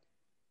Europe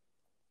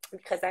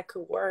because I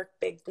could work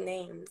big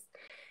names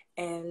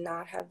and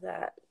not have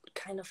that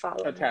kind of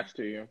follow attached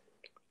to you.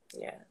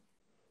 Yeah.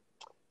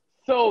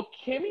 So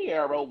Kimmy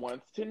Arrow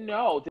wants to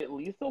know, did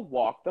Lisa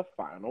walk the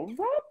final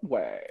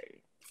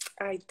runway?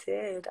 I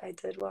did. I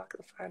did walk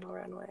the final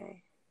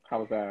runway. How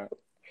was that?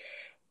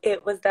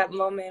 It was that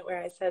moment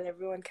where I said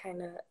everyone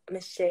kind of,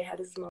 Miss Shay had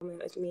this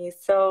moment with me.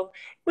 So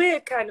we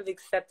had kind of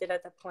accepted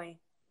at that point,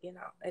 you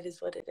know, it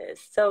is what it is.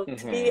 So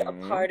to be a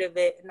part of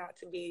it and not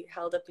to be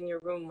held up in your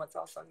room was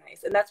also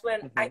nice. And that's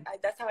when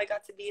that's how I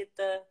got to be at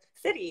the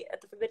city,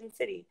 at the Forbidden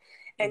City.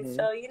 And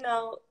so, you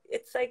know,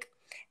 it's like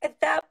at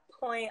that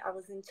point I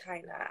was in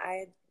China. I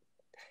had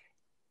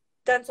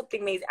done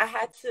something amazing. I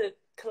had to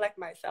collect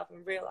myself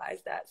and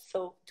realize that.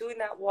 So doing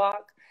that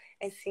walk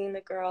and seeing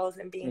the girls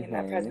and being in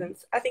that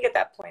presence, I think at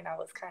that point I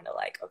was kind of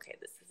like, okay,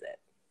 this is it.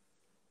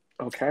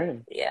 Okay.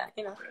 Yeah,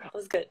 you know, it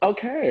was good.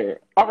 Okay.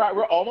 All right,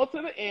 we're almost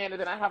to the end,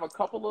 and then I have a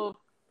couple of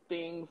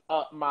things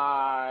up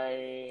my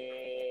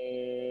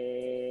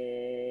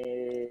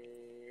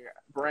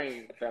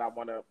brain that I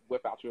want to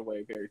whip out your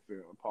way very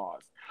soon.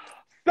 Pause.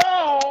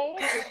 So,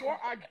 before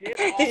I get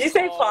Did you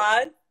say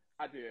pause?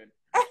 I did.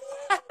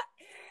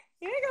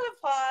 You ain't gonna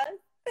pause.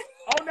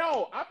 Oh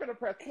no, I'm gonna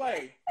press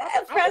play.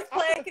 Press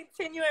play,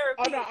 continue and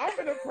repeat. Oh no, I'm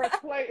gonna press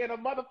play in a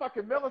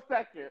motherfucking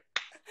millisecond.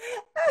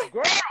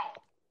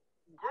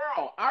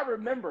 Girl, I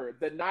remember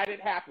the night it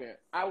happened.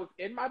 I was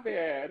in my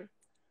bed.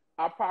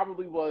 I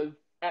probably was,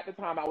 at the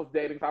time I was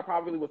dating, so I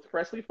probably was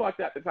freshly fucked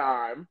at the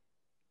time.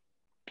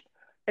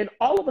 And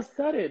all of a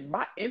sudden,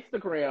 my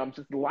Instagram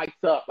just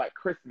lights up like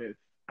Christmas.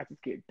 I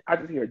just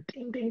hear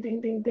ding, ding,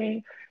 ding, ding,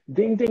 ding,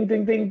 ding, ding,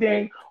 ding, ding,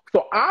 ding.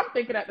 So I'm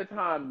thinking at the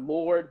time,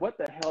 Lord, what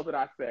the hell did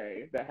I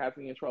say that has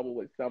me in trouble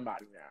with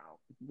somebody now?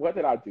 What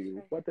did I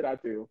do? What did I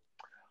do?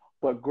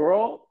 But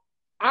girl,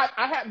 I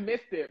had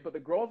missed it, but the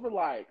girls were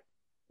like,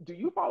 do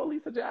you follow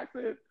Lisa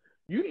Jackson?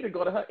 You need to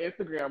go to her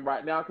Instagram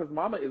right now because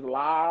Mama is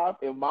live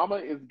and Mama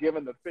is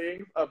giving the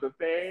things of the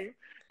thing.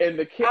 And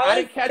the kid, I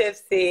didn't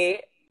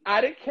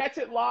catch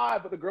it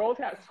live, but the girls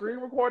had screen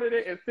recorded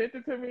it and sent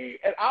it to me,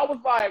 and I was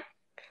like,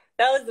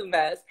 that was the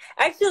best.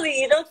 Actually,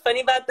 you know what's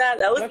funny about that?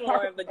 That was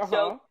more of a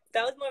joke.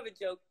 That was more of a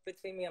joke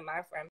between me and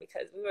my friend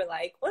because we were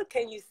like, what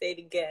can you say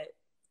to get?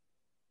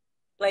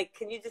 Like,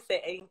 can you just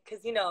say,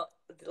 because, you know,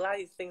 a lot of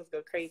these things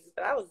go crazy,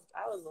 but I was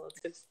a little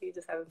tipsy,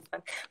 just having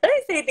fun. But I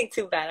didn't say anything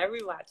too bad. I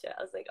rewatched it.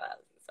 I was like, oh, that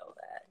was so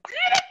bad. You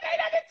didn't say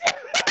nothing too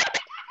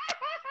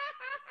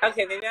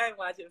Okay, maybe I didn't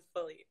watch it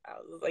fully. I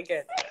was like,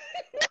 good.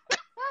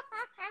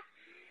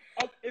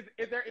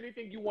 Is there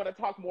anything you want to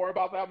talk more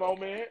about that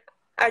moment?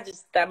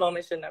 That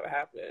moment should never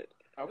happen.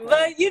 Okay.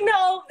 But, you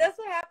know, that's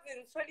what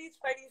happens.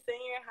 2020,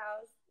 sitting in your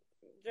house,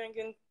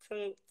 drinking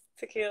some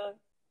tequila,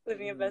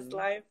 living your best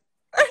life.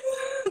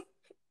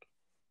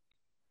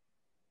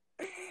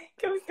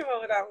 Can we come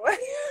up with that one?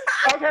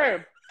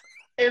 Okay.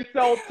 And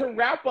so to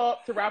wrap up,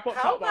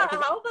 how about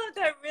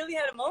that really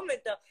had a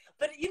moment though?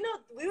 But you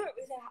know, we were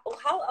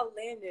how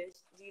outlandish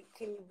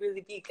can you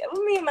really be?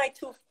 Me and my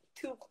two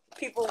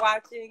people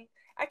watching.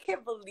 I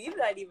can't believe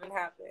that even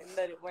happened.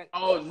 That it went.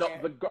 Oh no!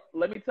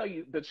 Let me tell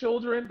you, the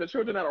children that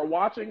are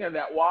watching and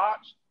that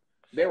watch,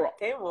 they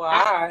watched.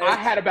 I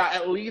had about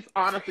at least,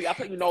 honestly, I'll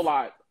tell you no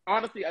lie.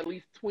 Honestly, at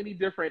least 20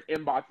 different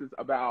inboxes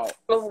about.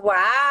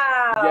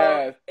 Wow.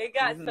 Yes. It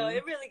got so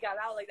it really got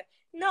out like that.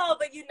 No,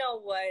 but you know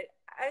what?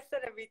 I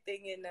said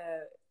everything in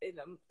a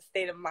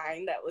state of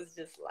mind that was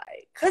just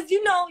like, because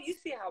you know, you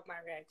see how my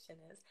reaction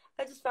is.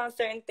 I just found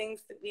certain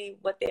things to be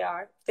what they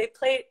are. They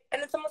played,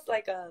 and it's almost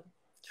like a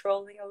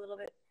trolling a little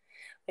bit,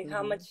 like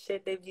how much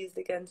shit they've used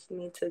against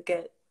me to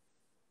get.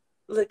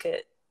 Look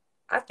at,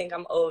 I think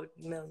I'm owed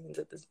millions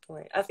at this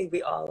point. I think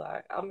we all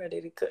are. I'm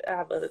ready to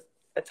have a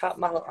top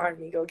model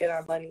army go get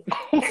our money.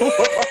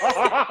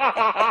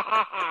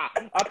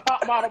 A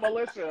top model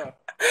militia.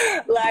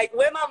 Like,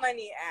 where my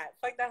money at?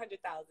 Fuck that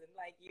 100,000.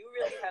 Like, you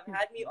really have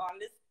had me on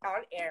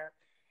air.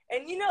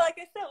 And you know, like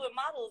I said, with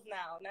models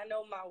now, and I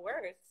know my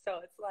worth. So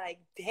it's like,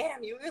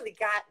 damn, you really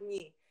got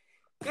me.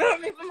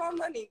 Give me my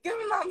money. Give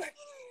me my money.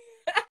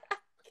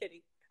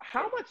 Kidding.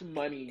 How much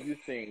money you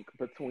think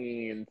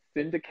between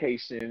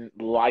syndication,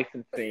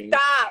 licensing,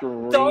 Stop!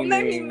 streaming? Don't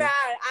make me mad.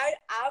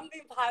 I'm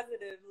being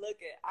positive. Look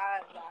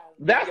at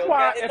that's yoga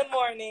why in the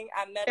morning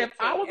I meditate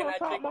and I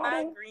drink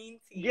my green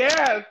tea.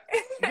 Yes.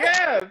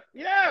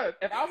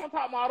 If I was on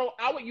Top Model,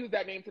 I would use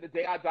that name to the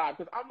day I die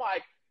because I'm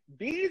like,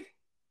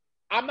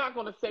 I'm not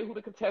going to say who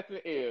the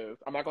contestant is.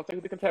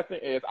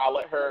 I'll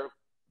let her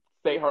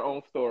say her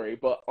own story.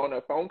 But on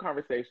a phone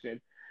conversation,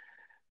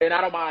 and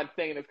I don't mind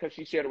saying this because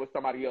she shared it with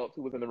somebody else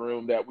who was in the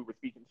room that we were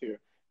speaking to.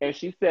 And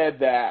she said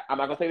that, I'm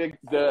not going to say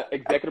the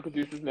executive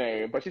producer's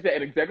name, but she said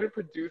an executive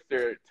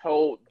producer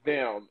told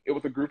them, it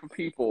was a group of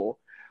people,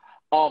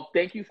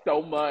 thank you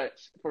so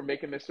much for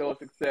making the show a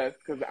success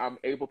because I'm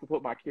able to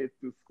put my kids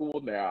through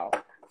school now.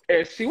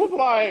 And she was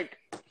like,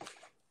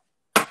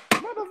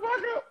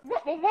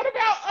 Motherfucker, what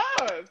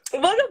about us?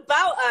 What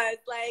about us?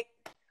 Like,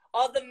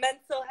 all the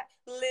mental...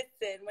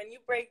 Listen, when you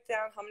break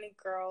down how many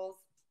girls...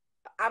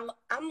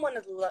 I'm one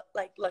of the,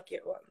 luckier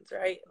ones,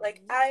 right?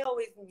 Like, I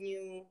always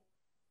knew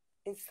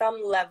in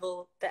some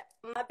level that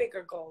my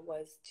bigger goal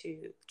was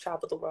to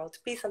travel the world, to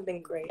be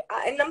something great.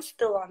 And I'm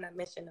still on that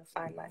mission to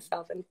find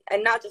myself,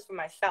 and not just for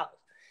myself,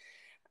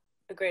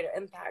 a greater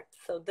impact.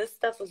 So this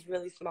stuff was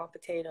really small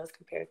potatoes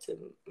compared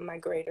to my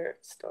greater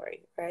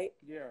story, right?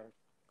 Yeah.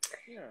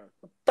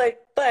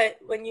 But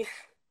when you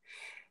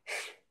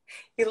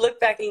look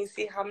back and you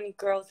see how many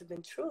girls have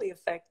been truly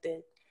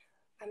affected,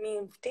 I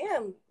mean,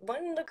 damn,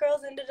 one of the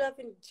girls ended up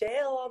in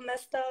jail all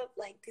messed up.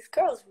 Like, these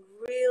girls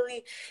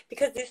really,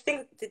 because these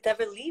things, it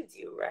never leaves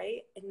you,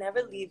 right? It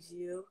never leaves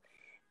you.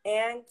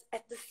 And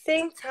at the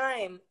same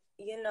time,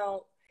 you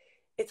know,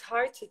 it's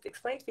hard to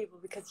explain to people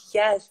because,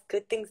 yes,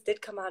 good things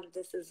did come out of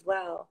this as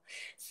well.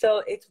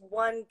 So it's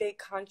one big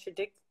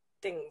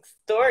contradicting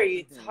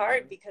story. It's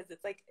hard because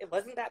it's like, it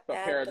wasn't that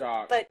bad.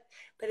 Paradox. But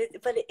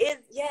it is,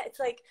 yeah, it's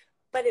like,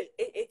 but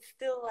it's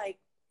still like,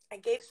 I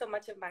gave so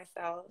much of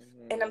myself,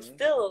 and I'm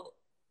still,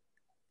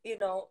 you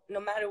know, no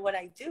matter what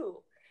I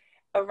do,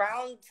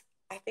 around,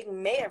 I think,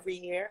 May every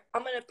year,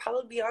 I'm going to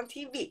probably be on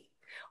TV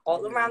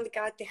all around the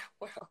goddamn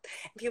world.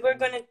 And people are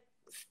going to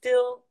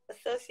still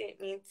associate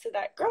me to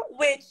that girl,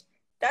 which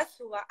that's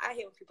who I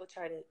hate when people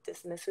try to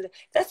dismiss who.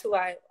 That's who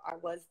I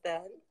was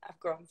then. I've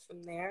grown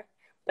from there.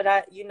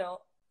 But, you know,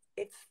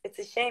 it's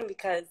a shame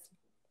because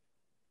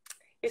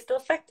you're still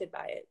affected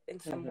by it in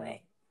some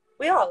way.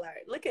 We all are.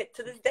 Look at,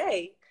 to this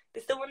day, they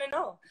still want to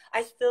know.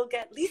 I still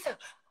get, Lisa,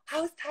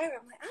 how's Tyra?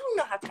 I'm like, I don't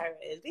know how Tyra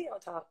is. We don't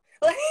talk.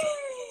 Like,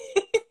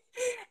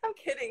 I'm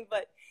kidding,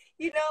 but,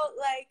 you know,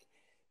 like,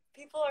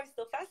 people are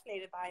still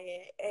fascinated by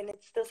it, and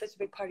it's still such a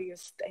big part of your,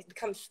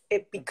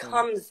 it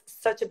becomes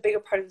such a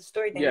bigger part of the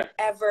story than you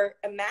ever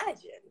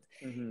imagined.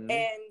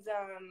 And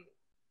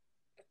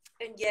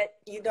yet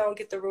you don't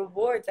get the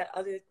rewards that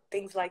other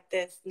things like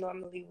this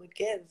normally would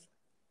give,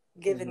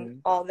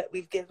 given all that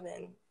we've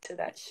given to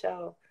that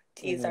show.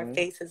 To use our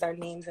faces, our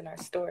names, and our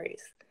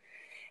stories.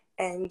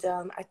 And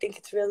I think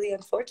it's really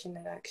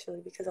unfortunate,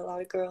 actually, because a lot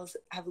of girls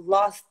have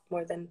lost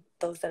more than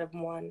those that have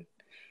won.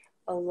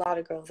 A lot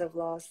of girls have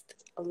lost.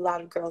 A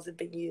lot of girls have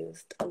been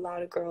used. A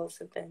lot of girls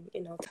have been,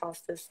 you know,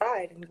 tossed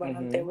aside and went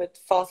out there with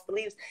false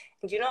beliefs.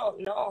 And you don't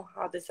know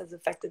how this has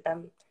affected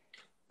them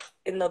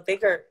in the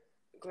bigger,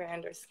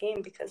 grander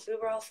scheme because we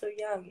were all so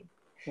young.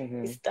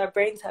 Our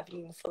brains haven't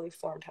even fully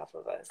formed, half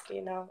of us,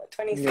 you know. At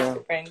 26,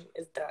 the brain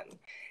is done.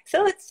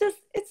 So it's just,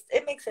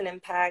 it makes an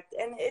impact,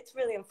 and it's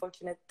really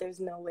unfortunate there's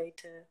no way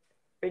to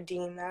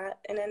redeem that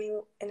in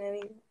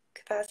any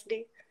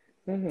capacity.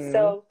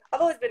 So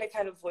I've always been a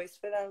kind of voice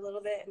for that a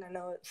little bit, and I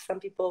know some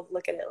people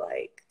look at it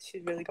like,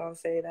 she's really going to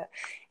say that.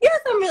 Yes,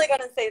 I'm really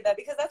going to say that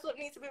because that's what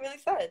needs to be really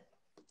said.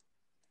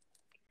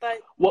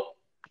 But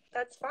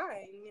that's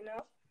fine, you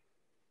know.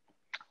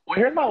 Well,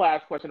 here's my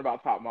last question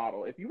about Top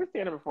Model. If you were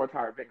standing before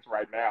Tyra Banks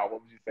right now,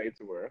 what would you say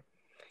to her?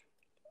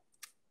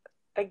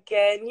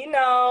 Again, you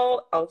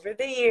know, over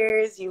the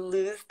years, you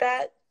lose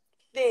that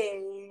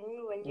thing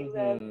when you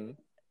have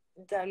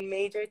done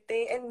major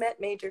things and met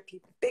major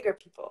people, bigger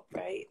people,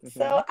 right?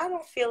 So I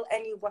don't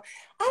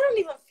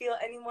even feel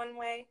any one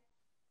way.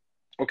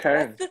 Okay.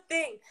 That's the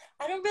thing.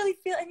 I don't really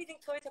feel anything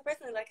towards her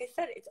personally. Like I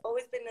said, it's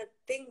always been a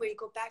thing where you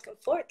go back and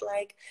forth.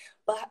 Like,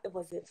 but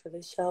was it for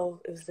the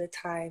show? It was the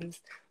times,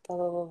 blah,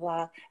 blah, blah,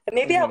 blah. And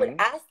maybe I would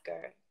ask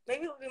her.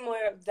 Maybe it would be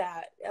more of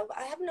that.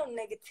 I have no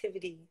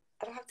negativity.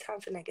 I don't have time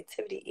for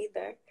negativity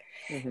either.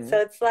 So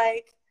it's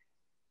like,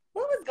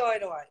 what was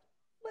going on?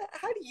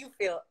 How do you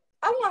feel?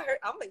 I want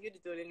you to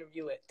do an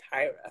interview with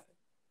Tyra.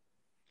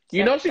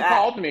 You know, she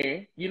called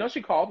me.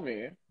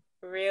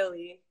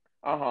 Really?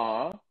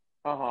 I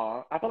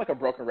feel like a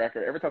broken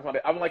record. Every time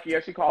I'm like, yeah,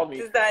 she called me.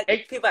 Does that,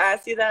 people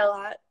ask you that a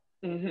lot?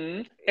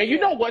 And you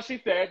know what she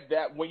said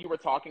that when you were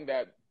talking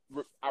that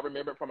I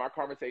remembered from our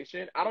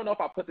conversation? I don't know if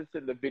I put this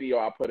in the video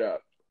I put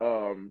up.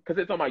 Because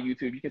it's on my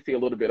YouTube. You can see a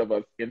little bit of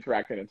us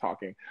interacting and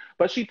talking.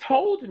 But she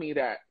told me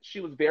that she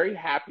was very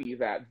happy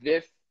that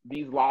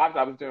these lives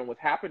I was doing was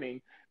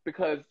happening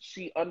because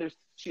she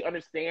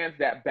understands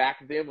that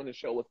back then when the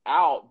show was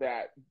out,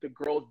 that the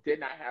girls did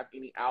not have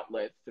any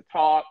outlets to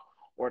talk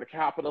or to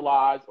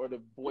capitalize or to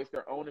voice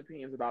their own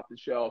opinions about the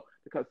show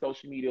because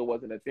social media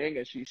wasn't a thing.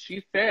 And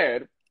she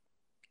said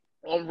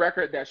on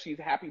record that she's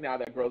happy now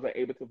that girls are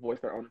able to voice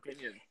their own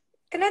opinions.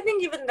 And I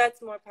think even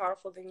that's more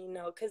powerful than you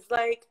know, because,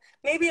 like,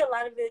 maybe a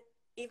lot of it,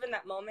 even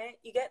that moment,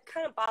 you get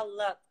kind of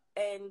bottled up,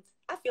 and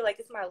I feel like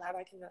it's my life,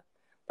 I can go.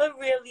 But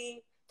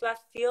really, do I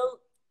feel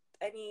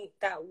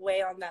that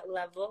way on that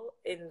level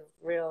in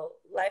real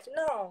life?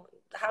 No.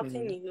 How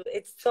can you?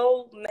 It's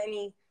so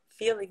many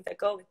feelings that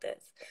go with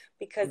this,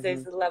 because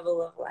there's a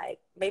level of, like,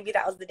 maybe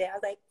that was the day I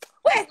was like,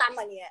 where's my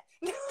money at?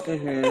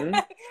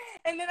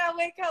 And then I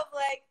wake up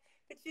like,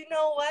 but you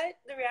know what?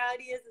 The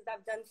reality is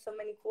I've done so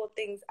many cool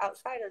things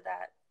outside of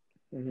that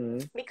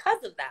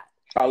because of that.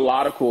 A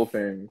lot of cool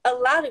things. A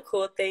lot of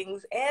cool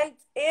things. And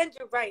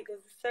you're right.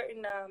 There's a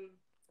certain,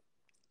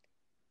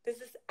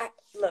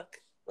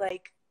 look,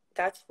 like,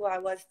 that's who I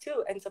was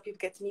too. And so people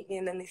get to meet me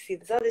and then they see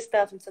this other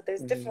stuff. And so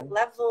there's different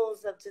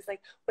levels of just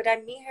like, would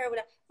I meet her?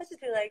 I'd just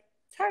be like,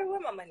 Tyra, where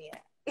my money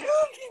at?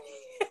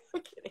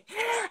 I'm kidding.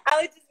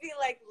 I would just be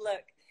like,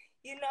 look,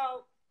 you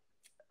know,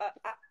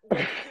 what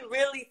did you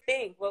really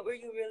think? What were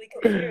you really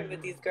considering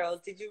with these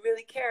girls? Did you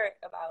really care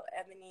about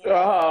Ebony in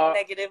a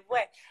negative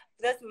way?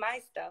 That's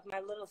my stuff, my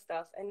little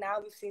stuff. And now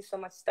we've seen so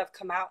much stuff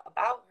come out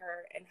about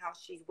her and how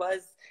she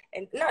was,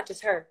 and not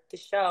just her, the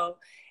show.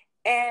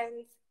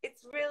 And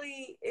it's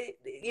really,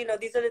 you know,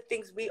 these are the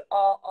things we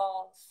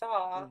all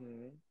saw,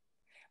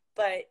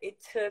 but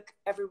it took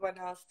everyone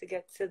else to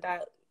get to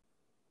that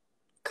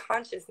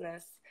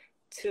consciousness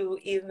to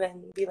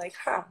even be like,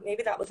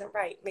 maybe that wasn't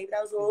right. Maybe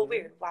that was a little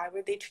weird. Why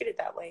were they treated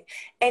that way?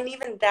 And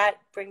even that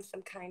brings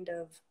some kind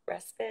of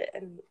respite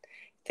and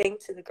thing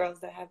to the girls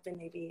that have been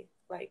maybe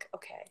like,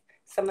 okay,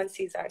 someone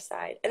sees our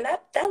side. And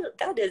that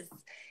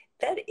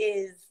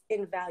is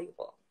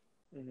invaluable.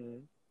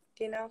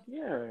 You know?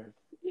 Yes.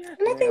 Yes,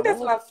 and I think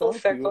that's my full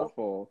circle.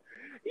 Beautiful.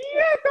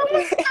 Yes, that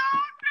was so good.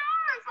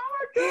 Oh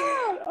my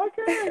God.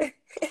 Okay.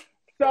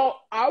 So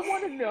I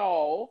want to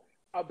know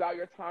about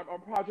your time on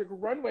Project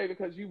Runway,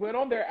 because you went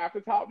on there after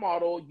top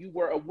model. You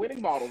were a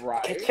winning model,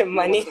 right? Get your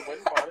money.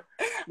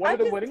 One of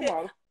the winning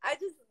models. I'm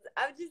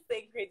just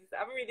saying crazy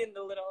stuff. I'm reading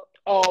the little.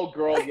 Oh,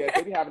 girl, yes.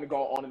 They be having to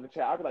go on in the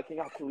chat. I'll be like, can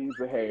y'all please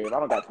behave? I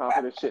don't got time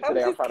for this shit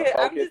today. I'm trying to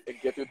focus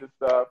and get through this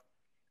stuff.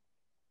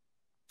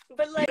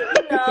 But like,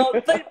 you know,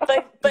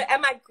 but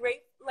am I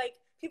great? Like,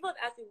 people have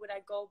asked me, would I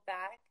go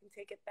back and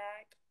take it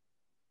back?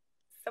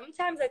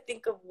 Sometimes I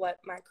think of what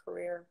my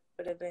career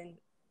would have been,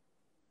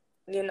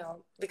 you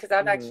know, because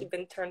I've actually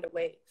been turned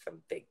away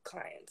from big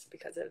clients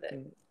because of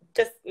it.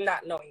 Just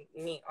not knowing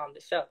me on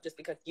the show, just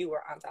because you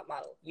were on top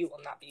model, you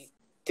will not be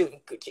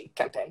doing Gucci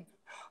campaign.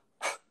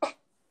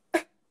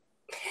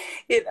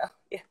 You know,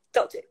 yeah,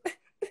 told you.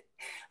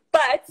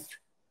 But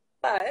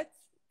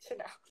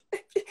Chanel.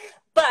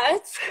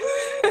 But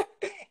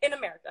in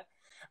America.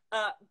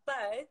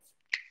 But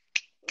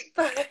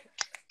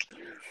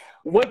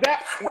was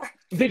that?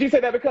 Did you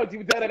say that because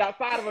you've done it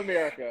outside of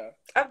America?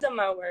 I've done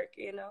my work,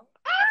 you know.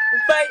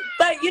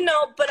 But you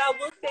know, but I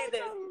will say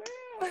this.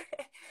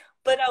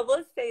 But I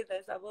will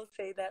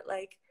say that,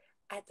 like,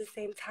 at the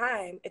same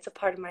time, it's a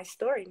part of my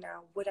story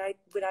now. Would I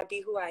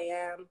be who I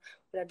am?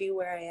 Would I be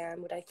where I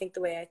am? Would I think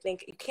the way I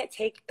think? You can't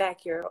take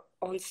back your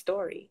own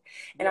story.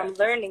 And I'm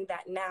learning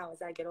that now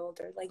as I get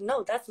older. Like,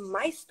 no, that's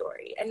my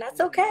story. And that's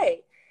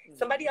okay.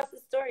 Somebody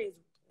else's story is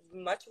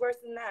much worse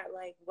than that.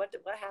 Like, what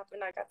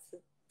happened? I got to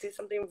do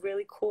something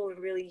really cool and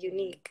really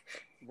unique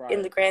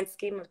in the grand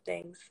scheme of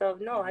things. So,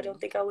 no, I don't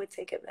think I would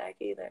take it back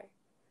either.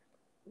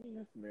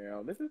 Yes,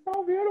 ma'am. This is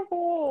so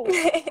beautiful.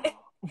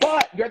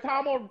 But your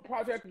time on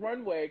Project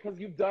Runway, because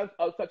you've done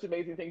such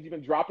amazing things, you've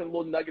been dropping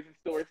little nuggets and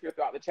stories here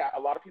throughout the chat. A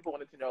lot of people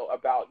wanted to know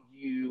about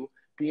you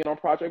being on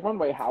Project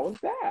Runway. How was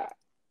that?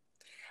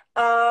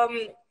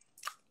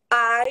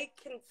 I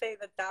can say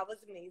that was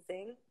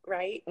amazing,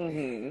 right?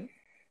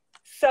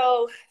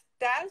 So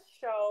that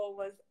show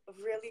was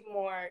really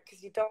more,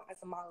 because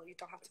as a model, you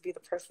don't have to be the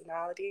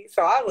personality.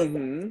 So I was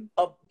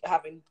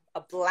having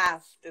a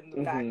blast in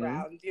the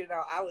background. You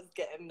know, I was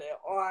getting it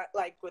on,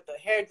 like, with the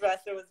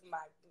hairdresser was my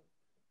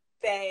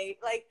thing.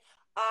 Like,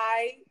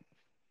 I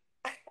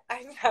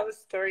have a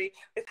story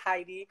with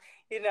Heidi.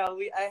 You know,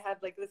 I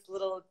had like this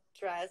little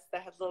dress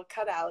that had little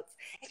cutouts,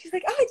 and she's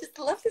like, "Oh, I just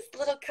love this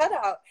little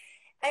cutout."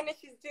 And then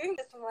she's doing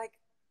this, I'm like,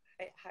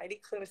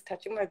 Heidi Klum is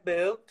touching my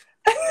boob.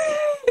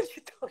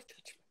 She totally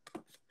touched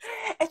my boob.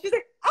 And she's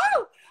like,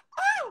 oh,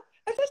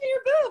 I'm touching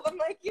your boob. I'm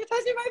like, you're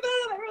touching my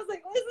boob. Everyone's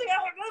like, what is this?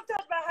 My boob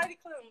touched by Heidi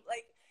Klum.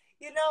 Like,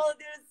 you know,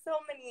 there's so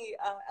many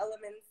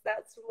elements.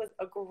 That was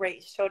a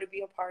great show to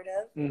be a part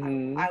of.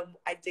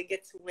 I did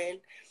get to win.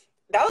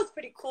 That was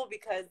pretty cool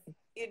because,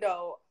 you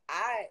know,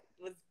 I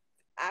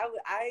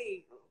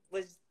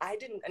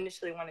didn't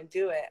initially want to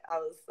do it. I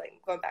was like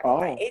going back with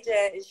my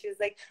agent, and she was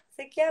like,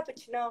 yeah,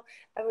 but you know,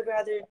 I would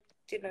rather,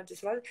 you know,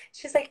 just mother.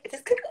 She's like,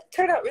 this could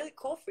turn out really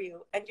cool for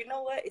you. And you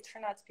know what? It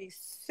turned out to be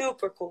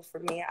super cool for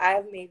me. I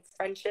have made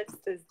friendships to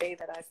this day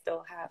that I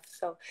still have.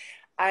 So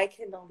I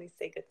can only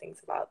say good things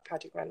about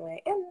Project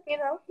Runway. And, you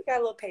know, we got a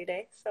little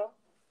payday. So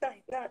no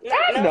shame.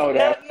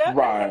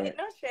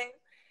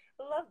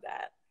 I love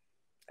that.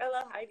 I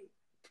love Heidi.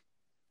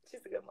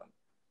 She's a good one.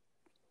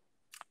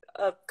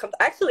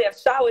 Actually, I've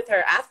shot with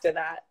her after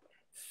that,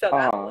 so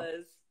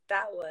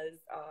that was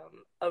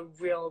a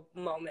real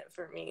moment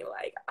for me.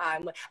 Like,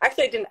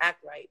 actually, I didn't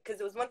act right,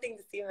 because it was one thing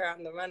to see her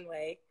on the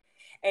runway,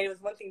 and it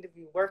was one thing to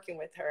be working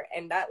with her,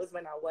 and that was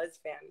when I was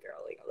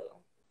fangirling a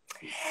little.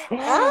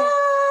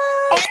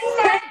 Oh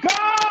my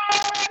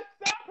God!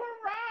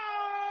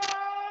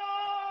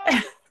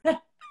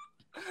 Surprise!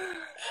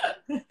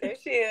 There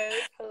she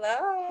is.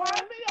 Hello.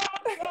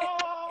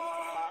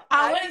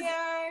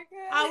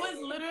 I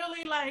was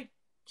literally like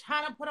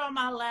trying to put on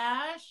my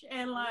lash,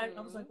 and like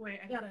I was like, wait,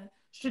 I gotta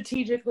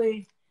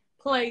strategically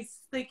place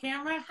the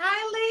camera.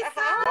 Hi, Lisa.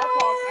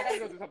 I gotta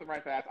go do something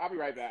right fast. I'll be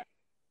right back.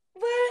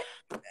 What?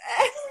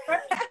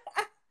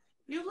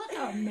 You look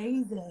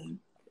amazing.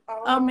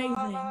 Oh,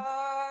 Amazing.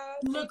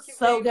 You look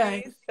so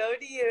baby. good. So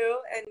do you.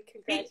 And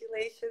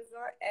congratulations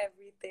on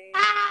everything.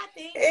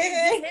 Thank you.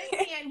 He hit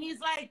me and he's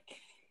like,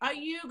 are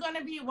you going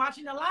to be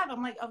watching the live?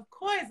 I'm like, of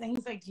course. And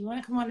he's like, do you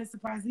want to come on and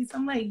surprise me? So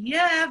I'm like,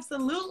 yeah,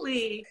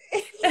 absolutely.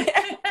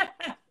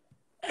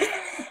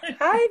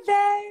 Hi,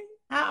 babe.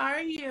 How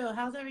are you?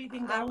 How's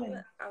everything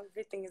going?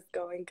 Everything is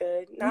going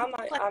good. Now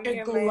I'm you're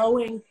here,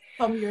 glowing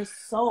from your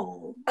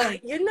soul.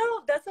 Like, you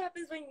know, that's what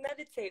happens when you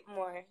meditate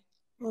more.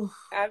 Oof,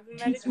 I've been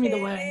teach me the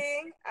way.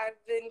 meditating.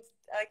 I've been,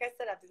 like I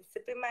said, I've been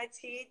sipping my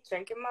tea,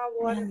 drinking my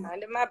water,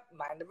 minding my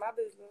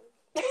business.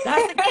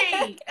 That's the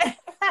key.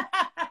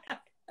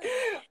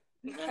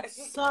 I'm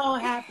so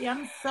happy.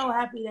 I'm so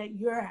happy that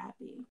you're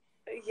happy.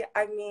 Yeah,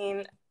 I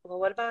mean, well,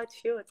 what about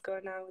you? What's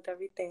going on with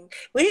everything?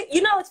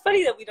 You know, it's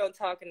funny that we don't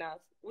talk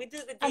enough. We do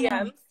the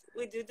DMs.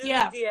 We do the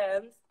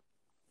DMs.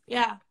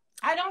 Yeah.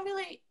 I don't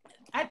really,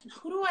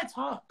 who do I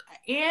talk?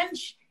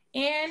 Ange,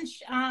 and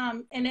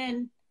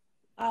then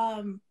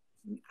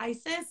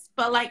Isis,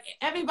 but like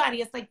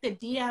everybody, it's like the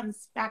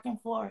DMs back and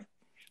forth.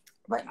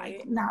 But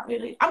like, not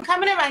really. I'm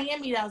coming to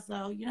Miami though,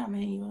 so you know I'm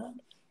hitting you up.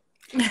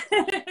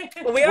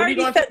 Well, we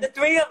already said the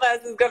three of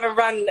us is gonna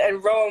run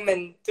and roam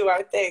and do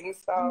our thing.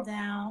 So I'm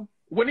down.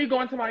 When are you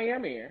going to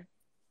Miami?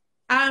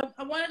 I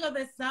want to go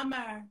this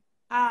summer.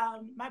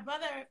 My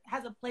brother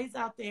has a place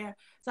out there,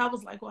 so I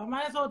was like, well, I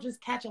might as well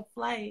just catch a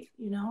flight,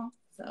 you know.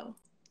 So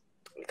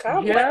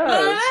come,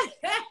 yes.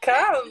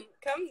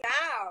 come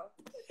now.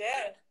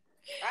 Yeah,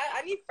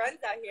 I need friends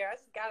out here. I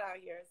just got out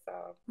here,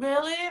 so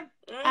really,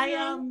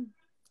 mm-hmm.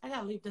 I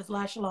gotta leave this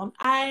lash alone.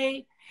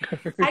 I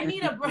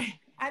need a break.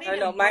 I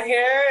know my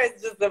hair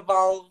is just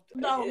evolved.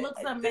 No, it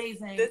looks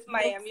amazing. This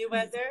Miami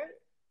weather.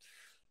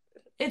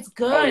 It's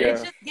good. Oh, yeah.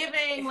 It's just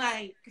giving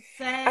like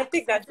sex. I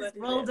think that's just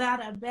rolled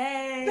out of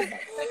bed.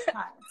 It's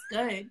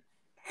good.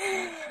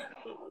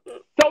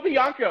 So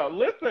Bianca,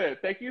 listen,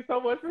 thank you so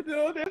much for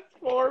doing this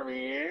for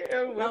me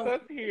and with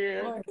us here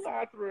in the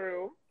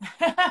classroom.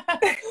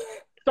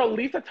 So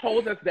Lisa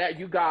told us that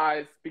you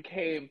guys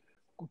became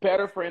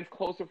better friends,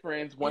 closer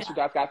friends once you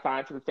guys got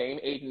signed to the same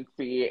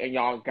agency and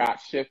y'all got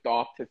shipped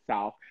off to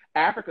South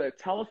Africa.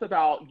 Tell us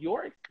about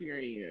your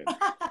experience.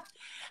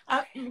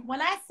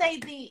 When I say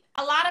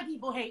a lot of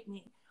people hate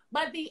me,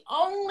 but the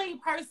only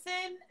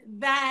person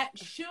that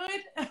should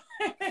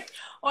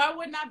or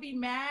would not be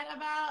mad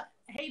about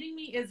hating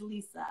me is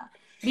Lisa,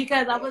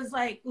 because I was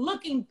like,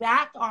 looking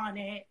back on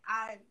it,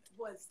 I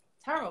was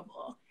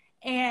terrible.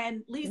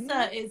 And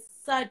Lisa is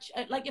such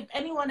like, if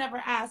anyone ever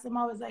asks, I'm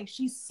always like,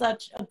 she's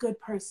such a good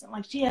person.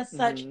 Like, she has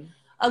such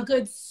a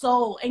good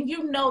soul. And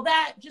you know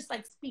that just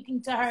like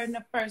speaking to her in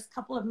the first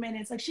couple of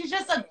minutes, like, she's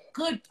just a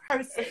good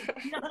person.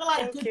 You know, there's a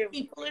lot of good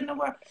people in the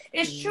world.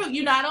 It's true.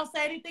 You know, I don't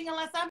say anything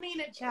unless I mean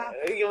it, child.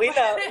 We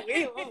know.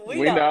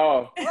 We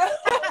know.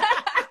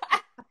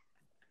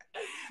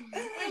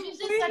 But she's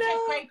just such a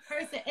great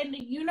person, and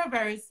the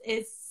universe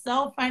is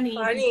so funny.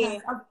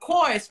 Because, of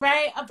course,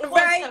 right? Of course,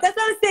 right. That's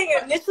what I was saying.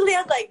 Initially,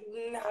 I was like,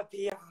 nah,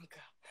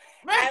 Bianca.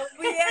 Right. And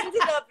we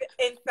ended up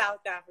in South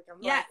Africa.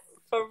 Like,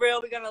 for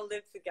real, we're gonna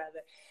live together.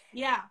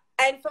 Yeah.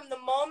 And from the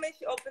moment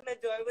she opened the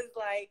door, it was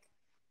like,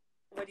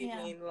 what do you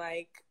mean?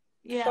 Like,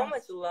 so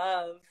much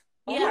love.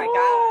 Oh my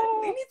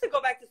God, we need to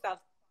go back to South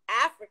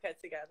Africa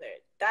together.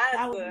 That's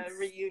a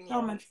reunion.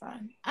 So much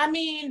fun. I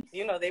mean,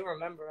 you know, they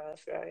remember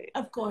us, right?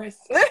 Of course.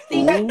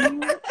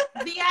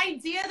 The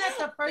idea that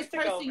the first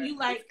person you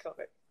like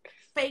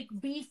fake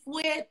beef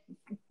with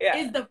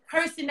is the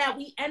person that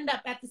we end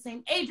up at the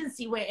same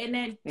agency with, and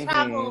then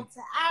travel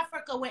to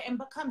Africa with and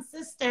become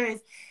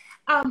sisters.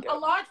 A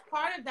large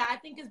part of that, I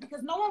think, is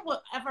because no one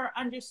will ever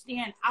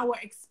understand our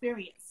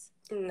experience.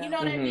 No. You know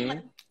what I mean?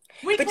 Like,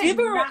 but do you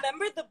even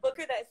remember the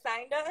booker that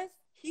signed us?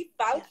 He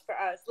vouched for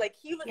us. Like,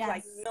 he was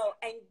like, no.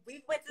 And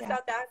we went to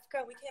South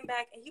Africa. We came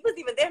back, and he wasn't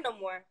even there no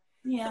more.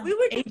 Yeah. So we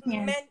were just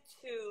meant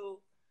to.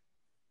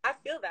 I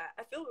feel that.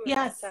 I feel we were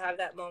meant to have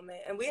that moment.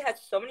 And we had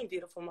so many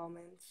beautiful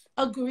moments.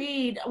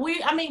 Agreed.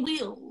 We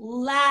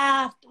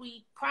laughed.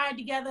 We cried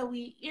together.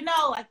 We, you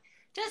know, like,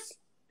 just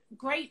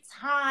great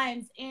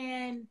times.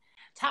 And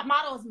Top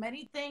Model is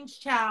many things,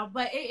 child,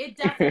 but it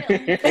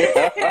definitely.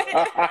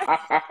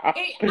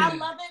 I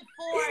love it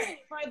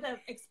for the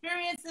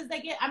experiences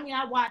they get. I mean,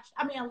 I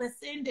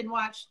listened and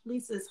watched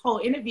Lisa's whole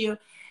interview,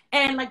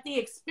 and like the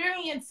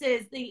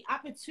experiences, the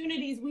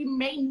opportunities we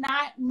may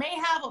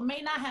have or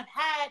may not have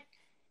had,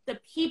 the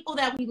people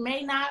that we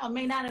may not or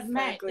may not have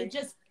met.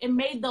 It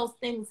made those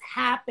things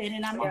happen,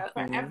 and I'm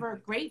forever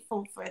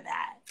grateful for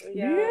that.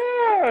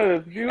 Yeah,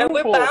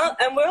 beautiful.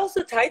 And we're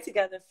also tied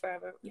together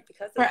forever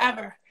because of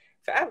forever.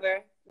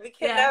 Forever. We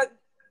cannot.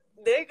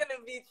 They're gonna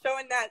be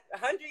showing that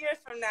 100 years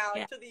from now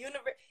to the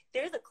universe.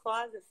 There's a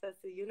clause that says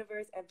the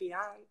universe and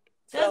beyond.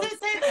 Does it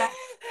say that?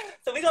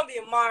 So we're gonna be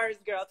a Mars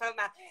girl talking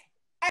about.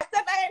 I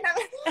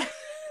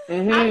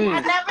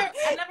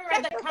never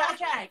read the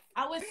contract.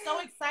 I was so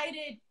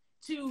excited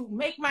to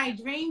make my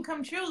dream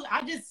come true,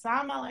 I just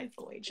signed my life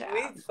away,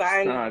 child. We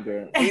signed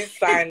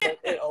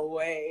it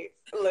away.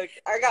 Look,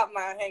 I got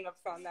my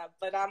hang-ups on that,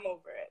 but I'm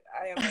over it.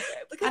 I am over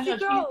it. Because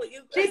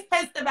she's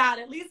pissed about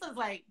it. Lisa's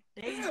like,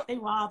 they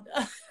robbed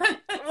us.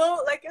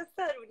 Well, like I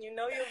said, when you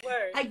know your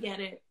worth. I get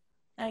it.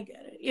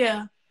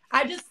 Yeah.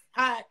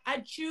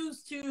 I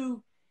choose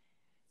to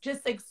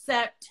just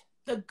accept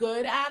the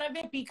good out of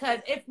it, because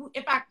if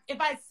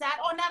I sat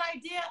on that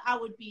idea, I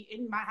would be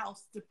in my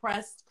house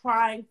depressed,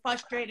 crying,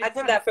 frustrated. I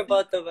did that for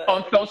both of us.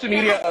 On social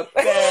media,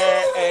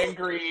 upset,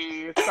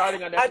 angry,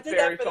 starting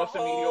unnecessary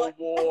social media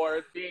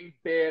wars, being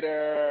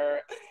bitter,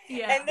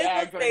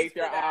 bags underneath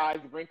your eyes,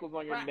 wrinkles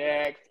on your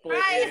neck, split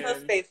There's no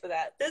space for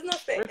that. There's no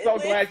space. We're so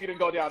glad you didn't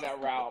go down that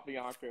route,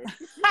 Bianca.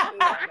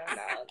 No.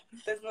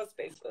 There's no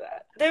space for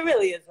that. There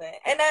really isn't.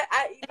 And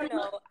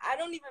I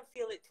don't even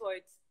feel it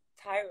towards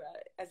Tyra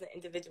as an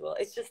individual.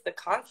 It's just the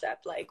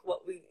concept, like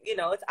what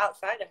it's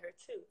outside of her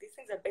too. These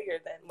things are bigger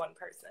than one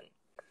person.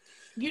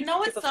 You know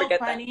what's so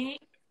funny?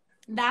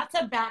 Not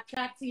to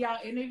backtrack to y'all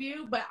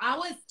interview, but I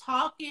was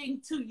talking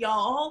to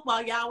y'all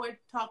while y'all were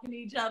talking to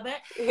each other.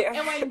 Yeah.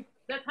 And when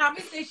the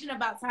conversation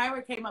about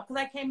Tyra came up,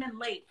 because I came in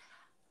late,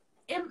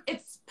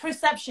 it's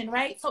perception,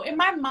 right? So in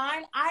my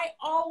mind, I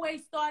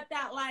always thought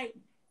that like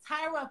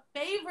Tyra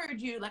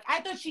favored you. Like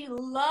I thought she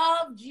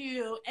loved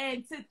you,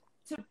 and to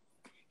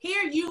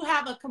here you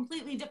have a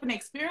completely different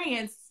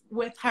experience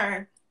with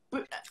her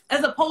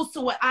as opposed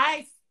to what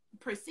I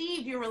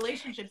perceived your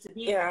relationship to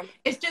be. Yeah.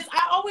 It's just,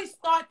 I always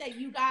thought that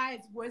you guys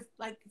was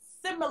like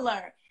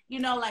similar,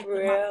 like,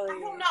 really? I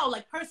don't know,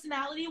 like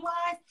personality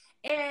wise.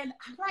 And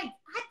I'm like,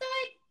 I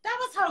thought that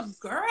was her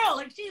girl.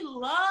 Like she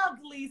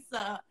loved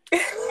Lisa.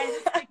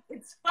 And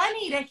it's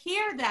funny to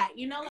hear that,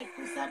 like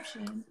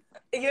perception.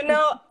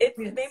 It's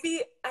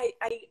maybe I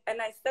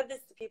said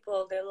this to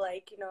people, they're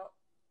like,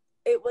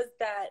 it was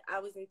that I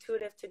was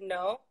intuitive to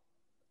know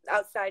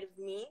outside of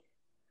me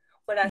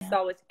what I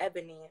saw with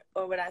Ebony,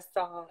 or what I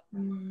saw,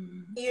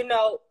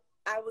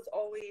 I was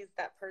always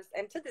that person.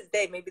 And to this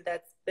day, maybe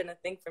that's been a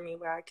thing for me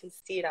where I can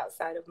see it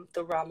outside of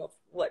the realm of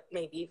what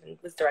maybe even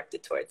was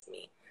directed towards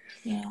me.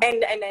 Yeah.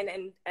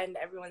 And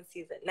everyone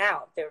sees it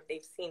now.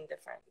 They've seen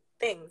different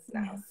things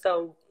now. Yeah.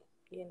 So,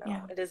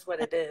 it is what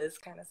it is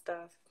kind of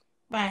stuff.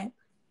 Right.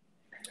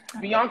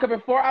 Bianca,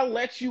 before I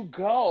let you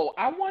go,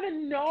 I want to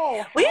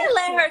know. We didn't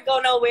let her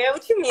go nowhere.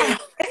 What you mean?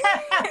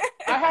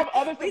 I have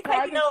other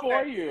surprises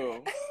for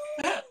you.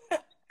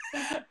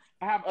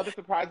 I have other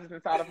surprises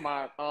inside of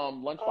my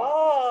lunchbox.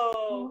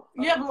 Oh,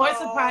 you have more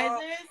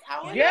surprises?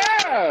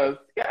 Yes.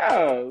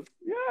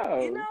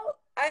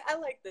 I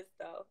like this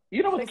though.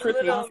 It's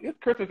Christmas. It's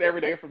Christmas every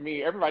day for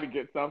me. Everybody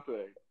gets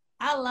something.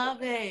 I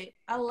love it.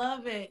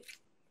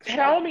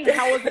 Tell me,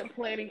 how is it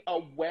planning a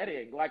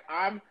wedding? Like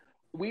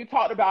we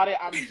talked about it.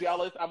 I'm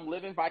jealous. I'm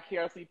living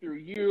vicariously through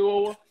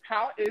you.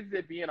 How is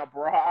it being a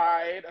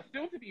bride, a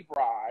soon-to-be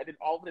bride, and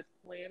all this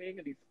planning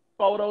and these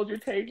photos you're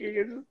taking?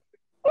 It's just,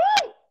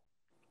 woo!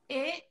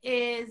 It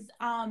is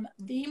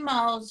the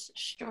most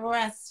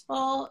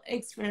stressful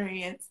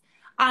experience.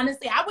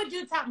 Honestly, I would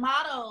do top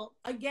model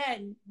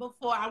again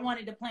before I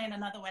wanted to plan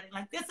another wedding.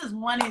 Like this is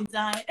one and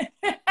done.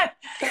 It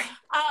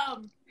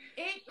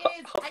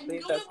is. I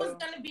knew it was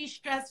going to be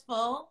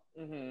stressful.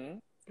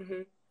 Mm-hmm.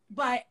 Mm-hmm.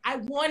 But I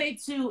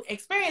wanted to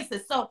experience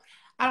this. So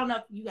I don't know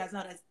if you guys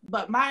know this,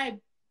 but my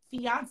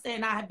fiance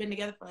and I have been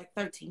together for like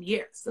 13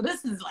 years. So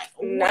this is like,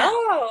 no,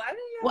 I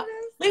didn't know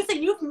this.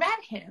 Lisa, you've met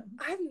him.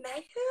 I've met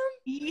him?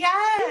 Yes.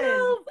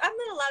 I've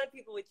met a lot of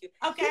people with you.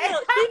 Okay. She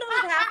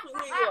knows half of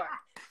New York.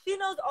 She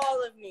knows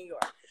all of New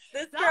York.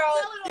 This girl.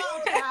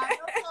 Don't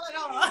tell it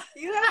all.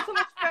 You have so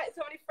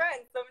many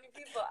friends, so many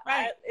people.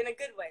 Right. In a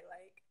good way.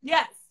 Like.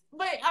 Yes.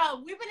 But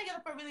we've been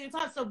together for a really long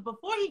time. So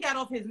before he got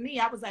off his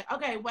knee, I was like,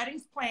 okay,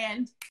 wedding's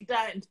planned,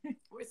 done.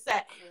 We're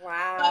set.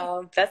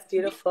 Wow. That's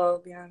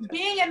beautiful, Bianca.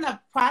 Being in the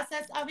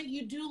process of it,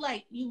 you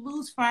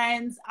lose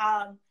friends.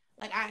 I've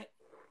asked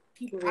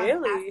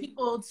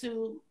people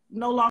to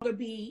no longer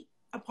be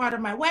a part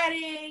of my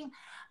wedding.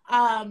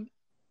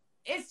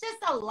 It's just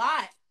a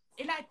lot.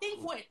 And I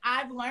think what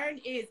I've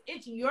learned is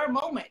it's your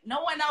moment.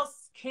 No one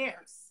else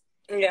cares.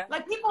 Yeah.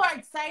 Like people are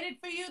excited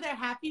for you, they're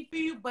happy for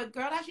you, but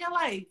girl, that's your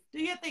life.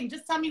 Do your thing.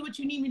 Just tell me what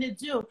you need me to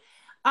do.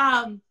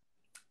 And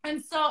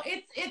so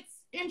it's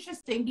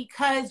interesting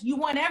because you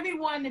want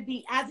everyone to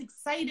be as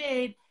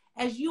excited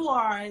as you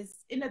are,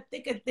 as in the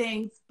thick of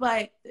things,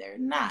 but they're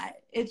not.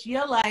 It's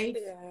your life.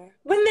 Yeah.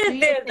 When they're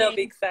there, they'll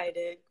be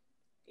excited.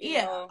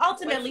 Yeah.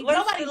 Ultimately,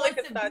 nobody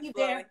wants to be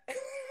there.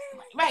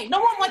 Right. No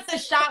one wants to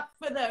shop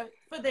for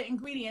the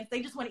ingredients.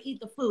 They just want to eat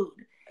the food.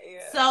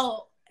 Yeah.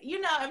 So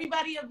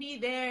everybody will be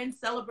there and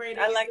celebrate.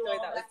 I like the way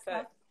that was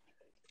put.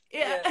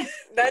 Yeah.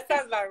 That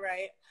sounds about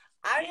right.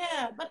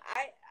 But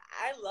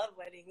I love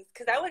weddings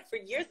because I went for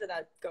years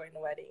without going to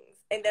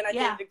weddings. And then I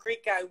did the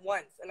Greek guy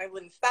once and I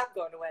wouldn't stop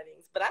going to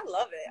weddings. But I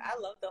love it. I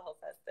love the whole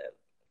festivity.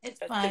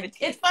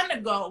 It's fun to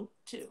go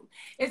to.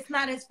 It's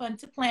not as fun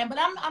to plan, but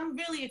I'm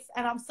really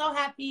excited. I'm so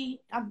happy.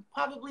 I'm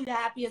probably the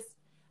happiest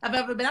I've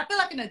ever been. I feel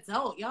like an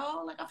adult,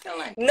 y'all. Like, I feel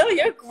like. No,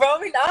 you're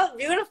growing up.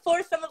 You're going to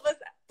force some of us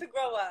to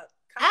grow up.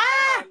 Calm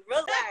down.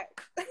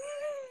 Relax.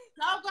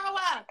 Don't grow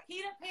up.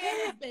 Peter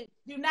Pan, bitch.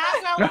 Do not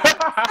grow up.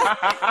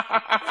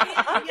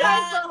 I'm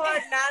trying so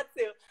hard not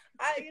to.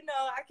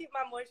 I keep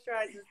my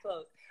moisturizers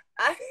close.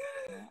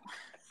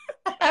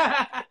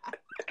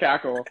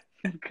 Cackle.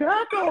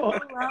 Cackle. I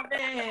love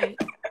it.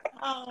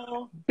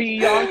 Oh.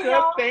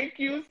 Bianca, thank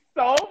you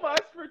so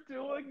much for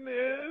doing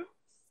this.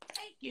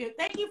 Thank you.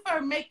 Thank you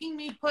for making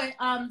me put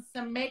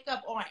some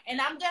makeup on.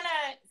 And I'm going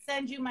to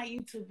send you my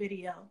YouTube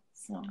video.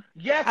 So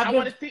yes, I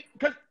want to see.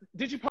 Cause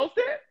did you post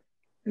it?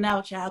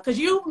 No, child. Because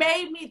you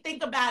made me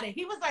think about it.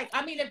 He was like,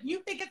 I mean, if you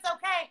think it's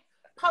okay,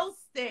 post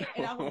it.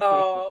 And I was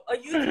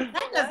like, YouTube.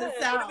 That doesn't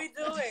sound. What are we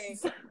doing?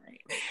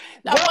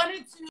 I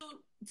wanted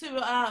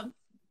to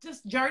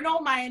just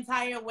journal my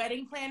entire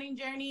wedding planning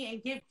journey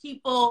and give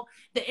people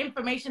the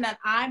information that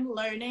I'm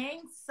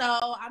learning. So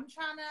I'm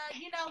trying to,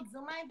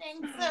 do my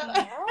thing too.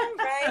 All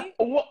right.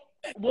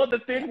 Well, the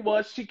thing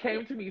was, she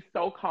came to me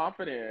so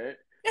confident.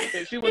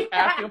 And she was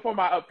asking for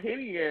my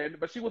opinion,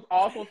 but she was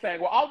also saying,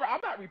 well, Oliver,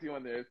 I'm not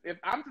redoing this. If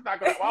I'm just not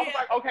going to, I was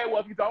like, okay,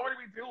 well, if you don't want to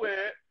redo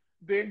it,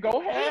 then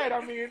go ahead.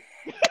 I mean.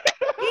 He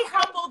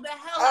humbled the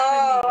hell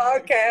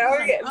out of me. Oh,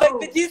 okay.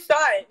 But you saw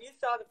it. You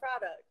saw the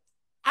product.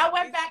 I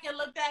went back and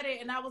looked at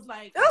it, and I was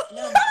like,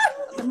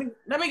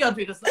 let me go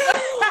through this.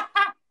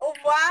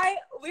 Why?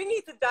 We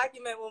need to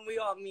document when we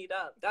all meet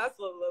up. That's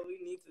what we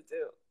need to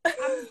do.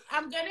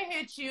 I'm going to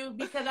hit you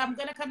because I'm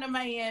going to come to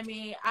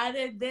Miami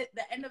either the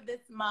end of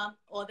this month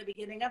or the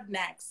beginning of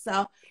next.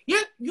 So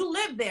you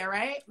live there,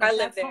 right? I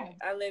live there. Home.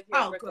 I live here.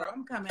 Oh, girl,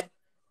 I'm coming.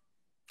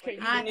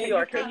 Can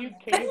you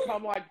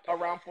come like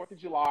around 4th of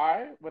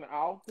July when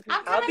I'm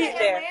coming to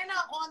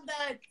Atlanta on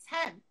the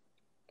 10th.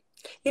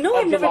 You know,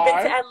 I've never been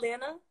to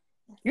Atlanta.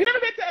 You never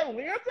been to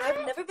Atlanta?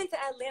 I've never been to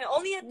Atlanta.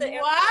 Only at the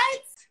airport.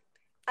 What?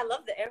 I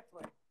love the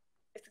airport.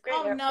 It's a great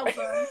airport. No,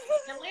 girl.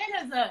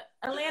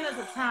 Atlanta's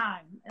a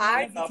time.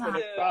 I do too.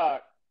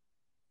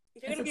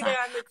 You're going to be there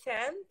on the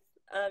 10th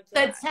of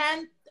July. The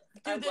 10th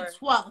through the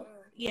 12th.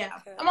 Yeah.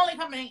 Okay. I'm only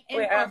coming in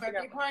for a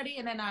birthday party,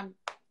 and then I'm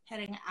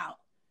heading out.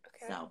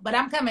 Okay. So, but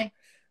I'm coming.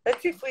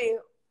 Let's see if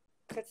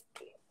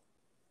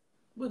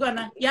we're going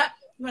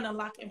to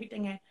lock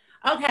everything in.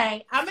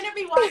 Okay, I'm going to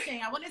be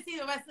watching. I want to see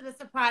the rest of the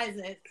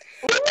surprises.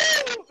 Woo!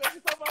 Thank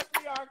you so much,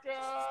 Bianca.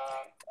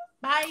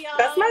 Bye, y'all.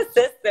 That's my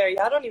sister.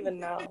 Y'all don't even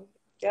know.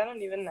 That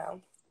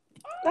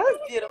was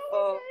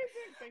beautiful.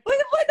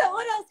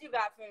 What else you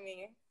got for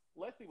me?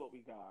 Let's see what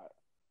we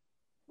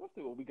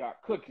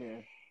got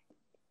cooking.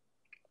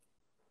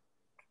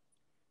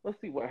 Let's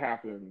see what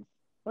happens.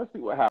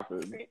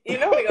 You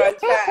know we're going to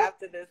chat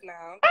after this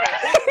now.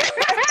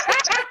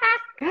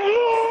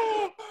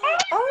 Oh,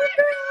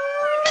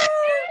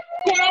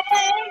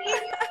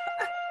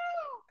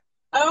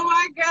 oh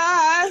my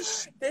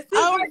gosh. This is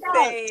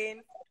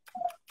insane.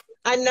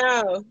 I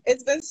know.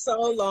 It's been so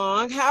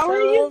long. How are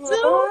you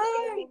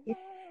doing?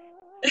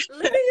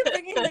 Look at you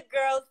bringing the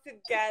girls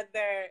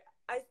together.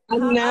 I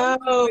know.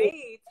 I'm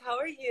great. How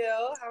are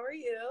you?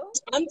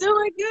 I'm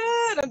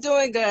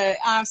doing good.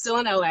 I'm still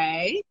in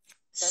LA.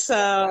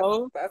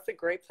 That's a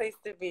great place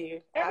to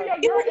be.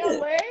 You're in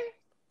LA?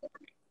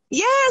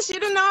 Yes, you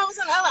didn't know I was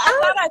in LA. I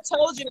thought I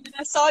told you, and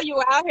I saw you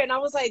were out here, and I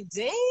was like,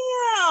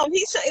 damn.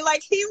 He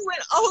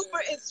went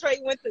over and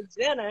straight went to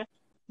dinner,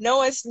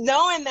 knowing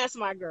that's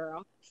my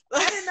girl.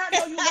 I did not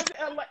know you went to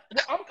LA. Well,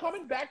 I'm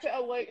coming back to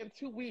LA in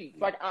 2 weeks,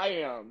 like I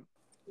am.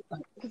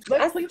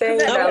 Let's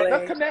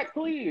connect,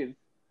 please.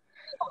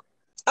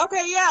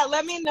 Okay, yeah,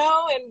 let me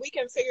know, and we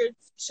can figure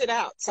shit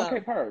out. So. Okay,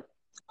 perfect.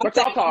 But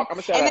y'all talk. I'm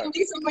gonna shut up. And then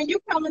Lisa, when you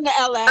coming to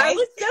LA, I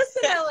was just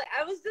in LA.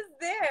 I was just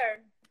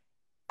there.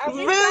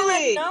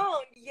 Really?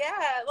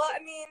 Yeah. Well, I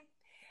mean,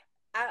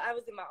 I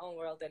was in my own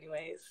world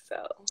anyways,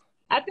 so.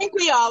 I think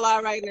we all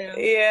are right now.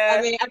 Yeah.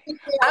 I mean,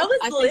 I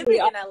was living in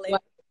LA.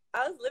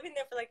 I was living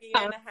there for like a year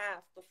and a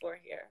half before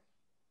here.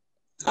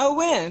 Oh,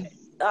 when?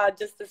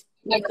 Just this,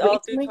 all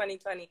through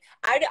 2020.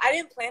 I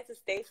didn't plan to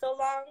stay so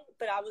long,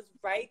 but I was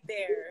right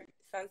there,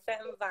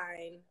 Sunset and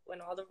Vine, when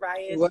all the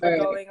riots were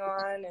going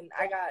on, and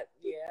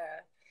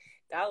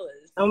that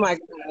was. Oh my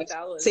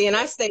gosh! See, and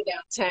I stayed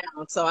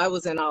downtown, so I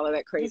was in all of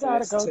that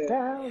craziness too. You gotta go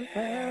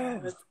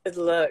downtown.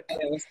 Look,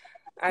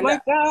 oh my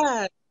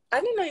God! I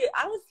didn't know you.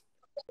 I was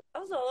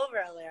all over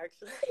LA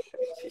actually.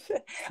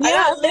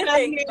 Yeah, I was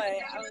living, but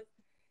I was.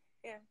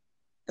 Yeah.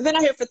 I've been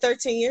out here for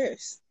 13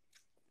 years.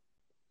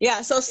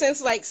 Yeah, so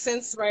since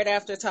right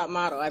after Top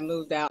Model, I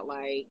moved out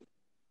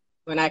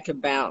when I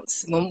could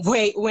bounce.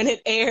 When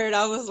it aired,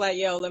 I was like,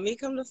 yo, let me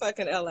come to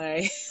fucking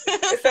LA.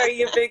 So are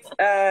you a big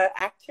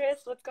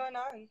actress? What's going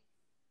on?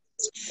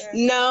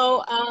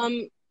 No,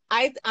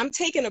 I'm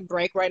taking a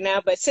break right now,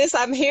 but since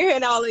I'm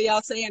hearing all of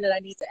y'all saying that I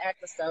need to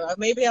act and stuff,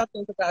 maybe I'll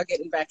think about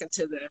getting back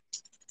into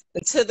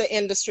the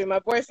industry. My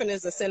boyfriend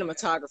is a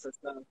cinematographer,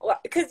 so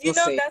because we'll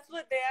see. That's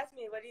what they asked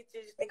me. What did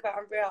you think about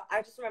Ambreal?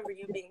 I just remember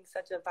you being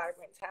such a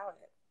vibrant talent,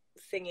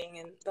 singing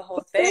and the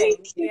whole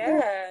thing.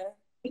 Yeah.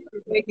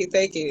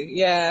 Thank you.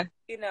 Yeah.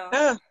 You know.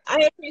 Oh,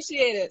 I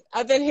appreciate it.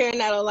 I've been hearing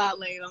that a lot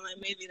lately. I'm like,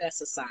 maybe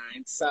that's a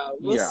sign. So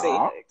we'll see.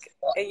 Yeah.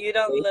 And you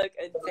don't look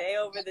a day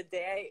over the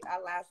day I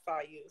last saw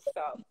you.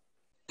 So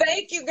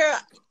thank you, girl.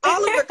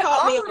 Oliver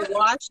called me on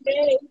wash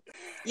day.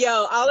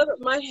 Yo, Oliver,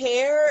 my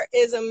hair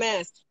is a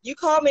mess. You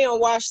called me on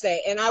wash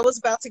day, and I was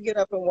about to get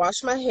up and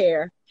wash my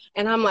hair.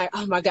 And I'm like,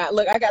 oh my God,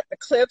 look, I got the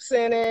clips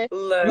in it.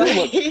 Look,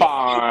 you look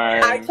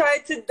fine. I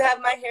tried to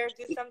have my hair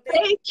do something.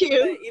 Thank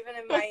you. But even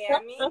in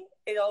Miami,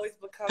 it always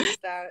becomes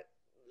that,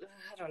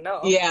 I don't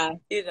know. Yeah.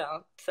 You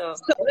know, so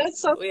that's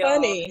so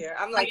funny.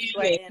 I'm like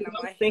sweating.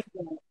 I'm like,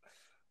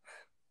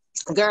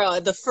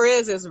 girl, the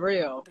frizz is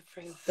real.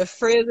 The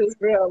frizz is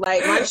real.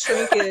 Like my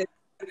shrink is.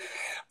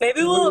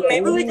 Maybe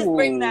we just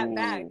bring that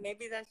back.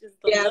 Maybe that's just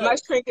the look. My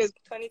shrink is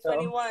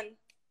 2021.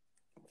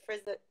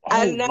 Frizz it.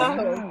 I know.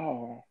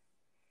 Wow.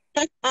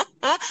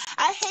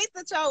 I hate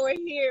that y'all were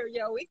here.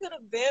 Yo, we could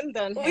have been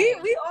done.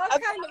 We all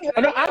kind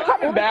of. No, I'm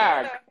coming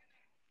back.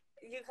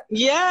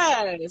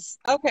 Yes.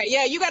 Okay.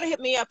 Yeah, you got to hit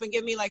me up and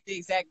give me like the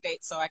exact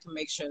date so I can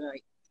make sure that.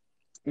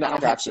 No, I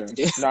got you.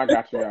 No, I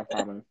got you. I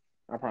promise.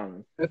 I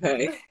promise.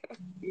 Okay.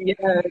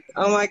 Yes.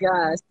 Oh my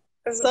gosh.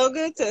 So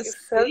good to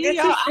see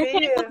y'all. I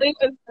can't believe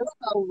it's been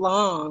so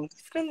long.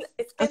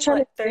 It's been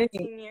like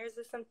 13 years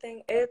or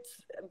something.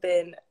 It's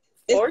been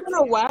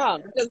a while.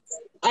 Because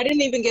I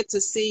didn't even get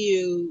to see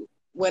you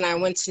when I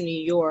went to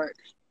New York,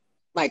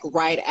 like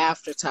right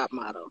after Top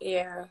Model.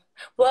 Yeah.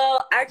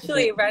 Well,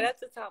 actually, right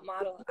after Top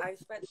Model, I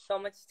spent so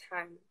much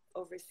time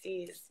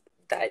overseas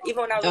that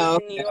even when I was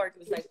in New York, it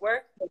was like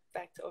work,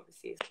 back to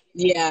overseas.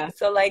 Yeah.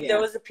 So like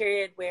there was a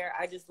period where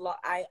I just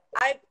I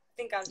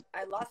think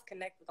I lost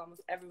connect with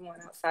almost everyone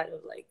outside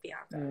of like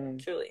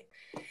Bianca, truly.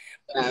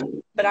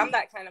 But I'm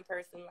that kind of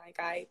person. Like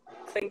I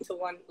cling to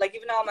one. Like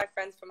even all my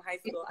friends from high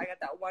school, I got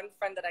that one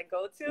friend that I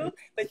go to,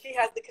 but she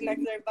has to connect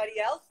with everybody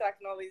else, so I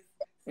can always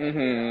you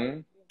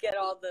know, get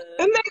all the.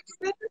 That makes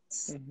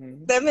sense.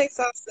 That makes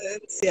all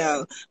sense.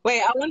 Yeah.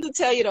 Wait, I wanted to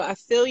tell you though. I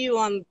feel you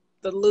on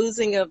the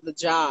losing of the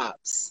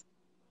jobs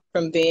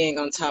from being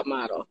on Top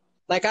Model.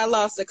 Like I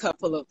lost a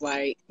couple of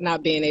like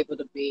not being able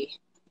to be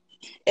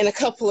in a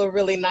couple of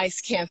really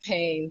nice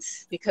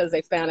campaigns because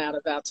they found out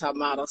about Top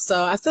Model.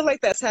 So I feel like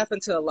that's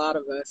happened to a lot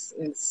of us.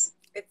 It's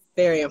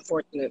very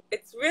unfortunate.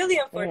 It's really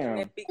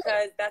unfortunate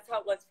because that's how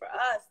it was for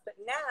us. But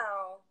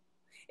now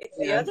it's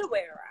the other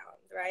way around,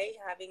 right?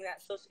 Having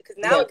that social, because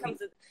now it comes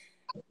with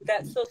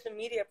that social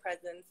media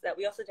presence that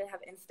we also didn't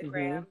have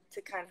Instagram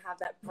to kind of have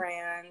that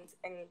brand.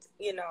 And,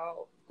 you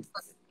know,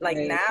 like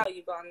now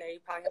you go on there, you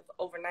probably have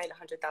overnight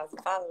 100,000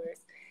 followers.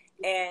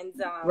 And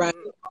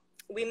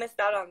we missed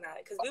out on that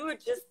because we were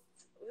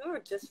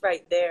just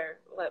right there.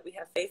 What, we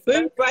have Facebook?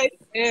 We were right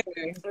there.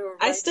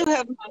 I still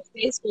have my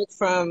Facebook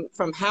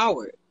from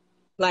Howard.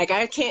 Like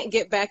I can't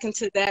get back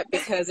into that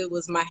because it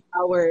was my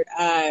Howard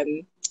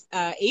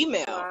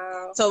email.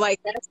 Wow. So like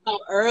that's how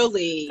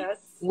early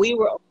we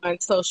were on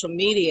social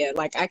media.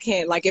 Like I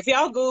can't, like if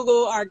y'all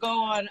Google or go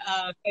on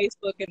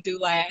Facebook and do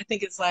like, I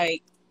think it's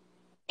like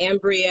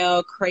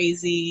Ambreal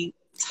crazy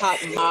Top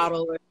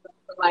Model or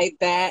something like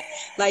that.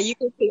 Like you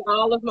can see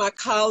all of my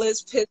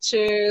college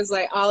pictures,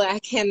 like all. I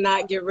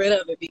cannot get rid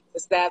of it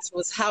because that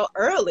was how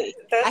early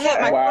I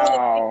had my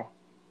college.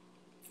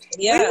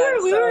 Yeah,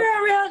 we were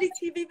on reality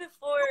TV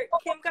before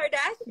Kim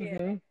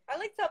Kardashian. I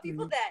like to tell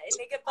people that, and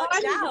they get bugged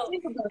out.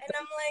 And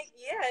I'm like,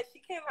 yeah, she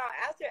came out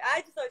after.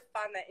 I just always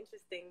found that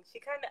interesting. She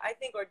kind of, I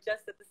think, or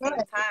just at the same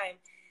time.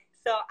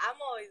 So I'm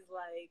always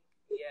like,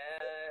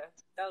 yeah,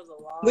 that was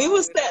a long. We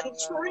was setting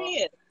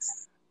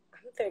trends.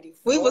 I'm 34.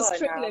 We was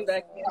trending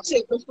back then.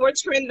 Shit, before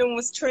trending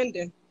was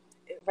trending.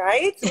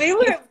 Right? We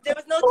were. There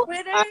was no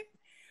Twitter.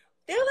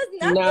 There was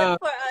nothing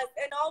for us,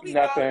 and all we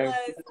got was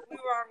we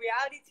were on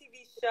reality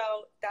TV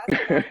show.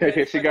 That's what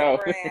here she go.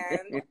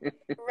 Brand,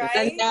 right?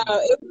 And now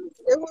it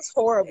was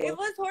horrible. It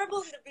was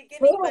horrible in the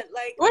beginning, but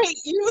like wait,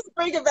 you was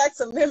bringing back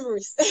some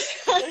memories.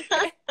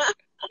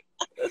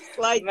 It's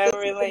like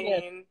memory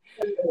lane.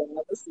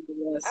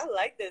 I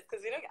like this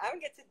because I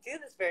don't get to do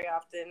this very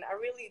often. I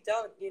really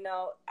don't. You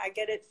know, I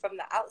get it from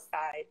the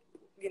outside.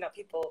 You know,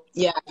 people.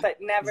 Yeah.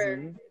 But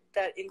never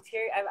that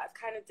interior. I've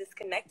kind of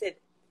disconnected.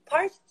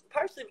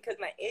 Partially because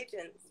my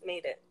agents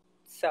made it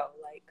so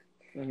like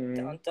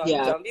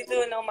don't be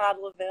doing no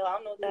Modelaville. I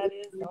don't know what that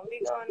is. Don't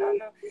be going on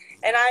no.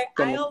 And I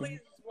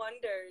always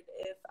wondered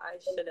if I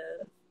should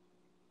have,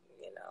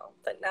 you know,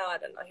 but now I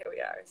don't know. Here we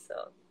are,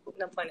 so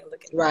no point in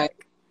looking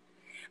back.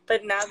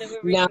 But now that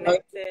we're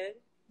reconnected,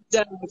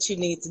 done what you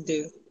need to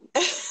do.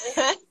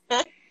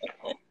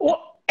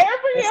 Well,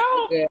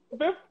 Ambreal,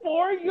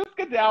 before you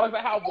skedaddle,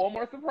 I have one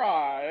more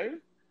surprise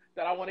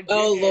that I want to get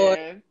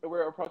in.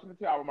 We're approaching the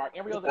 2-hour mark.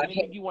 Ambreal, is there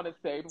anything you want to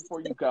say before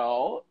you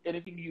go?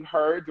 Anything you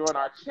heard during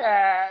our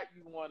chat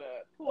you want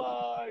to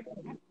plug?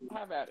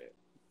 Have at it.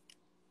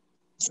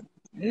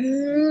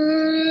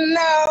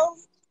 No.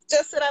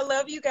 Just that I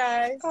love you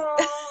guys. Oh,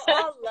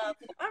 all love.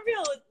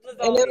 Ambreal was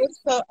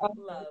always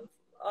love.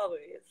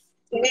 Always.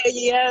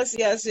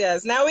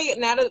 Yes. Now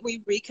that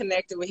we've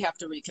reconnected, we have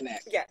to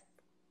reconnect. Yes.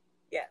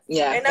 Yes.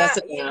 Yeah, And that's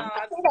I've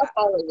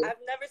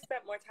never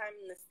spent more time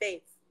in the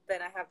States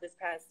than I have this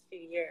past few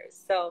years.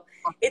 So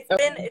it's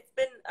been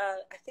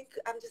I think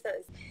I'm just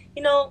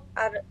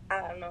I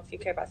don't know if you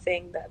care about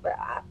saying that, but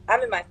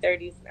I'm in my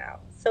 30s now.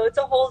 So it's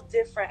a whole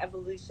different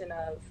evolution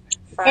of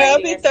I'll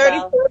finding be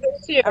yourself. 34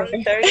 this year.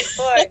 I'm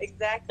 34,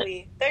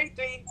 exactly.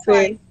 33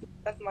 twice.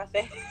 That's my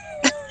thing.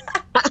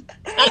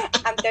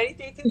 I'm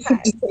 33 two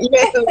times.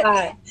 Yes, a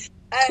lot.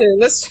 So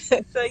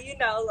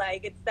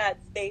like it's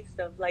that space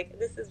of like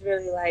this is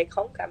really like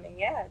homecoming.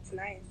 Yeah, it's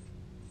nice.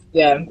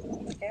 Yeah.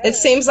 Yeah. It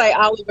seems like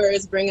Oliver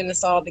is bringing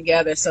us all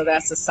together, so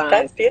that's a sign.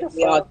 That's beautiful.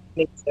 We all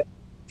need to,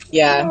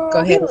 go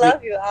ahead. We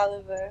love you,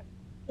 Oliver.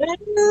 Yeah.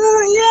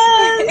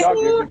 Y'all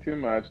give me too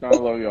much. No, I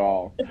love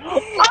y'all.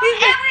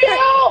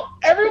 Ambreal!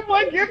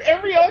 Everyone give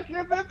Ambreal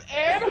kisses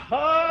and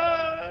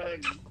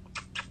hugs.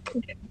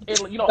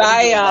 And,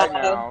 Bye, y'all. right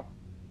now.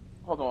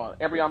 Hold on.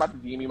 Ambreal, I'm about to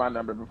give me my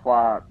number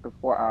before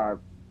I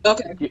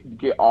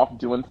get off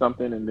doing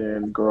something, and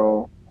then,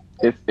 girl,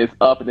 it's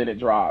up and then it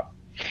drops.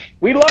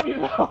 We love you.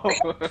 Love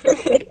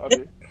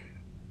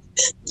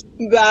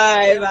you.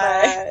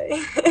 Bye.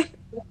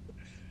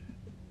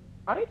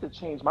 I need to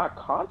change my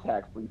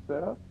contacts,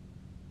 Lisa.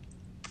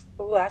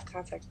 Oh, I have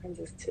contact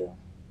lenses too.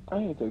 I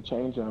need to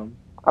change them.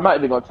 I'm not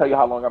even going to tell you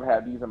how long I've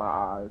had these in my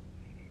eyes.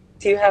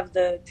 Do you have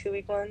the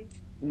 2-week ones?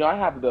 No, I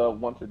have the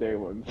once-a-day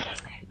ones.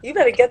 You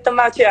better get them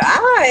out your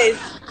eyes.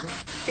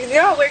 Because you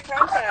don't wear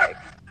contacts.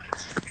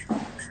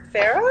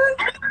 Sarah?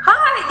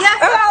 Hi.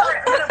 Yes,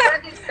 I'm in a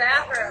Wendy's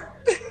bathroom.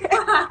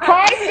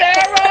 Hi,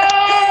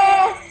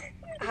 Sarah!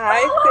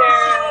 Hi,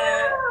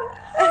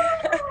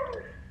 Sarah.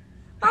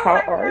 How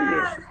are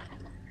you?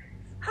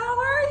 How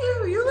are you?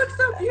 You look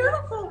so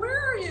beautiful. Where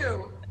are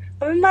you?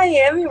 I'm in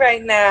Miami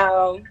right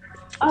now.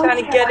 I'm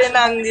trying to get in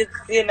on this,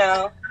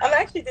 I'm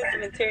actually doing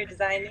some interior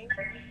designing.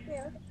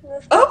 Yeah.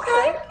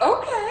 Okay.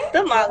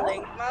 The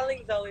modeling.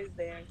 Modeling's always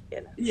there,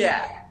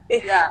 Yeah.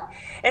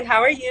 And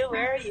how are you?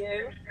 Where are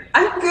you?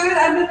 I'm good.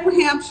 I'm in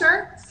New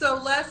Hampshire, so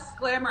less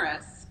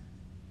glamorous.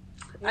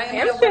 New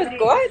Hampshire's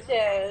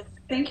gorgeous.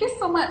 Thank you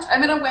so much.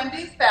 I'm in a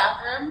Wendy's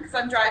bathroom because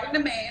I'm driving to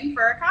Maine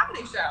for a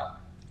comedy show.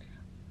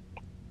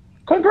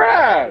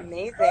 Congrats!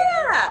 Amazing.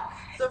 Yeah.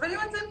 So if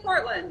anyone's in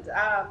Portland,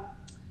 and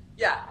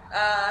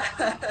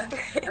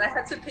I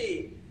had to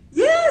pee.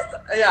 Yes.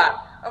 Yeah.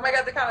 Oh my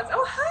God, the comments.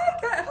 Oh, hi,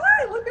 guys.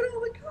 Hi, look at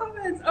all the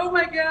comments. Oh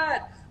my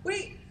God.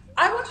 Wait,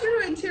 I want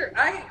you to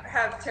I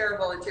have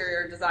terrible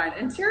interior design.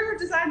 Interior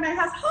design my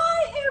house.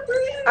 Hi,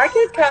 Ambreal. I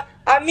could come.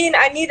 I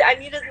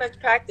need as much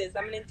practice.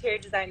 I'm an interior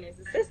designer's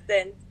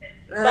assistant,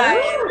 but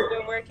I've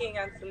been working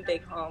on some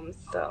big homes.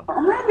 So.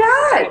 Oh my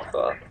God. Pretty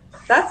cool.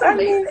 That's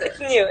amazing. It's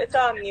new. It's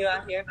all new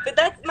out here. But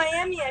that's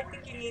Miami. I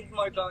think you need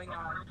more going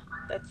on.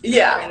 That's the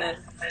kind of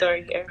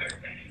story here.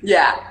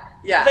 Yeah.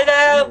 But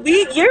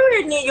you were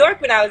in New York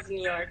when I was in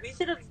New York. We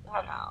should have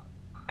hung out.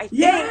 I think.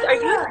 Yeah. Are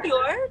you in New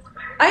York?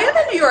 I am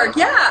in New York.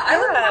 Yeah. I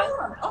live in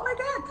Harlem. Oh my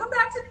God, come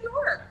back to New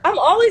York. I'm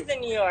always in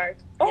New York.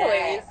 Always.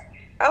 Yeah.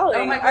 Always.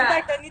 Oh my God. In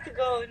fact, I need to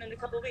go in a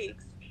couple of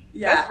weeks.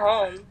 Yeah. That's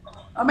home.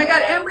 Oh my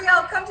God,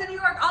 Ambreal, come to New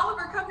York.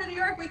 Oliver, come to New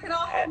York. We can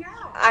all hang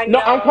out. I know.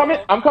 No,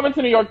 I'm coming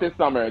to New York this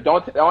summer.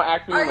 Don't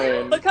ask me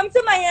when. But come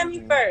to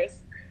Miami first.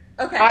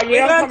 Okay.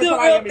 We're coming to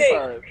Miami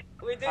first.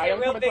 We're doing it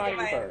real big in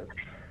Miami. First.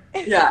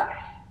 Yeah.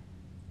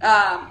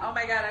 Oh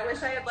my God, I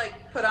wish I had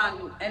put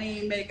on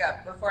any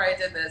makeup before I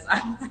did this.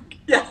 I'm like,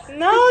 yes.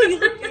 No, you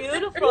look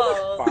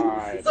beautiful.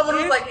 Fine. Someone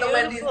was like, the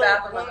Wendy's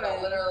bathroom.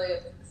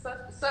 Literally,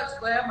 such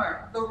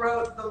glamour. The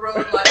road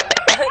life.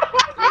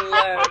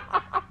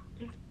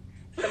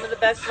 Some of the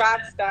best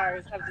rock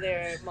stars have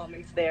their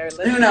moments there.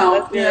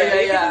 Yeah.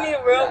 You're giving me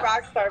real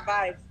rock star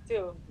vibes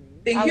too.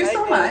 Thank you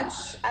so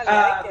much. I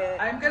like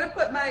it. I'm gonna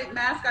put my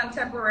mask on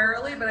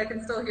temporarily, but I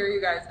can still hear you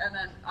guys, and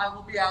then I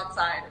will be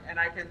outside and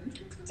I can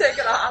take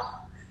it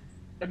off.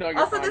 No,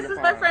 also, this is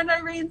my friend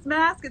Irene's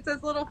mask. It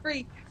says "Little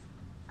Freak."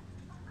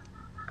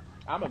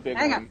 I'm a big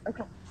Hang one. on.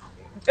 Okay.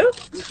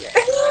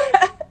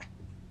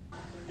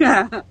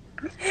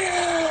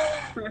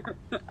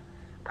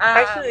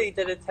 I actually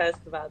did a test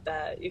about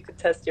that. You could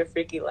test your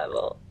freaky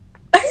level.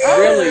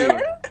 Really?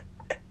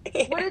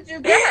 What did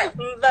you get?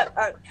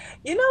 But,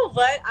 you know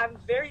what? I'm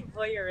very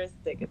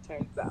voyeuristic, it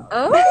turns out.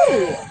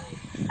 Oh.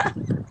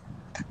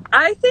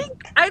 I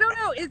don't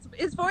know.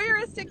 Is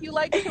voyeuristic you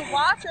like to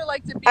watch or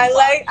like to be I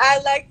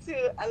like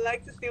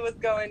to see what's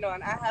going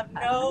on. I have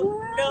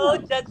no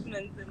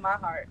judgments in my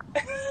heart.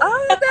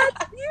 Oh,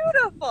 that's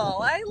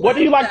beautiful. I love What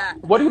do you like? that.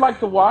 What do you like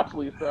to watch,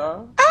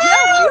 Lisa?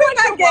 We're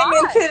not getting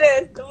into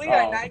this. We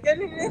are not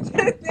getting into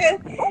this.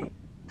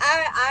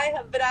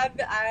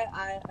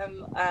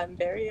 I'm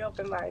very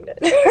open-minded.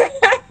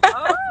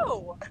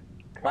 Oh.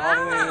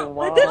 Wow.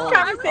 But this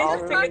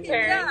conversation took a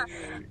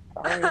turn.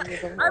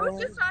 I was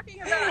just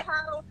talking about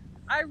how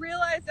I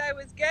realized I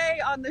was gay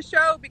on the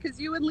show because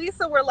you and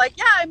Lisa were like,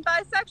 yeah, I'm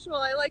bisexual.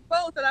 I like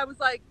both. And I was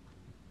like,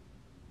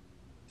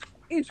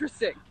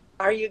 interesting.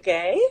 Are you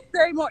gay?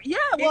 Say more. Yeah,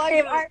 well,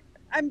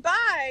 I'm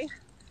bi,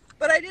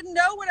 but I didn't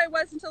know what I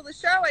was until the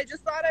show. I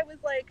just thought I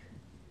was like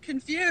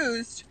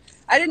confused.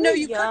 I didn't know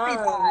you could be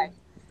bi.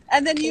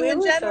 And then you We and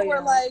were Jenna so were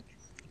young. like,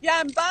 yeah,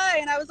 I'm bi.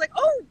 And I was like,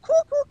 oh,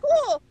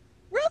 cool.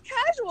 Real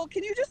casual.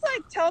 Can you just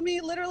like tell me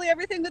literally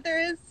everything that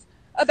there is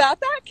about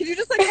that? Can you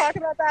just like talk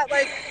about that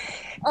like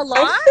a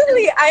lot?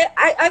 Actually,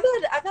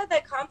 I've had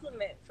that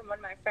compliment from one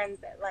of my friends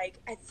that like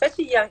at such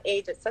a young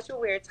age, at such a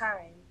weird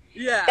time,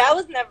 Yeah. that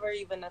was never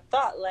even a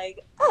thought.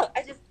 Like, oh,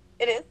 it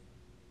is.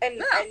 And,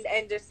 Yeah.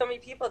 and there's so many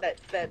people that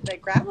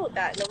grapple with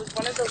that, and it was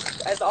one of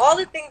those, as all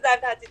the things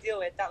I've had to deal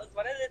with, that was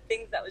one of the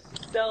things that was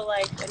just so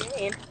like, what do you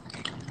mean?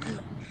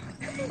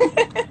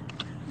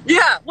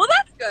 Yeah, well,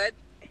 that's good.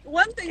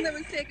 One thing that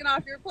was taken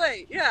off your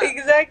plate. Yeah.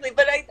 Exactly,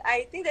 but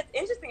I think that's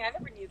interesting. I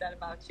never knew that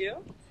about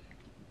you.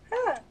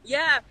 Huh.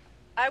 Yeah,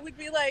 I would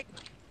be like,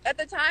 at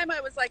the time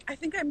I was like, I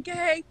think I'm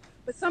gay,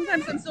 but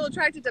sometimes I'm still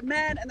attracted to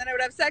men, and then I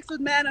would have sex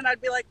with men, and I'd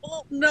be like,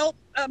 oh, nope,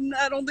 I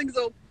don't think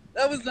so.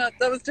 That was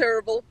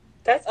terrible.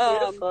 That's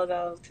beautiful,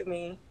 though, to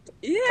me.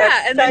 Yeah,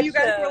 That's and then you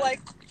guys were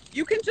like,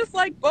 you can just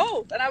like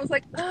both, and I was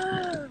like,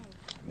 oh.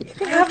 You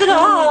can have it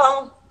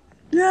all.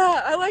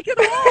 Yeah, I like it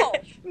all.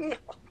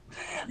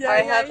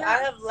 I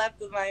have left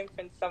with my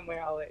imprint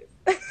somewhere always.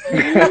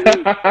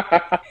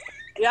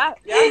 Yeah.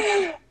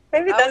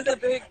 Maybe that's the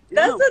big.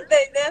 That's the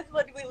thing. That's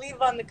what we leave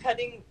on the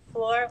cutting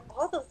floor.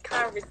 All those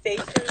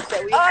conversations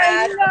that we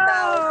had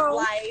about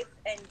life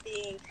and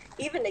being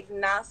even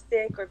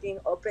agnostic or being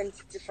open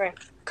to different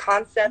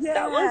concepts. Yeah.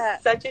 That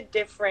was such a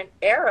different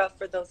era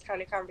for those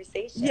kind of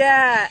conversations.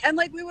 Yeah, and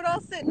like we would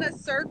all sit in a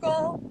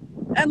circle,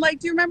 and like,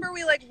 do you remember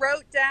we like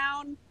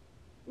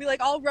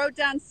all wrote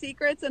down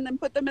secrets and then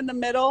put them in the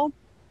middle?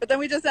 But then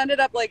we just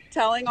ended up like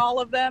telling all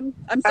of them.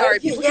 I'm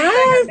sorry, people keep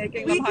saying I'm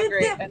making them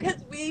hungry.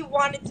 Because we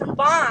wanted to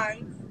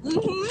bond.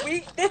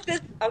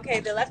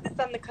 Mm-hmm. They left this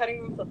on the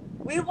cutting room floor.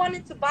 We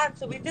wanted to bond,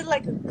 so we did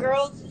like a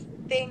girls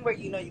thing where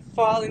you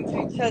fall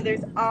into each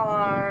other's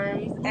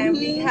arms, and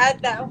we had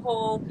that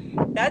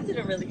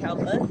didn't really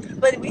help us,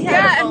 but we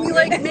had and we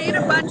like made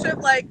a bunch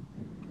of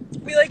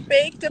we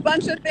baked a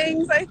bunch of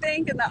things, I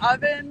think, in the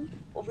oven.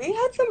 We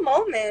had some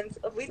moments.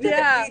 We did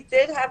have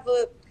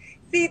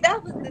see,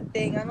 that was the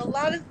thing. On a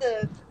lot of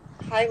the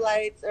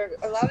highlights or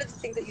a lot of the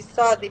things that you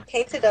saw, they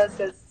painted us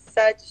as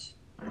such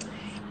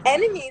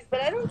enemies,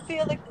 but I don't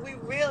feel like we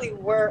really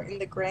were in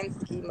the grand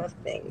scheme of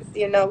things.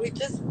 We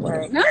just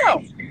weren't.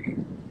 No.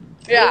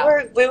 Yeah.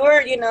 We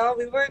were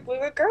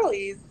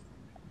girlies.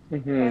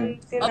 Mm-hmm.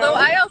 And, although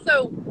I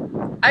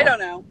don't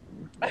know.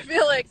 I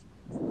feel like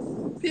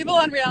people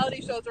on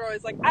reality shows are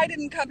always like, I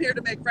didn't come here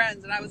to make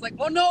friends. And I was like,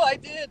 oh no, I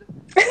did.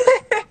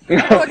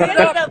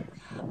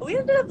 We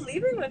ended up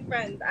leaving with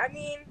friends. I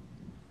mean,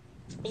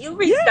 you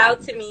reached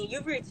out to me.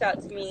 You reached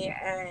out to me,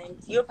 and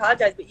you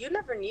apologized, but you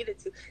never needed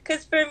to.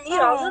 Because for me,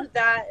 all of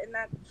that in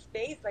that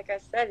space, like I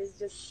said, is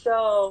just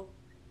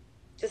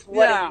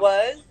what it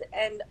was.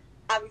 And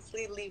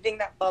obviously, leaving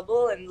that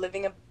bubble and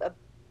living a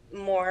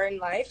more in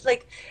life,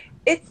 like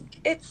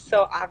it's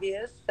so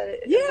obvious that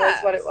it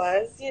was what it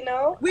was.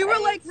 We were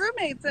like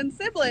roommates and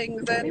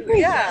siblings, and we were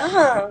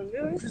young.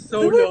 We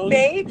were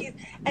babies,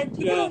 and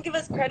people don't give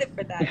us credit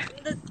for that.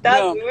 The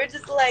stuff we were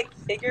just like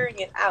figuring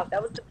it out.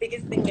 That was the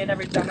biggest thing we had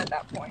ever done at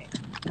that point.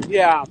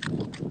 Yeah.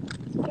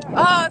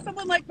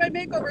 Someone liked my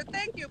makeover.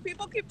 Thank you.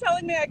 People keep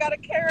telling me I got a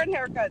Karen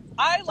haircut.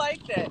 I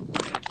liked it.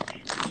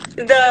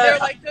 They're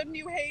like, didn't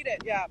you hate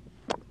it? Yeah.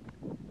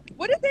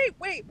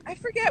 I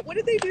forget. What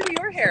did they do to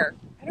your hair?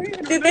 I don't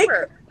even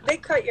remember. They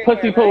cut your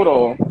Pussy hair,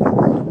 poodle.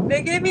 Right?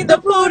 They gave me the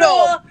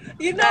poodle.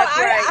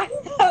 Right.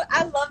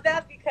 I love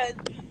that because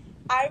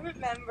I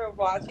remember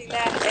watching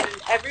that and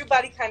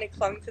everybody kind of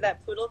clung to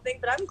that poodle thing,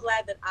 but I'm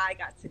glad that I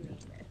got to name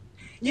it.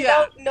 You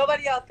know,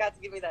 nobody else got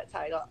to give me that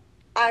title.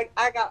 I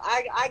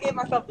gave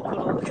myself the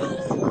poodle.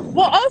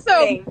 Well,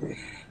 also,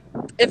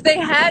 if they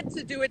had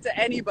to do it to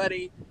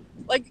anybody,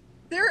 like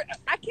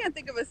I can't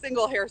think of a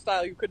single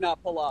hairstyle you could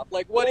not pull off.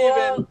 Like you've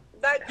had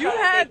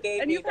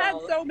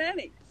so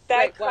many.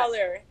 That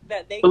color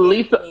that they gave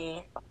me.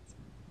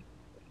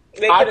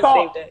 They could have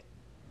saved it.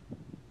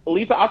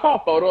 Lisa, I saw a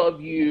photo of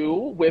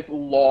you with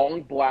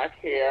long black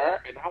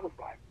hair, and I was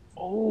like,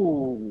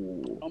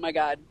 oh. Oh, my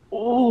God.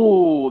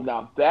 Oh,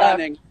 now that's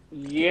stunning.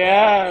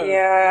 Yeah.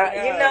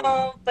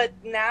 But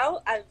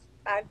now I've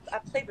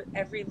played with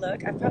every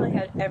look. I've probably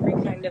had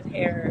every kind of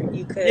hair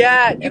you could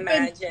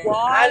imagine.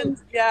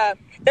 Blonde.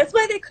 That's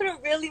why they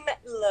couldn't really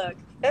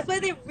That's why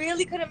they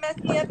really couldn't mess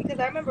me up, because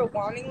I remember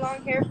wanting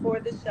long hair for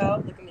the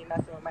show. Look at me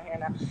messing with my hair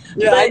now.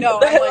 Yeah, I know.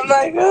 I'm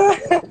like,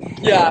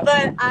 yeah.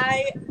 But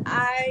I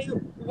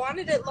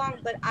wanted it long,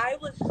 but I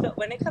was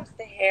when it comes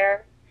to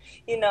hair,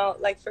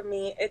 like for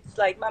me, it's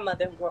like my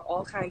mother wore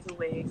all kinds of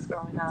wigs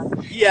growing up.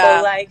 Yeah.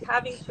 So like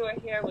having short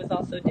hair was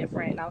also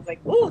different. And I was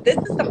like, ooh, this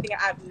is something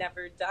I've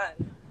never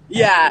done.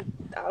 Yeah.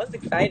 And I was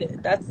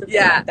excited. That's the thing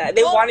about that.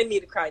 They wanted me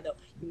to cry though.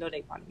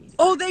 They wanted me to cry.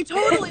 Oh, they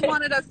totally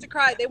wanted us to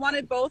cry. They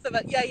wanted both of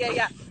us.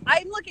 Yeah.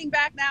 I'm looking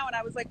back now and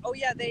I was like, oh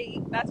yeah,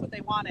 that's what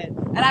they wanted.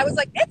 And I was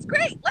like, it's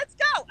great. Let's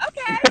go.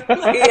 Okay.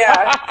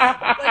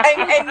 Yeah.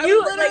 and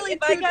you literally,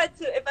 if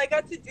I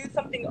got to do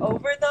something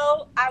over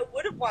though, I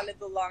would have wanted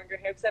the longer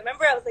hair, because I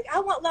remember I was like, I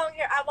want long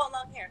hair.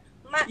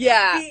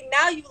 See,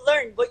 now you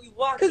learn what you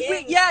want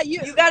in.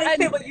 You gotta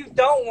say what you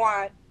don't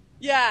want.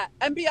 Yeah,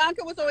 and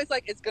Bianca was always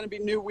like, "It's gonna be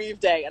new weave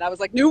day," and I was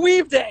like, "New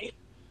weave day."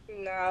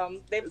 No,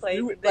 they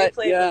played with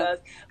us.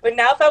 But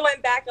now if I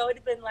went back, I would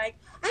have been like,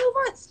 I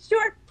want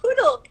short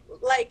poodle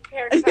like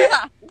haircut.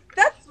 Yeah.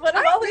 That's what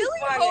I always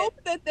wanted. I really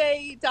hope that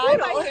they dye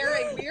my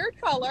hair a weird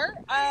color.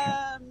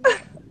 And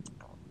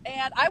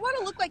I want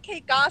to look like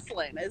Kate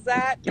Gosselin.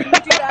 Can we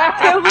do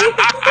that?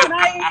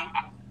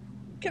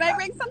 Can I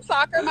bring some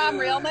soccer mom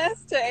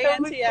realness to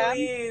ANTM?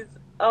 Please.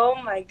 Oh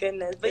my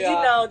goodness. But you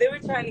know, they were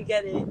trying to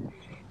get it.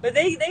 But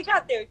they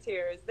got their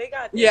tears. They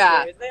got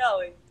their tears. They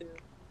always do.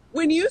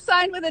 When you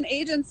signed with an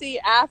agency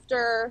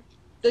after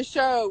the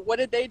show, what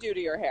did they do to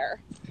your hair?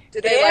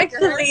 Did they like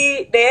your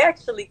hair? They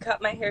actually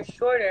cut my hair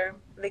shorter.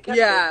 They kept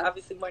it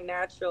obviously more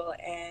natural,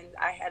 and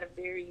I had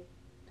the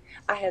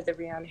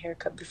Rihanna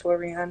haircut before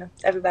Rihanna.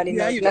 Everybody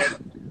knows now.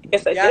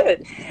 Yes, I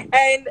did.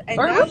 And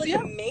that was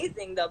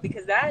amazing though,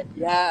 because that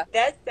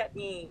set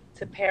me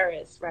to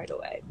Paris right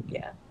away.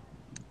 Yeah.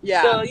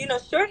 Yeah. So, you know,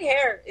 short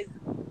hair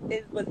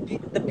was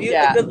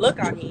the good look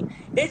on me.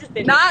 They just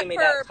didn't give me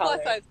that color. Not for plus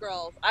size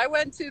girls. I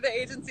went to the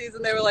agencies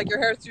and they were like, your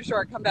hair's too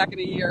short, come back in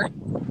a year.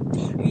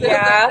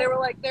 They were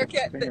like,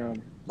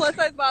 plus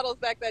size models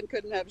back then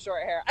couldn't have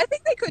short hair. I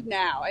think they could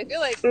now. I feel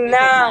like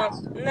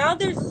now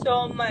there's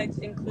so much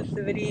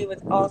inclusivity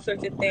with all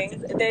sorts of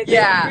things. They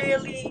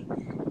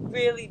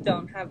really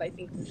don't have, I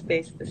think, the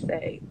space to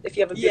say if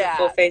you have a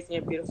beautiful face and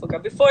you're a beautiful girl.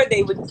 Before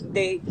they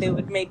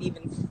would maybe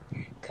even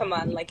come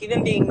on, like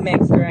even being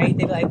mixed, right?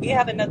 They're like, we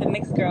have another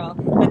mixed girl,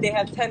 but they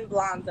have 10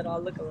 blondes that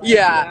all look alike.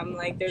 Yeah. And I'm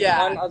like, there's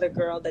one other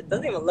girl that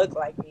doesn't even look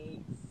like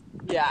me.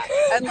 Yeah.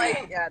 And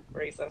like,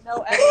 racist.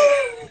 No,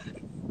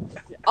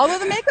 although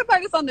the makeup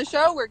artists on the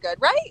show were good,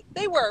 right?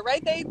 They were,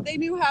 right? They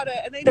knew how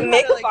to, and the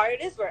makeup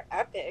artists were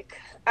epic.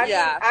 I mean,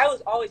 I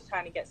was always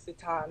trying to get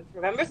Sutan.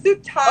 Remember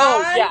Sutan?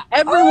 Oh yeah,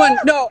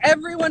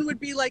 everyone would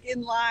be like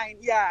in line.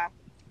 Yeah.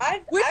 All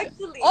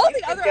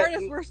the other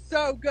artists were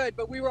so good,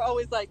 but we were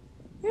always like,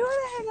 we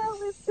want to hang out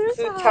with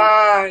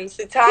Sutan.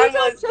 Sutan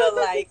was the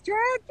like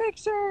dread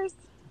pictures.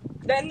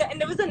 And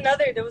there was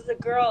a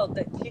girl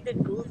that she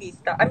did movie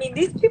stuff. I mean,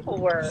 these people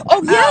were.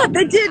 Oh yeah,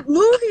 they did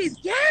movies.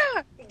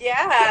 Yeah.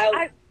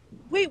 Yeah.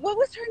 Wait, what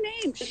was her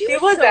name? She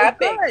was so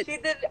epic.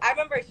 Good. I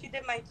remember she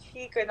did my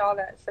cheek and all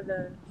that for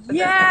the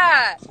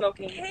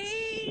smoking.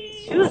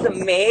 Hey. She was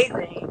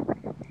amazing.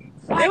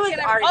 There was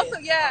artists. Also,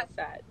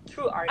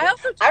 true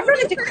artists. I've run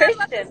into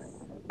Christian.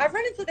 I've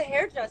run into the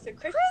hairdresser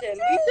Christian.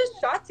 We just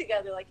shot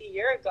together like a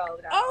year ago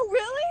now. Oh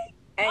really?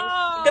 And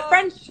the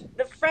French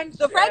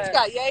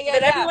guy,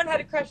 that everyone had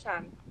a crush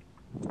on.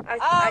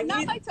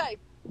 Not my type.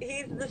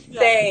 He's the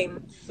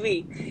same.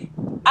 Sweet.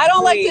 I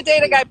don't like to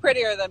date a guy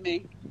prettier than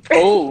me.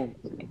 Oh.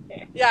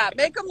 Yeah,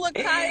 make him look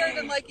tired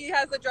and like he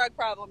has a drug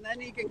problem. Then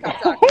he can come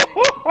talk to me.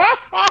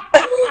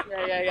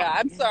 Yeah.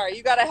 I'm sorry.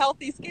 You got a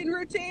healthy skin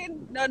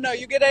routine? No.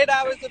 You get 8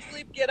 hours of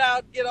sleep. Get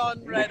on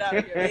right out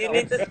of here. You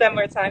need to spend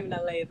more time in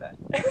LA then.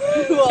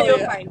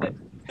 You'll find it.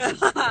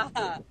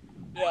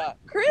 Yeah.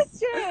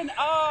 Christian.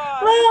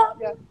 Oh.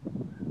 Yeah.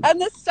 And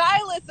the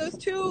stylist, those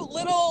two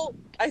little,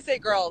 I say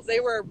girls, they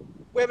were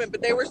women,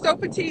 but they were so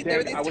petite. They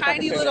were these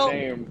tiny little.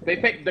 Names. They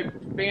take the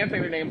fans say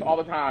their names all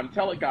the time.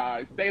 Tell it,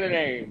 guys. Say their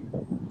name.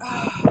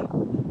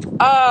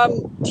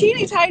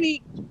 Teeny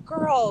tiny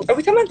girls. Are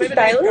we talking about the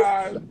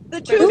stylist? The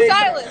two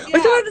stylists. Yeah.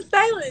 We're talking about the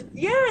stylist.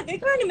 Yeah, they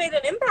kind of made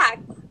an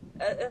impact.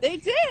 They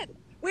did.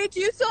 Wait, do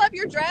you still have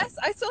your dress?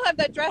 I still have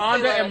that dress.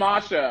 Anda and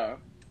Masha.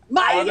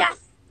 Yes.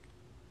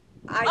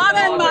 Anna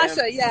and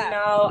Masha,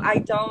 No, I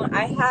don't.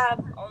 I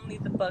have only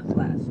the book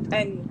left,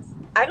 and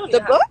I don't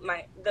even have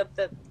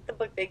the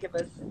book they give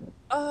us.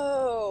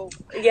 Oh,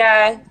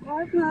 yeah. I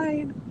have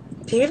mine.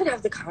 Do you even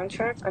have the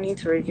contract? I need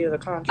to review the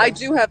contract. I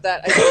do have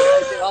that. I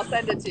do. I'll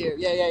send it to you.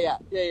 Yeah.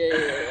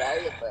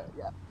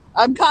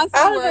 I'm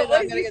constantly worried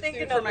I'm going to get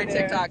sued for my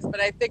TikToks, but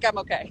I think I'm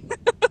okay.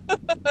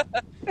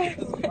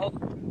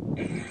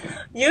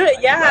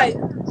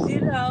 You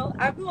know,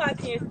 I've been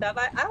watching your stuff.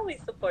 I always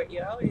support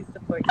you. I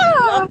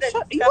love that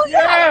stuff.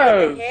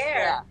 Hair.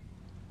 Yeah.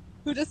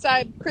 Who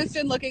decided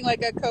Christian looking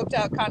like a coked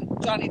out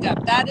Johnny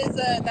Depp?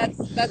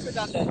 That's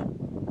redundant.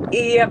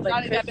 Yeah, but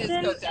Johnny Depp is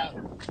coked out.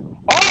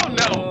 Oh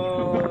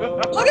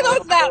no! Look at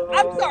those now.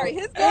 I'm sorry.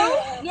 His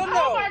girl? No.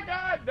 Oh my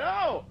God,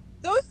 no!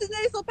 Those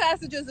nasal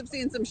passages have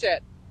seen some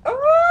shit.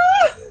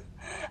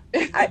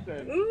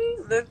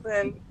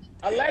 Listen.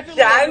 Allegedly.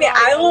 Johnny,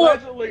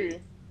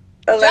 Allegedly.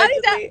 I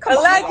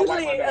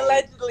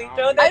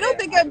don't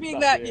think I'm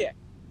being that. Yeah.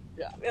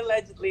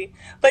 Allegedly.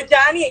 But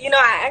Johnny, you know,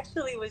 I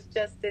actually was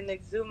just in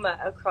Exuma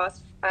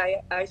across.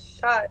 I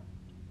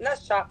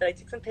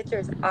took some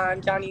pictures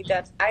on Johnny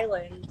Depp's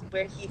island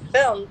where he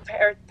filmed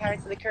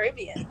Pirates of the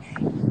Caribbean.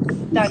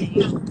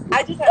 Stunning.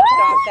 I just had to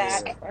drop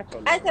that.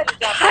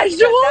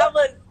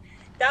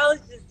 That was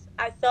just.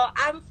 So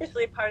I'm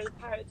officially part of the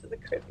Pirates of the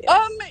Caribbean.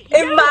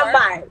 In my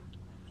mind.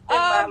 You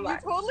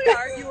totally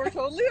are. You were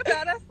totally a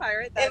badass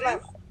pirate.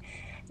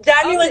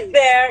 Johnny was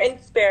there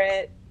in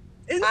spirit.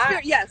 Is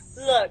it yes.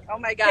 Look. Oh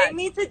my God. Take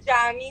me to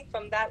Johnny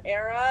from that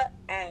era,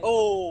 and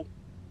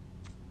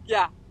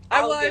yeah.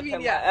 I'll give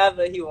him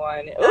whatever he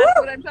wanted. That's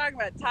what I'm talking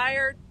about.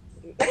 Tired.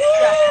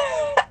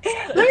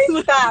 Let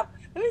me stop.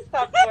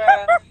 For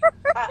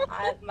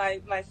my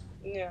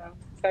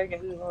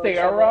second.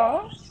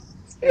 Sarah,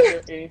 is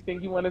there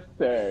anything you want to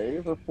say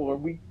before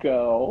we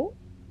go?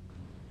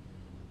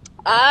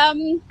 I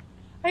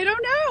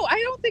don't know. I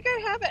don't think I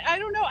have it. I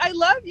don't know. I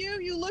love you.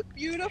 You look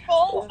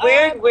beautiful.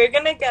 We're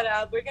gonna get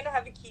up. We're gonna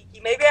have a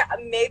kiki. Maybe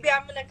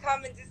I'm gonna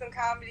come and do some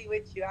comedy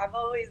with you. I've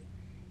always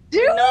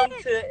been known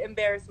to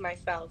embarrass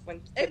myself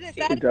when it's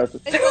a lot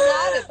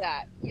of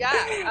that. Yeah.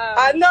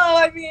 I know.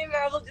 I mean,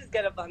 I will just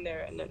get up on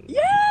there and then.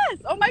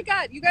 Yes. Oh my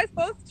God. You guys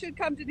both should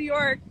come to New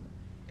York.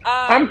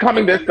 I'm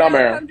coming this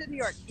summer. Come to New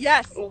York.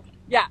 Yes.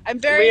 Yeah. I'm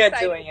very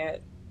excited. We are doing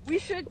it. We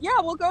should. Yeah.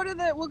 We'll go to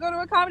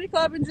a comedy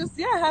club and just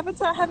have a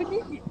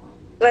kiki.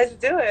 Let's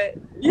do it.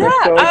 Yeah.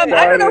 So I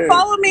don't know.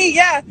 Follow me.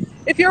 Yeah.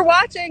 If you're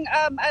watching,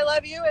 I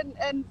love you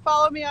and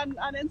follow me on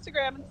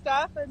Instagram and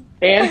stuff and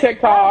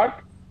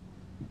TikTok.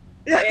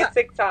 And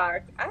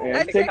TikTok.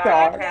 And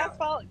TikTok.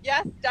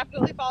 Yes,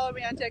 definitely follow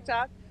me on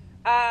TikTok.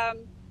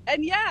 And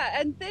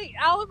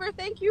Oliver,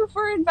 thank you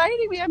for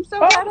inviting me. I'm so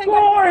glad I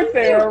got to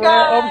meet you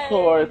guys. Of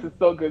course. It's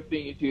so good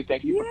seeing you too.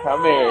 Thank you for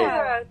coming.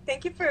 Yeah,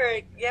 thank you for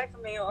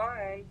coming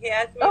on. He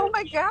asked me. Oh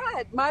my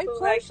God, my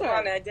pleasure.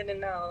 I didn't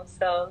know.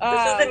 So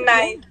this is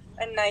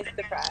a nice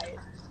surprise.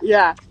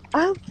 Yeah.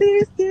 I'll see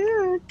you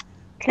soon.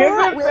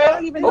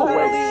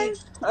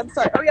 I'm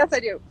sorry. Oh yes, I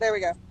do. There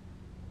we go.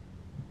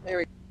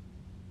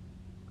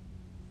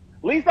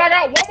 Lisa, I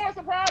got one more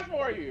surprise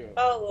for you.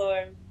 Oh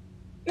Lord.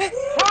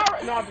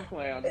 Tyra, no, I'm just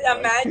playing.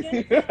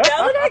 Imagine.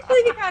 That would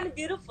actually be kind of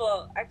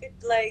beautiful. I could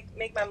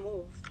make my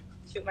move,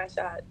 shoot my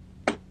shot.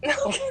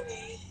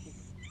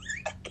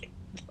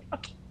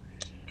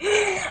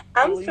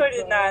 I'm sort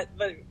of not,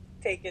 but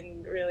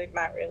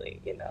not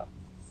really,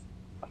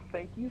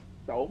 Thank you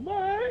so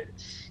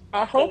much.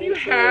 I hope you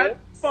had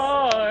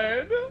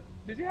fun.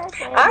 Did you have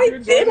fun? I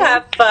did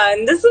have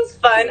fun. This was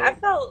fun. I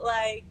felt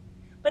like,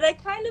 but I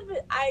kind of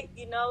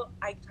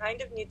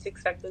knew to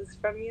expect this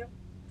from you.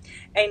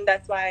 And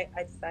that's why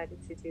I decided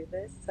to do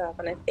this. So I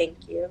want to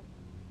thank you.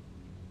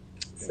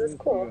 This was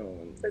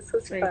cool. This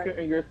was fun.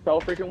 And you're so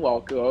freaking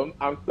welcome.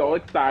 I'm so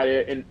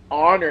excited and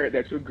honored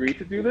that you agreed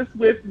to do this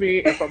with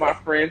me. And for my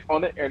friends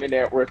on the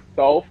internet, we're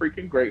so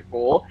freaking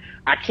grateful.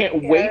 I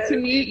can't wait to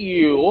meet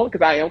you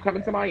because I am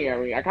coming to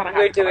Miami. I kind of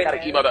got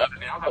an email the other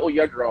day. I was like, oh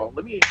yeah, girl,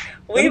 let me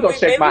go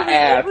shake my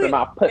ass and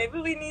my pussy. Maybe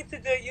we need to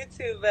do a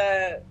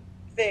YouTube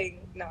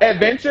thing. No.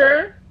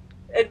 Adventure,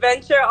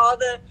 all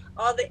the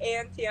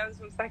ANTMs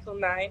from Cycle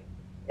 9.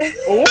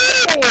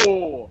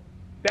 Ooh,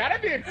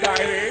 that'd be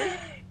exciting.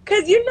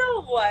 Cause you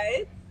know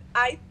what?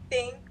 I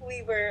think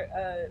we were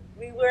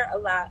a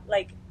lot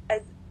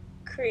as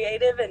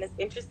creative and as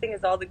interesting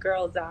as all the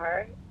girls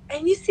are.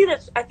 And you see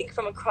that I think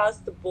from across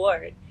the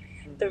board.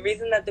 The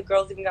reason that the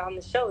girls even got on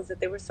the show is that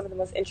they were some of the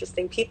most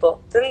interesting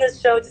people. Then the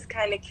show just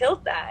kind of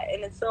killed that,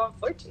 and it's so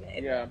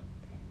unfortunate. Yeah,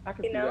 I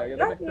can see that.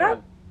 Yeah,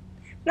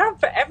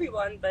 not for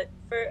everyone, but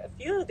for a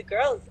few of the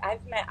girls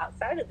I've met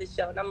outside of the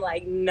show, and I'm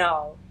like,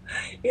 no,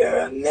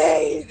 you're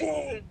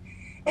amazing.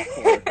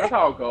 That's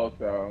how it goes,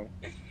 though.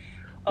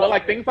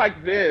 But things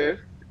like this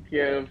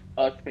give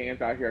us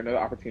fans out here another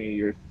opportunity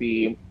to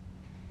see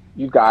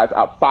you guys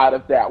outside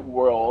of that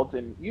world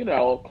and,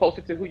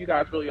 closer to who you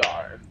guys really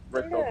are. And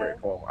we're so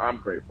grateful. I'm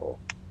grateful.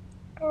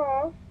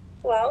 Oh,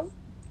 well,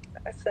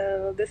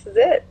 so this is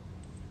it.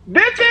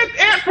 This is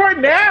it for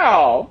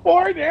now.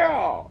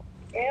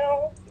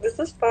 This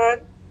is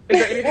fun. Is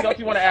there anything else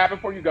you want to add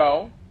before you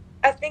go?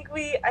 I think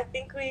we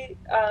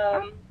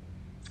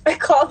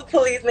call the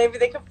police. Maybe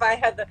they can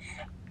find Heather.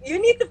 You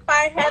need to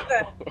find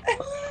Heather.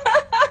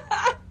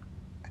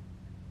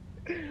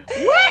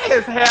 Where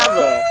is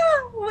Heather?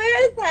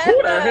 Where is Heather?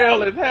 Who the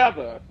hell is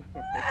Heather?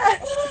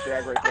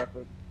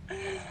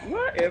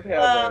 Where is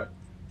Heather?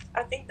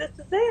 I think this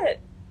is it.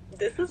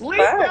 This is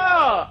Lisa,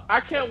 fun.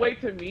 I can't wait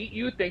to meet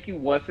you. Thank you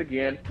once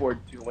again for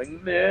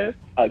doing this.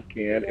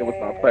 Again, It was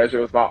my pleasure.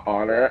 It was my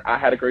honor. I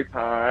had a great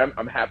time.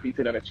 I'm happy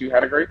to know that you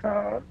had a great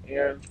time.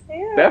 And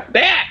that's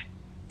that.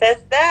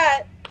 That's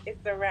that.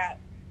 It's a wrap.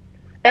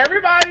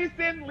 Everybody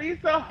send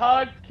Lisa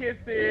hugs,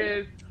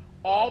 kisses,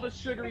 all the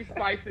sugary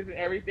spices and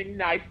everything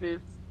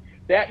nicest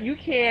that you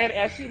can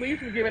as she leaves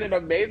from giving an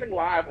amazing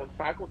live on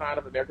Cycle 9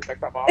 of America's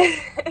Next Top Model.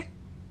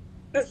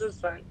 This is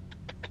fun.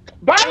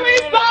 Bye,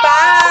 Lisa!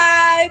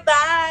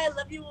 Bye.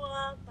 Love you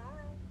all.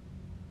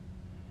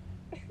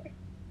 Bye.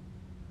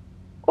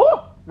 Ooh,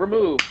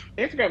 remove.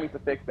 Instagram needs to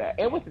fix that.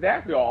 And with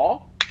that,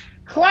 y'all,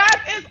 class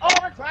is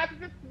over. Class is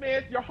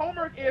dismissed. Your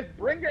homework is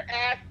bring your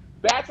ass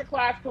back to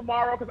class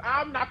tomorrow because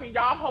I'm knocking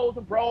y'all hoes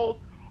and bros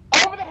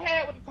over the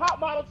head with the top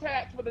model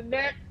chats for the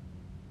next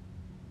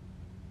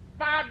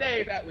 5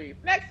 days at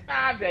least. Next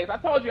 5 days. I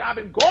told you I've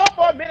been going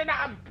for a minute now.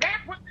 I'm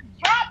back with the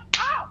drop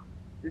out.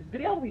 This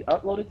video will be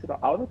uploaded to the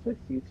Oliver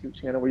Twixt YouTube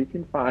channel where you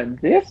can find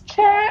this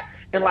chat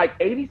and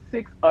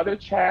 86 other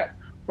chats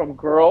from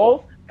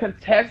girls,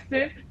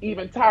 contestants,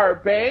 even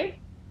Tyra Bay,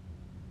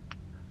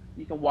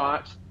 You can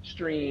watch,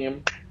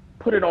 stream,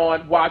 put it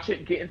on, watch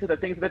it, get into the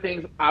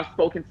things. I've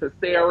spoken to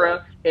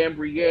Sarah,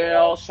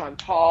 Ambreal,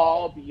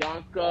 Chantal,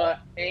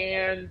 Bianca,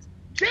 and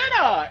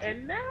Jenna,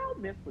 and now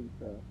Miss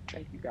Lisa.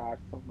 Thank you guys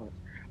so much.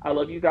 I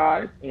love you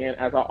guys, and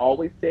as I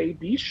always say,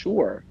 be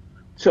sure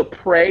to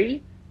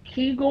pray,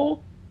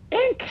 kegel,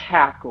 and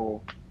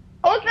cackle.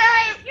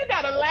 Okay, you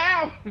gotta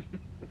laugh.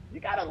 You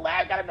gotta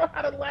laugh. Gotta know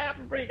how to laugh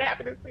and bring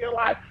happiness to your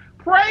life.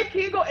 Pray,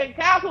 kegel, and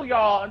cackle,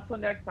 y'all. Until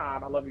next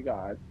time, I love you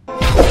guys.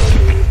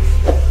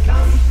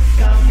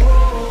 Come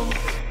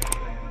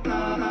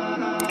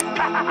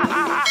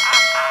home.